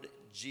Lord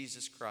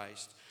Jesus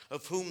Christ,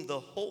 of whom the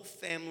whole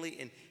family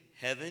in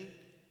heaven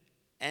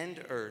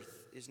and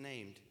earth is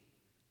named,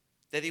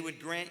 that he would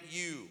grant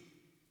you,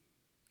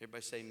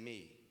 everybody say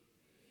me,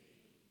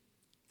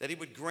 that he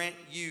would grant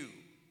you,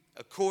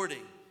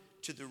 according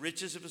to the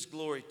riches of his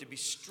glory, to be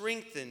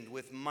strengthened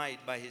with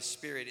might by his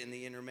Spirit in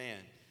the inner man,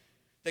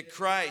 that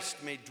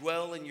Christ may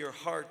dwell in your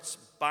hearts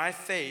by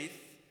faith,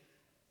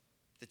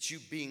 that you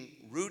being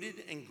rooted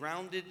and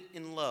grounded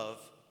in love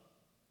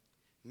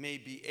may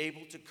be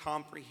able to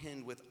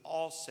comprehend with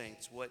all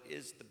saints what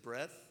is the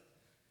breadth,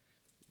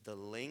 the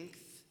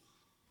length,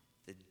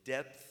 the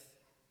depth,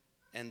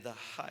 and the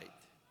height,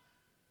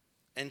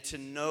 and to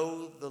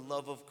know the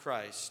love of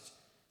Christ,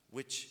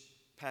 which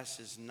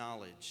passes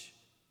knowledge,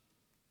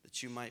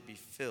 that you might be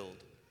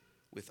filled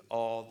with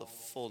all the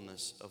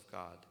fullness of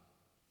God.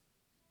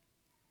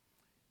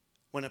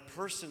 When a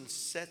person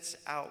sets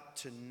out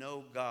to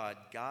know God,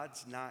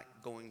 God's not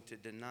going to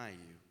deny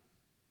you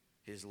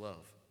his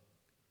love.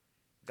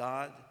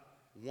 God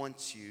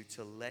wants you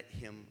to let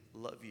him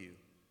love you.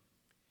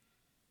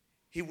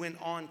 He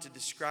went on to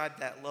describe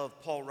that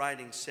love. Paul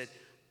writing said,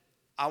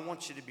 I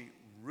want you to be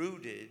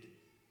rooted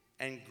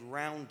and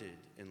grounded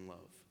in love.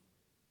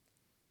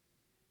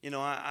 You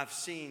know, I've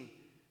seen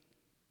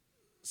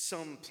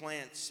some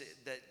plants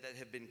that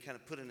have been kind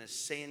of put in a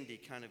sandy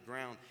kind of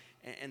ground,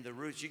 and the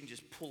roots, you can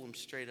just pull them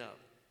straight up.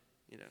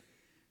 You know,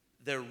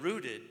 they're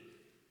rooted,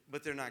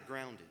 but they're not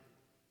grounded.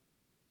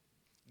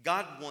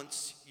 God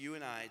wants you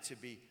and I to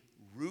be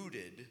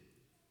rooted,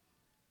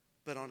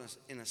 but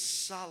in a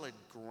solid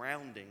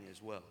grounding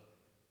as well.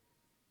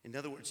 In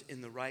other words,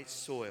 in the right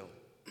soil.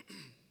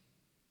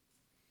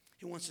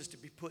 He wants us to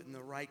be put in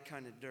the right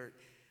kind of dirt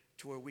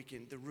to where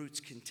the roots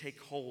can take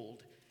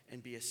hold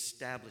and be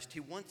established. He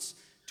wants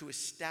to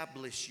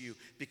establish you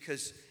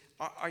because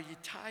are you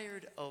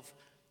tired of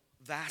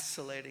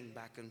vacillating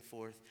back and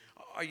forth?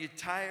 Are you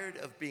tired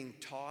of being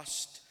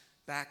tossed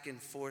back and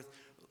forth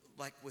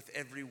like with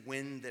every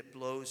wind that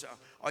blows?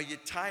 Are you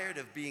tired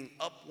of being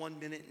up one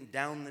minute and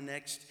down the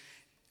next?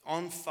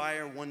 On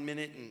fire one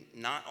minute and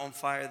not on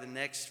fire the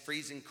next,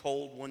 freezing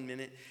cold one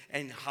minute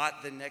and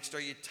hot the next?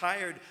 Are you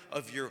tired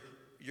of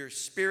your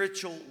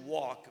spiritual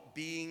walk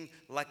being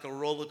like a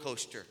roller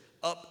coaster,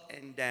 up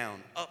and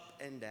down, up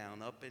and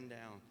down, up and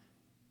down?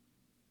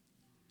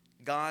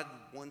 God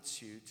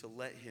wants you to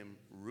let him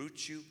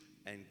root you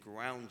and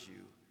ground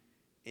you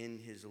in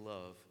his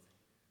love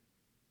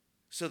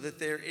so that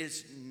there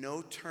is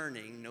no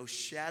turning, no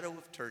shadow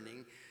of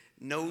turning,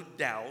 no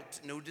doubt,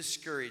 no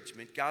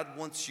discouragement. God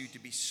wants you to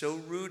be so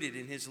rooted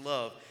in his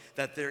love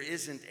that there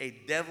isn't a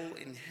devil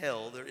in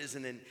hell, there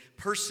isn't a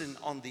person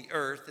on the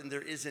earth, and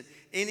there isn't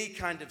any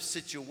kind of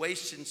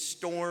situation,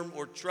 storm,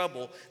 or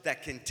trouble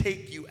that can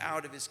take you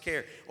out of his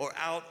care or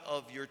out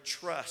of your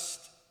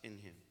trust in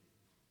him.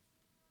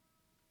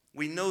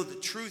 We know the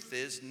truth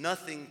is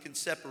nothing can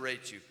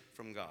separate you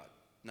from God.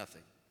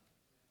 Nothing.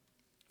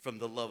 From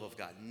the love of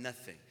God.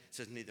 Nothing. It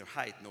says neither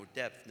height, nor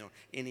depth, nor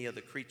any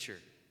other creature,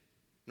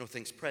 nor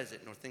things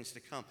present, nor things to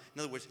come.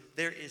 In other words,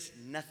 there is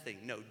nothing,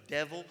 no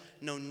devil,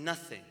 no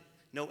nothing,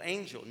 no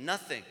angel,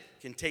 nothing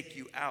can take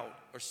you out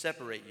or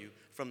separate you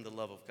from the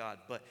love of God.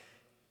 But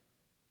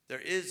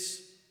there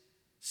is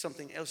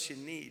something else you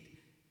need.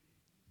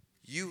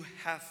 You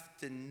have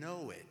to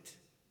know it.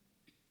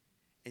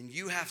 And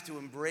you have to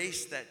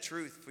embrace that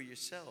truth for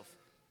yourself.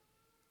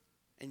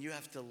 And you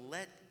have to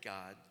let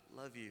God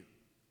love you.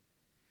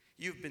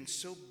 You've been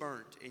so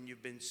burnt and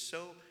you've been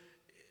so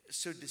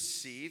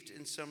deceived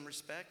in some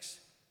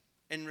respects.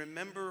 And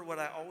remember what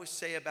I always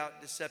say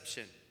about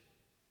deception.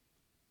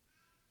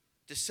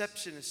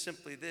 Deception is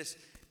simply this.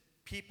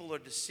 People are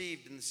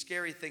deceived, and the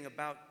scary thing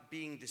about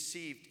being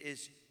deceived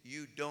is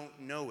you don't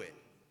know it.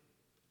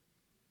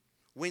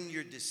 When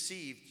you're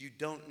deceived, you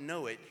don't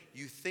know it.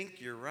 You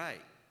think you're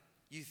right.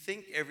 You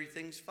think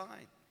everything's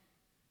fine.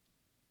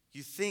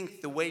 You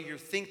think the way you're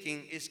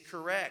thinking is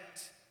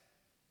correct.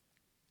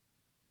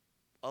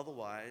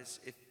 Otherwise,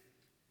 if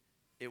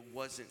it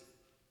wasn't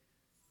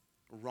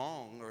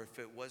wrong or if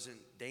it wasn't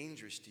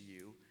dangerous to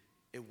you,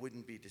 it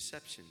wouldn't be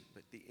deception.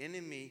 But the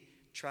enemy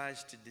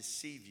tries to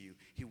deceive you.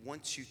 He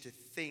wants you to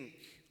think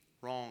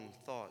wrong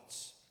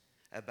thoughts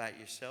about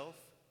yourself,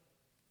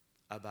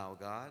 about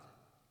God,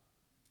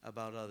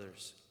 about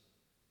others.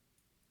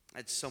 I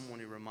had someone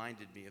who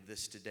reminded me of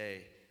this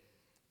today.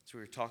 So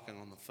we were talking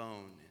on the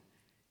phone,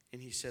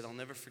 and he said, I'll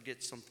never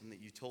forget something that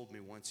you told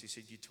me once. He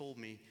said, you told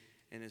me,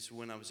 and it's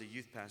when I was a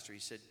youth pastor, he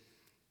said,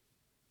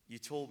 you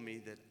told me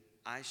that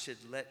I should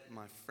let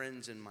my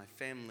friends and my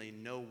family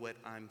know what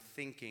I'm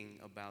thinking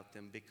about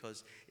them,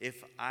 because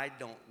if I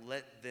don't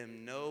let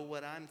them know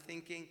what I'm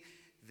thinking,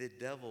 the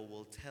devil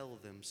will tell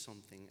them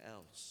something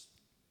else.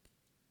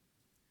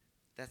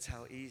 That's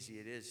how easy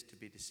it is to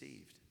be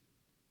deceived.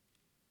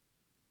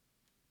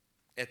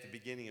 at the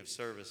beginning of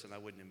service, and I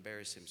wouldn't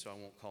embarrass him, so I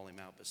won't call him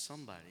out, but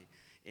somebody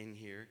in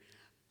here,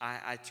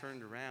 I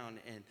turned around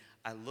and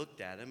I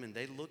looked at him, and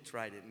they looked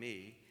right at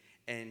me,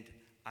 and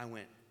I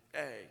went,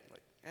 hey,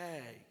 like,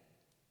 hey.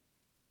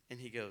 And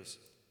he goes,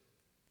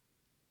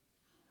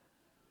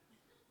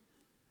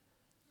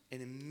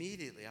 and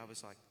immediately I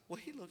was like, well,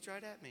 he looked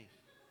right at me.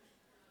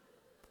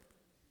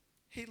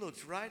 He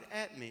looked right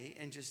at me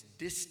and just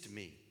dissed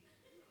me,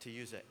 to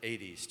use an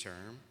 80s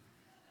term.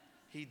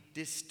 He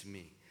dissed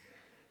me.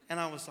 And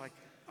I was like,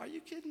 are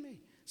you kidding me?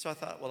 So I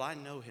thought, well, I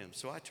know him.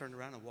 So I turned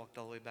around and walked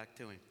all the way back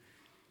to him.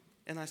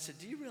 And I said,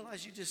 do you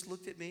realize you just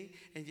looked at me?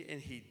 And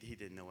he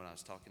didn't know what I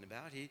was talking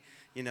about. He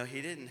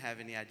didn't have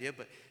any idea.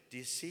 But do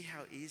you see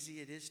how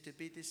easy it is to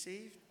be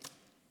deceived?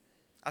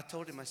 I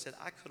told him, I said,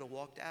 I could have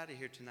walked out of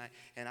here tonight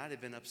and I'd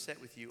have been upset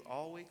with you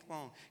all week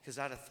long because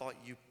I'd have thought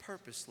you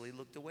purposely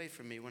looked away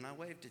from me when I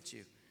waved at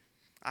you.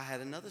 I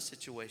had another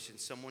situation.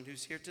 Someone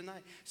who's here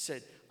tonight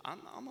said,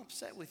 I'm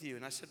upset with you.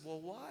 And I said, well,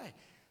 why?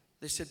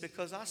 They said,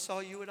 because I saw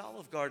you at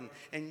Olive Garden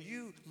and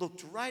you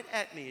looked right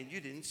at me and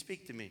you didn't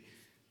speak to me.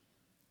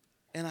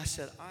 And I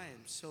said, I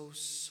am so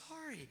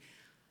sorry.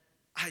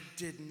 I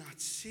did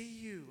not see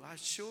you. I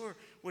sure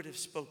would have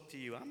spoke to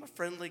you. I'm a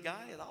friendly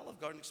guy at Olive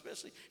Garden,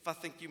 especially if I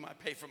think you might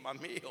pay for my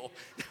meal.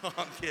 No,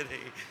 I'm kidding.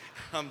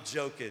 I'm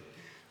joking.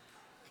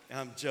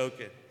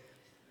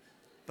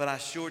 But I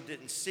sure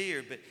didn't see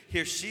her. But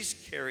here she's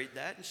carried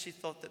that, and she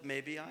thought that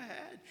maybe I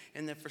had.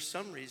 And that for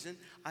some reason,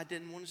 I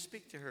didn't want to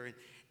speak to her.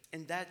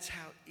 And that's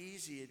how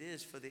easy it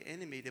is for the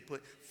enemy to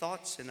put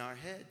thoughts in our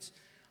heads.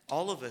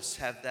 All of us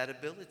have that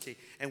ability,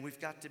 and we've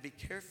got to be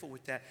careful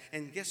with that.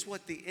 And guess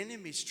what? The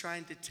enemy's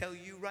trying to tell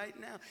you right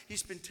now.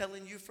 He's been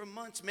telling you for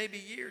months, maybe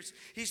years.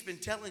 He's been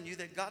telling you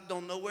that God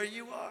don't know where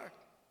you are.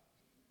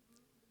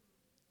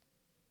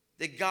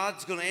 That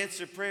God's going to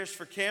answer prayers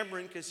for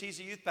Cameron because he's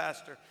a youth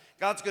pastor.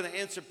 God's going to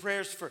answer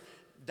prayers for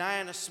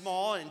Diana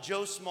Small and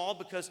Joe Small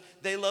because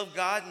they love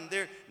God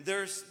and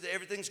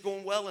everything's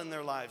going well in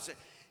their lives.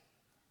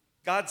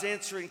 God's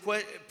answering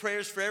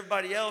prayers for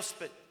everybody else,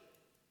 but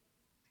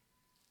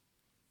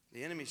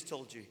the enemy's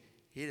told you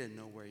he didn't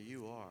know where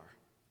you are.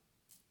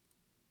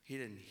 He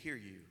didn't hear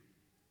you.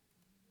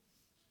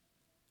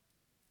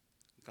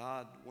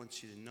 God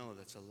wants you to know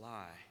that's a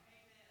lie.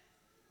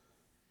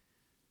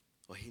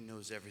 Well, he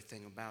knows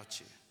everything about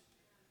you.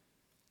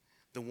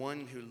 The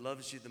one who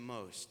loves you the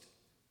most,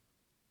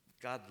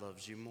 God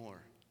loves you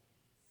more.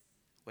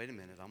 Wait a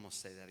minute, I'm going to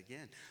say that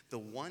again. The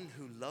one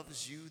who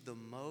loves you the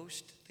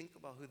most, think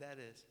about who that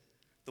is.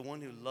 The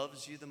one who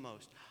loves you the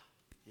most.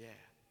 Yeah,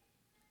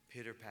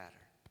 pitter patter.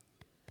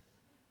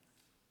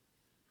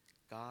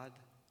 God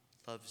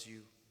loves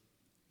you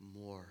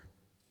more.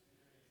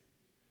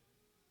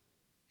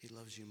 He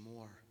loves you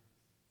more.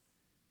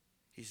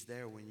 He's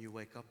there when you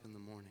wake up in the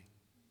morning.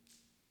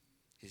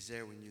 He's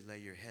there when you lay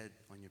your head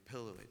on your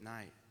pillow at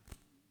night.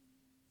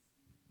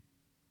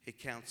 He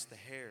counts the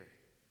hair,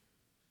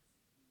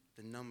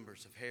 the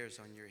numbers of hairs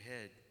on your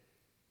head.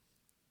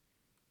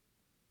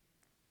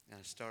 And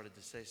I started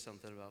to say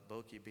something about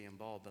Boki being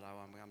bald, but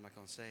I'm not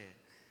going to say it.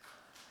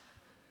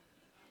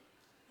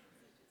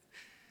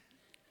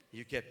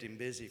 You kept him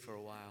busy for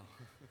a while.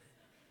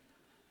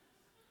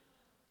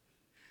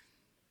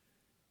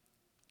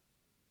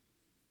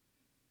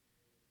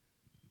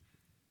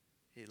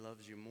 He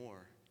loves you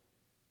more.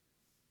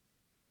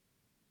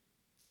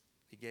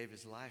 He gave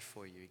his life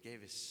for you. He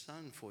gave his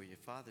son for you.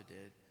 Father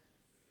did.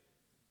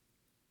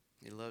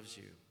 He loves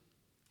you.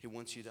 He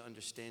wants you to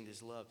understand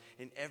his love.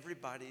 And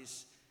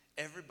everybody's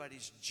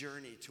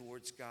journey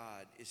towards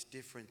God is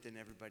different than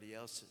everybody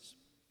else's.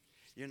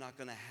 You're not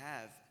going to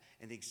have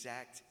an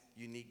exact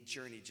unique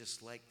journey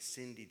just like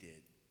Cindy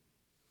did.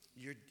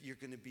 You're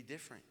going to be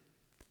different.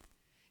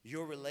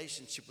 Your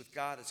relationship with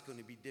God is going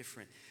to be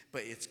different,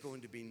 but it's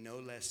going to be no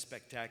less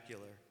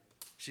spectacular.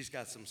 She's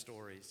got some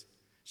stories.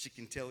 She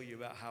can tell you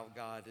about how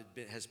God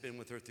has been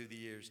with her through the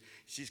years.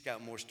 She's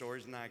got more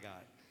stories than I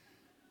got.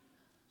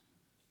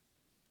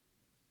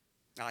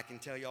 I can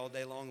tell you all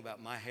day long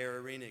about my Hair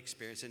Arena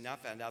experience, and I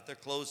found out they're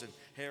closing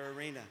Hair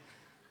Arena.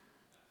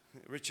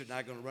 Richard and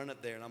I are going to run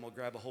up there, and I'm going to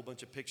grab a whole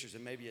bunch of pictures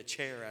and maybe a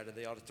chair out of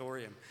the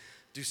auditorium.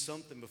 Do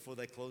something before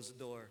they close the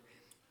door.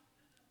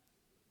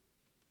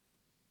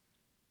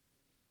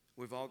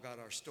 We've all got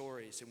our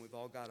stories, and we've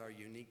all got our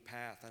unique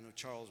path. I know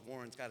Charles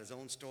Warren's got his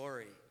own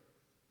story.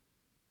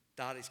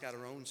 Dottie's got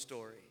her own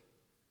story.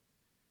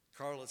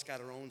 Carla's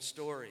got her own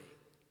story.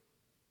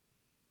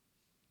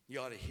 You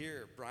ought to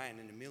hear Brian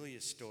and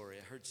Amelia's story.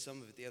 I heard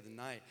some of it the other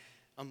night.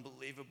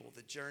 Unbelievable,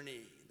 the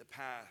journey, the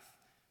path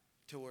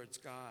towards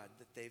God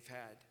that they've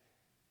had.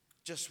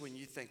 Just when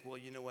you think, well,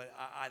 you know what,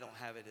 I don't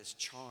have it as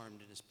charmed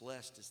and as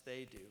blessed as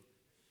they do,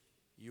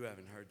 you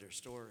haven't heard their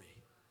story.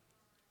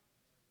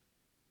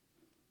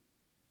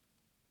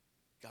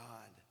 God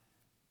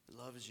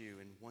loves you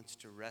and wants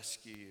to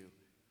rescue you.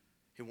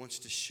 He wants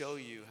to show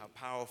you how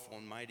powerful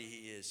and mighty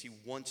he is. He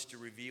wants to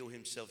reveal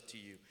himself to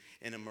you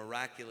in a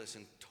miraculous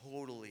and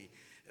totally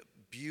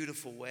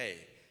beautiful way.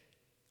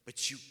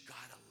 But you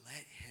gotta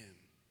let him.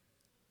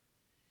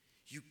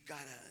 You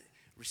gotta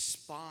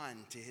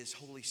Respond to his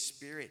Holy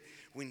Spirit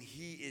when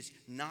he is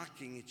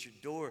knocking at your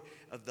door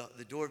of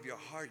the door of your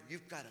heart.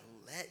 You've got to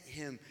let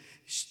him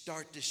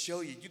start to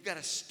show you. You've got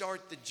to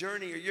start the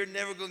journey, or you're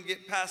never going to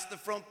get past the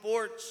front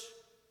porch.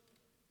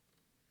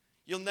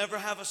 You'll never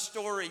have a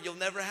story. You'll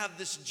never have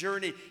this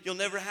journey. You'll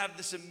never have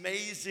this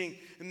amazing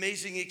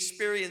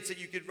experience that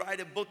you could write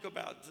a book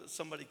about.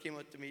 Somebody came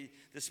up to me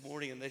this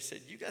morning and they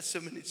said, "You got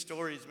so many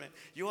stories, man.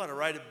 You ought to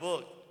write a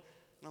book."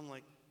 And I'm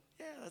like,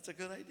 "Yeah, that's a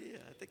good idea.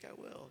 I think I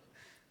will."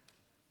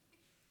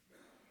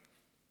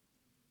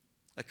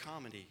 A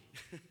comedy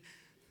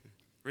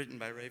written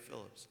by Ray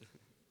Phillips.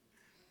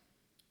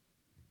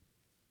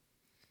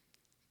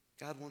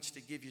 God wants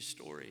to give you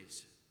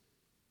stories.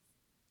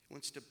 He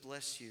wants to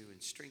bless you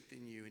and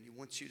strengthen you, and he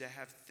wants you to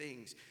have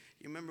things.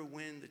 You remember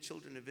when the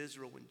children of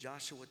Israel, when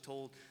Joshua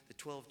told the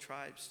 12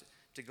 tribes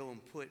to go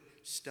and put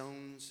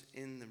stones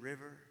in the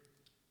river?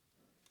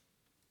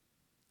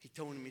 He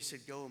told him, he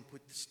said, "Go and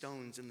put the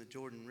stones in the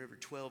Jordan River,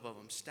 12 of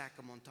them, stack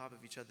them on top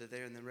of each other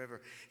there in the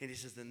river." And he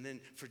says, and then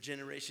for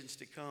generations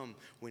to come,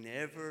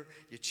 whenever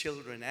your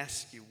children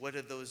ask you, "What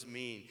do those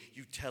mean?"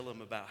 you tell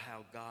them about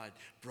how God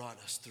brought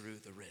us through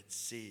the Red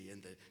Sea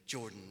and the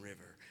Jordan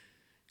River.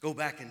 Go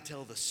back and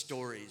tell the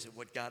stories of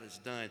what God has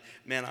done.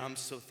 Man, I'm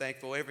so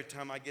thankful. Every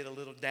time I get a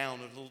little down,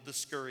 a little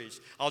discouraged,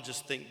 I'll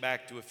just think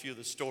back to a few of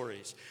the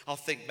stories. I'll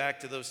think back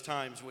to those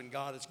times when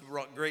God has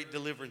brought great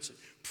deliverance and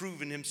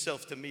proven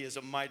himself to me as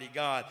a mighty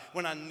God.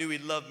 When I knew he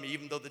loved me,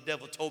 even though the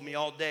devil told me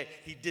all day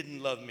he didn't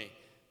love me.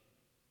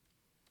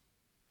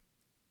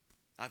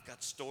 I've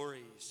got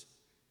stories.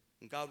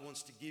 And God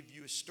wants to give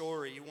you a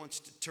story. He wants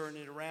to turn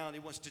it around. He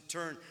wants to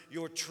turn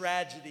your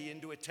tragedy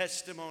into a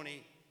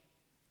testimony.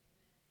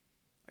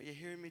 Are you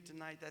hearing me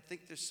tonight? I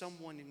think there's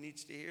someone who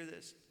needs to hear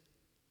this.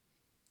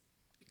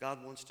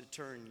 God wants to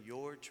turn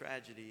your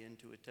tragedy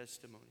into a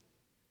testimony.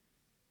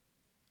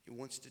 He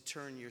wants to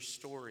turn your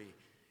story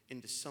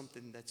into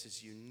something that's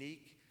as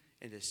unique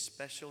and as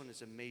special and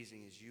as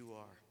amazing as you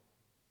are.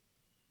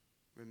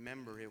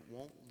 Remember, it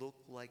won't look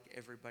like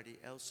everybody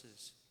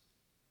else's.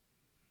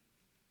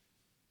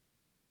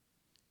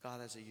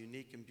 God has a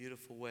unique and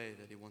beautiful way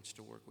that he wants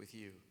to work with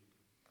you,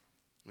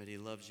 but he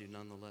loves you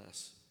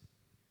nonetheless.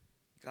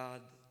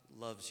 God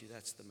loves you.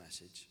 That's the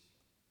message.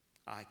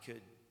 I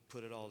could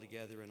put it all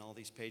together in all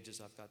these pages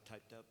I've got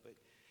typed up, but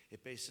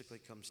it basically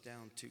comes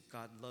down to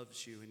God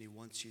loves you and he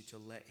wants you to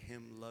let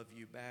him love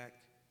you back.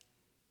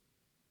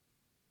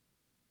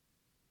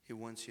 He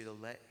wants you to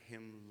let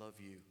him love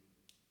you.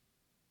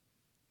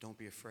 Don't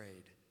be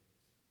afraid.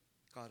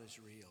 God is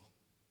real.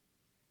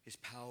 His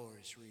power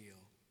is real.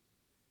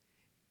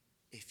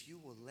 If you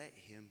will let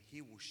him,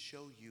 he will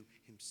show you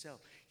himself.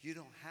 You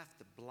don't have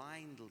to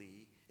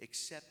blindly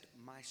accept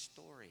my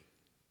story.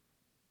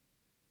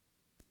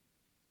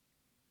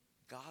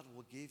 God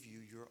will give you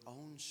your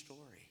own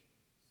story.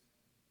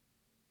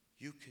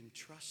 You can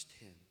trust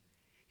him.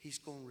 He's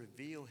going to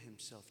reveal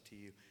himself to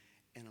you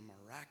in a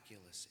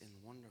miraculous and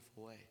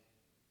wonderful way.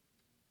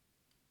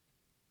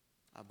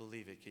 I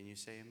believe it. Can you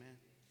say amen?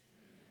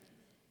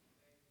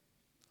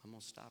 I'm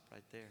going to stop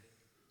right there.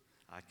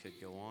 I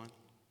could go on.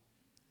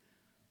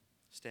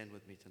 Stand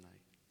with me tonight.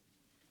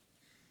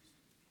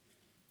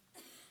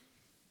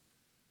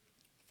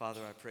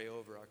 Father, I pray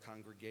over our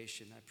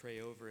congregation. I pray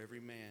over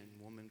every man,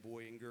 woman,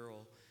 boy, and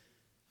girl.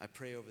 I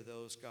pray over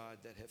those, God,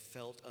 that have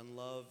felt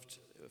unloved,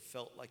 who have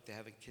felt like they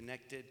haven't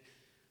connected,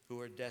 who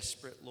are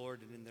desperate,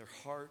 Lord, and in their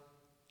heart,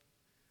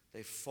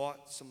 they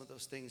fought some of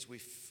those things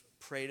we've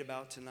prayed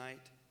about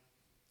tonight.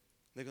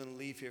 They're going to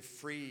leave here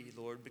free,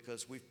 Lord,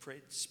 because we've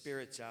prayed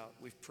spirits out.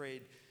 We've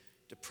prayed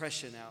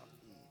depression out.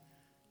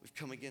 We've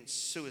come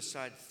against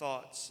suicide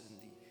thoughts and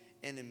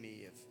the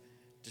enemy of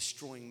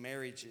destroying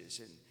marriages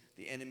and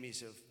the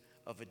enemies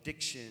of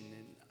addiction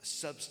and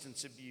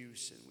substance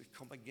abuse. And we've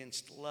come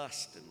against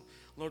lust. And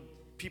Lord,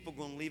 people are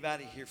going to leave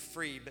out of here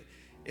free. But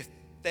if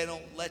they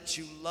don't let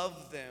you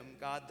love them,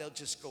 God, they'll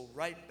just go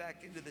right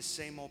back into the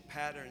same old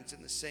patterns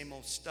and the same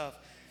old stuff.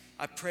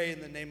 I pray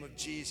in the name of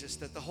Jesus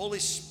that the Holy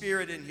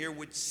Spirit in here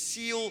would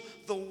seal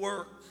the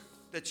work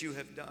that you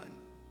have done.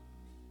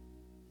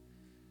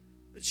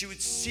 That you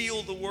would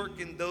seal the work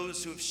in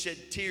those who have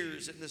shed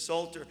tears at this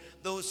altar,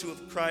 those who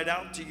have cried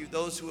out to you,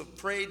 those who have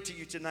prayed to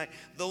you tonight,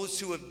 those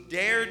who have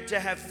dared to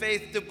have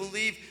faith to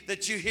believe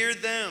that you hear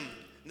them,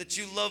 and that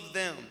you love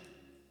them.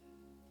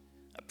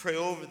 I pray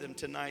over them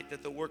tonight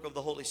that the work of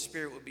the Holy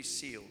Spirit would be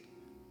sealed,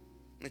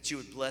 that you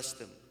would bless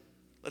them.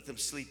 Let them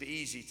sleep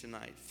easy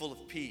tonight, full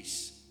of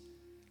peace.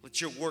 Let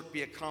your work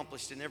be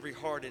accomplished in every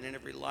heart and in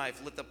every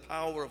life. Let the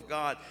power of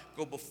God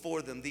go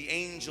before them. The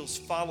angels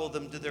follow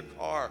them to their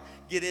car.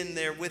 Get in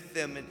there with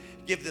them and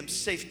give them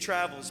safe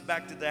travels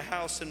back to their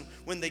house. And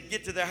when they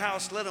get to their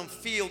house, let them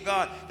feel,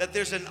 God, that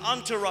there's an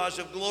entourage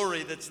of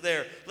glory that's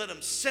there. Let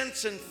them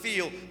sense and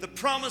feel the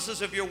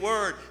promises of your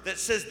word that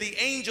says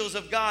the angels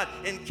of God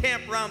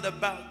encamp round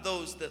about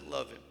those that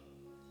love him.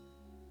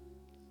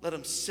 Let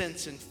them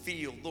sense and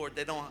feel, Lord,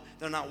 they're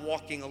not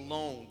walking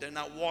alone. They're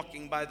not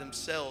walking by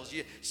themselves.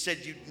 You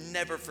said you'd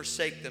never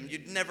forsake them.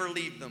 You'd never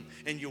leave them,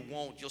 and you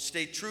won't. You'll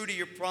stay true to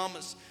your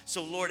promise.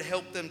 So, Lord,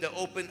 help them to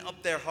open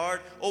up their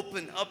heart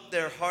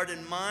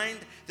and mind,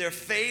 their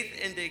faith,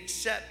 and to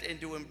accept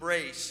and to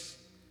embrace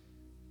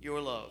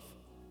your love.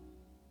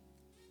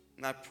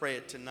 And I pray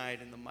it tonight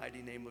in the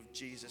mighty name of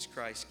Jesus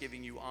Christ,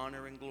 giving you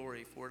honor and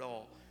glory for it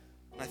all.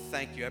 I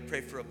thank you. I pray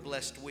for a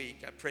blessed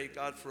week. I pray,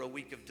 God, for a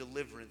week of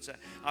deliverance.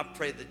 I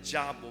pray the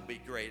job will be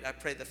great. I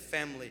pray the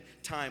family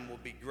time will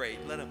be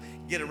great. Let them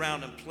get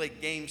around and play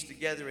games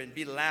together and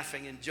be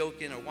laughing and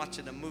joking or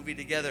watching a movie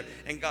together,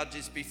 and God,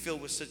 just be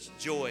filled with such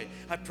joy.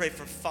 I pray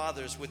for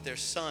fathers with their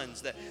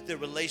sons, that their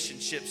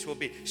relationships will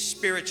be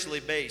spiritually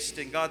based,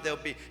 and God, they'll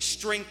be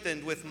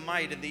strengthened with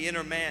might in the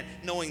inner man,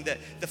 knowing that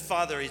the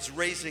father is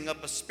raising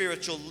up a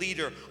spiritual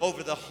leader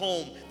over the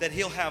home that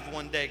he'll have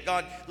one day.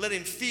 God, let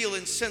him feel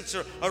and sense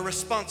a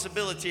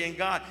responsibility, and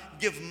God,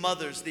 give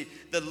mothers the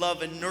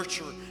love and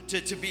nurture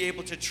to be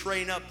able to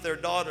train up their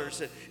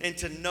daughters and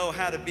to know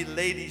how to be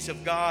ladies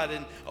of God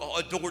and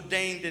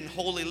ordained in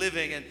holy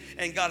living,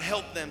 and God,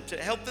 help them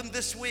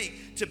this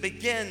week to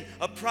begin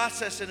a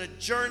process and a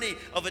journey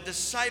of a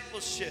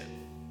discipleship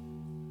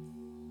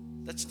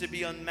that's to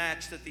be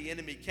unmatched, that the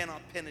enemy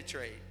cannot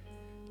penetrate.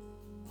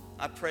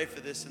 I pray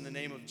for this in the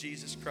name of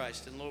Jesus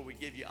Christ, and Lord, we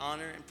give you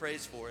honor and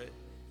praise for it,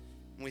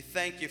 and we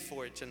thank you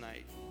for it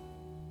tonight.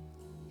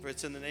 For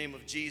it's in the name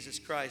of Jesus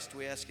Christ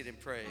we ask it and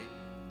pray.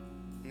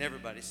 And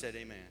everybody said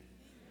amen.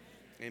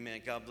 Amen.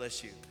 God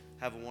bless you.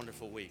 Have a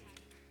wonderful week.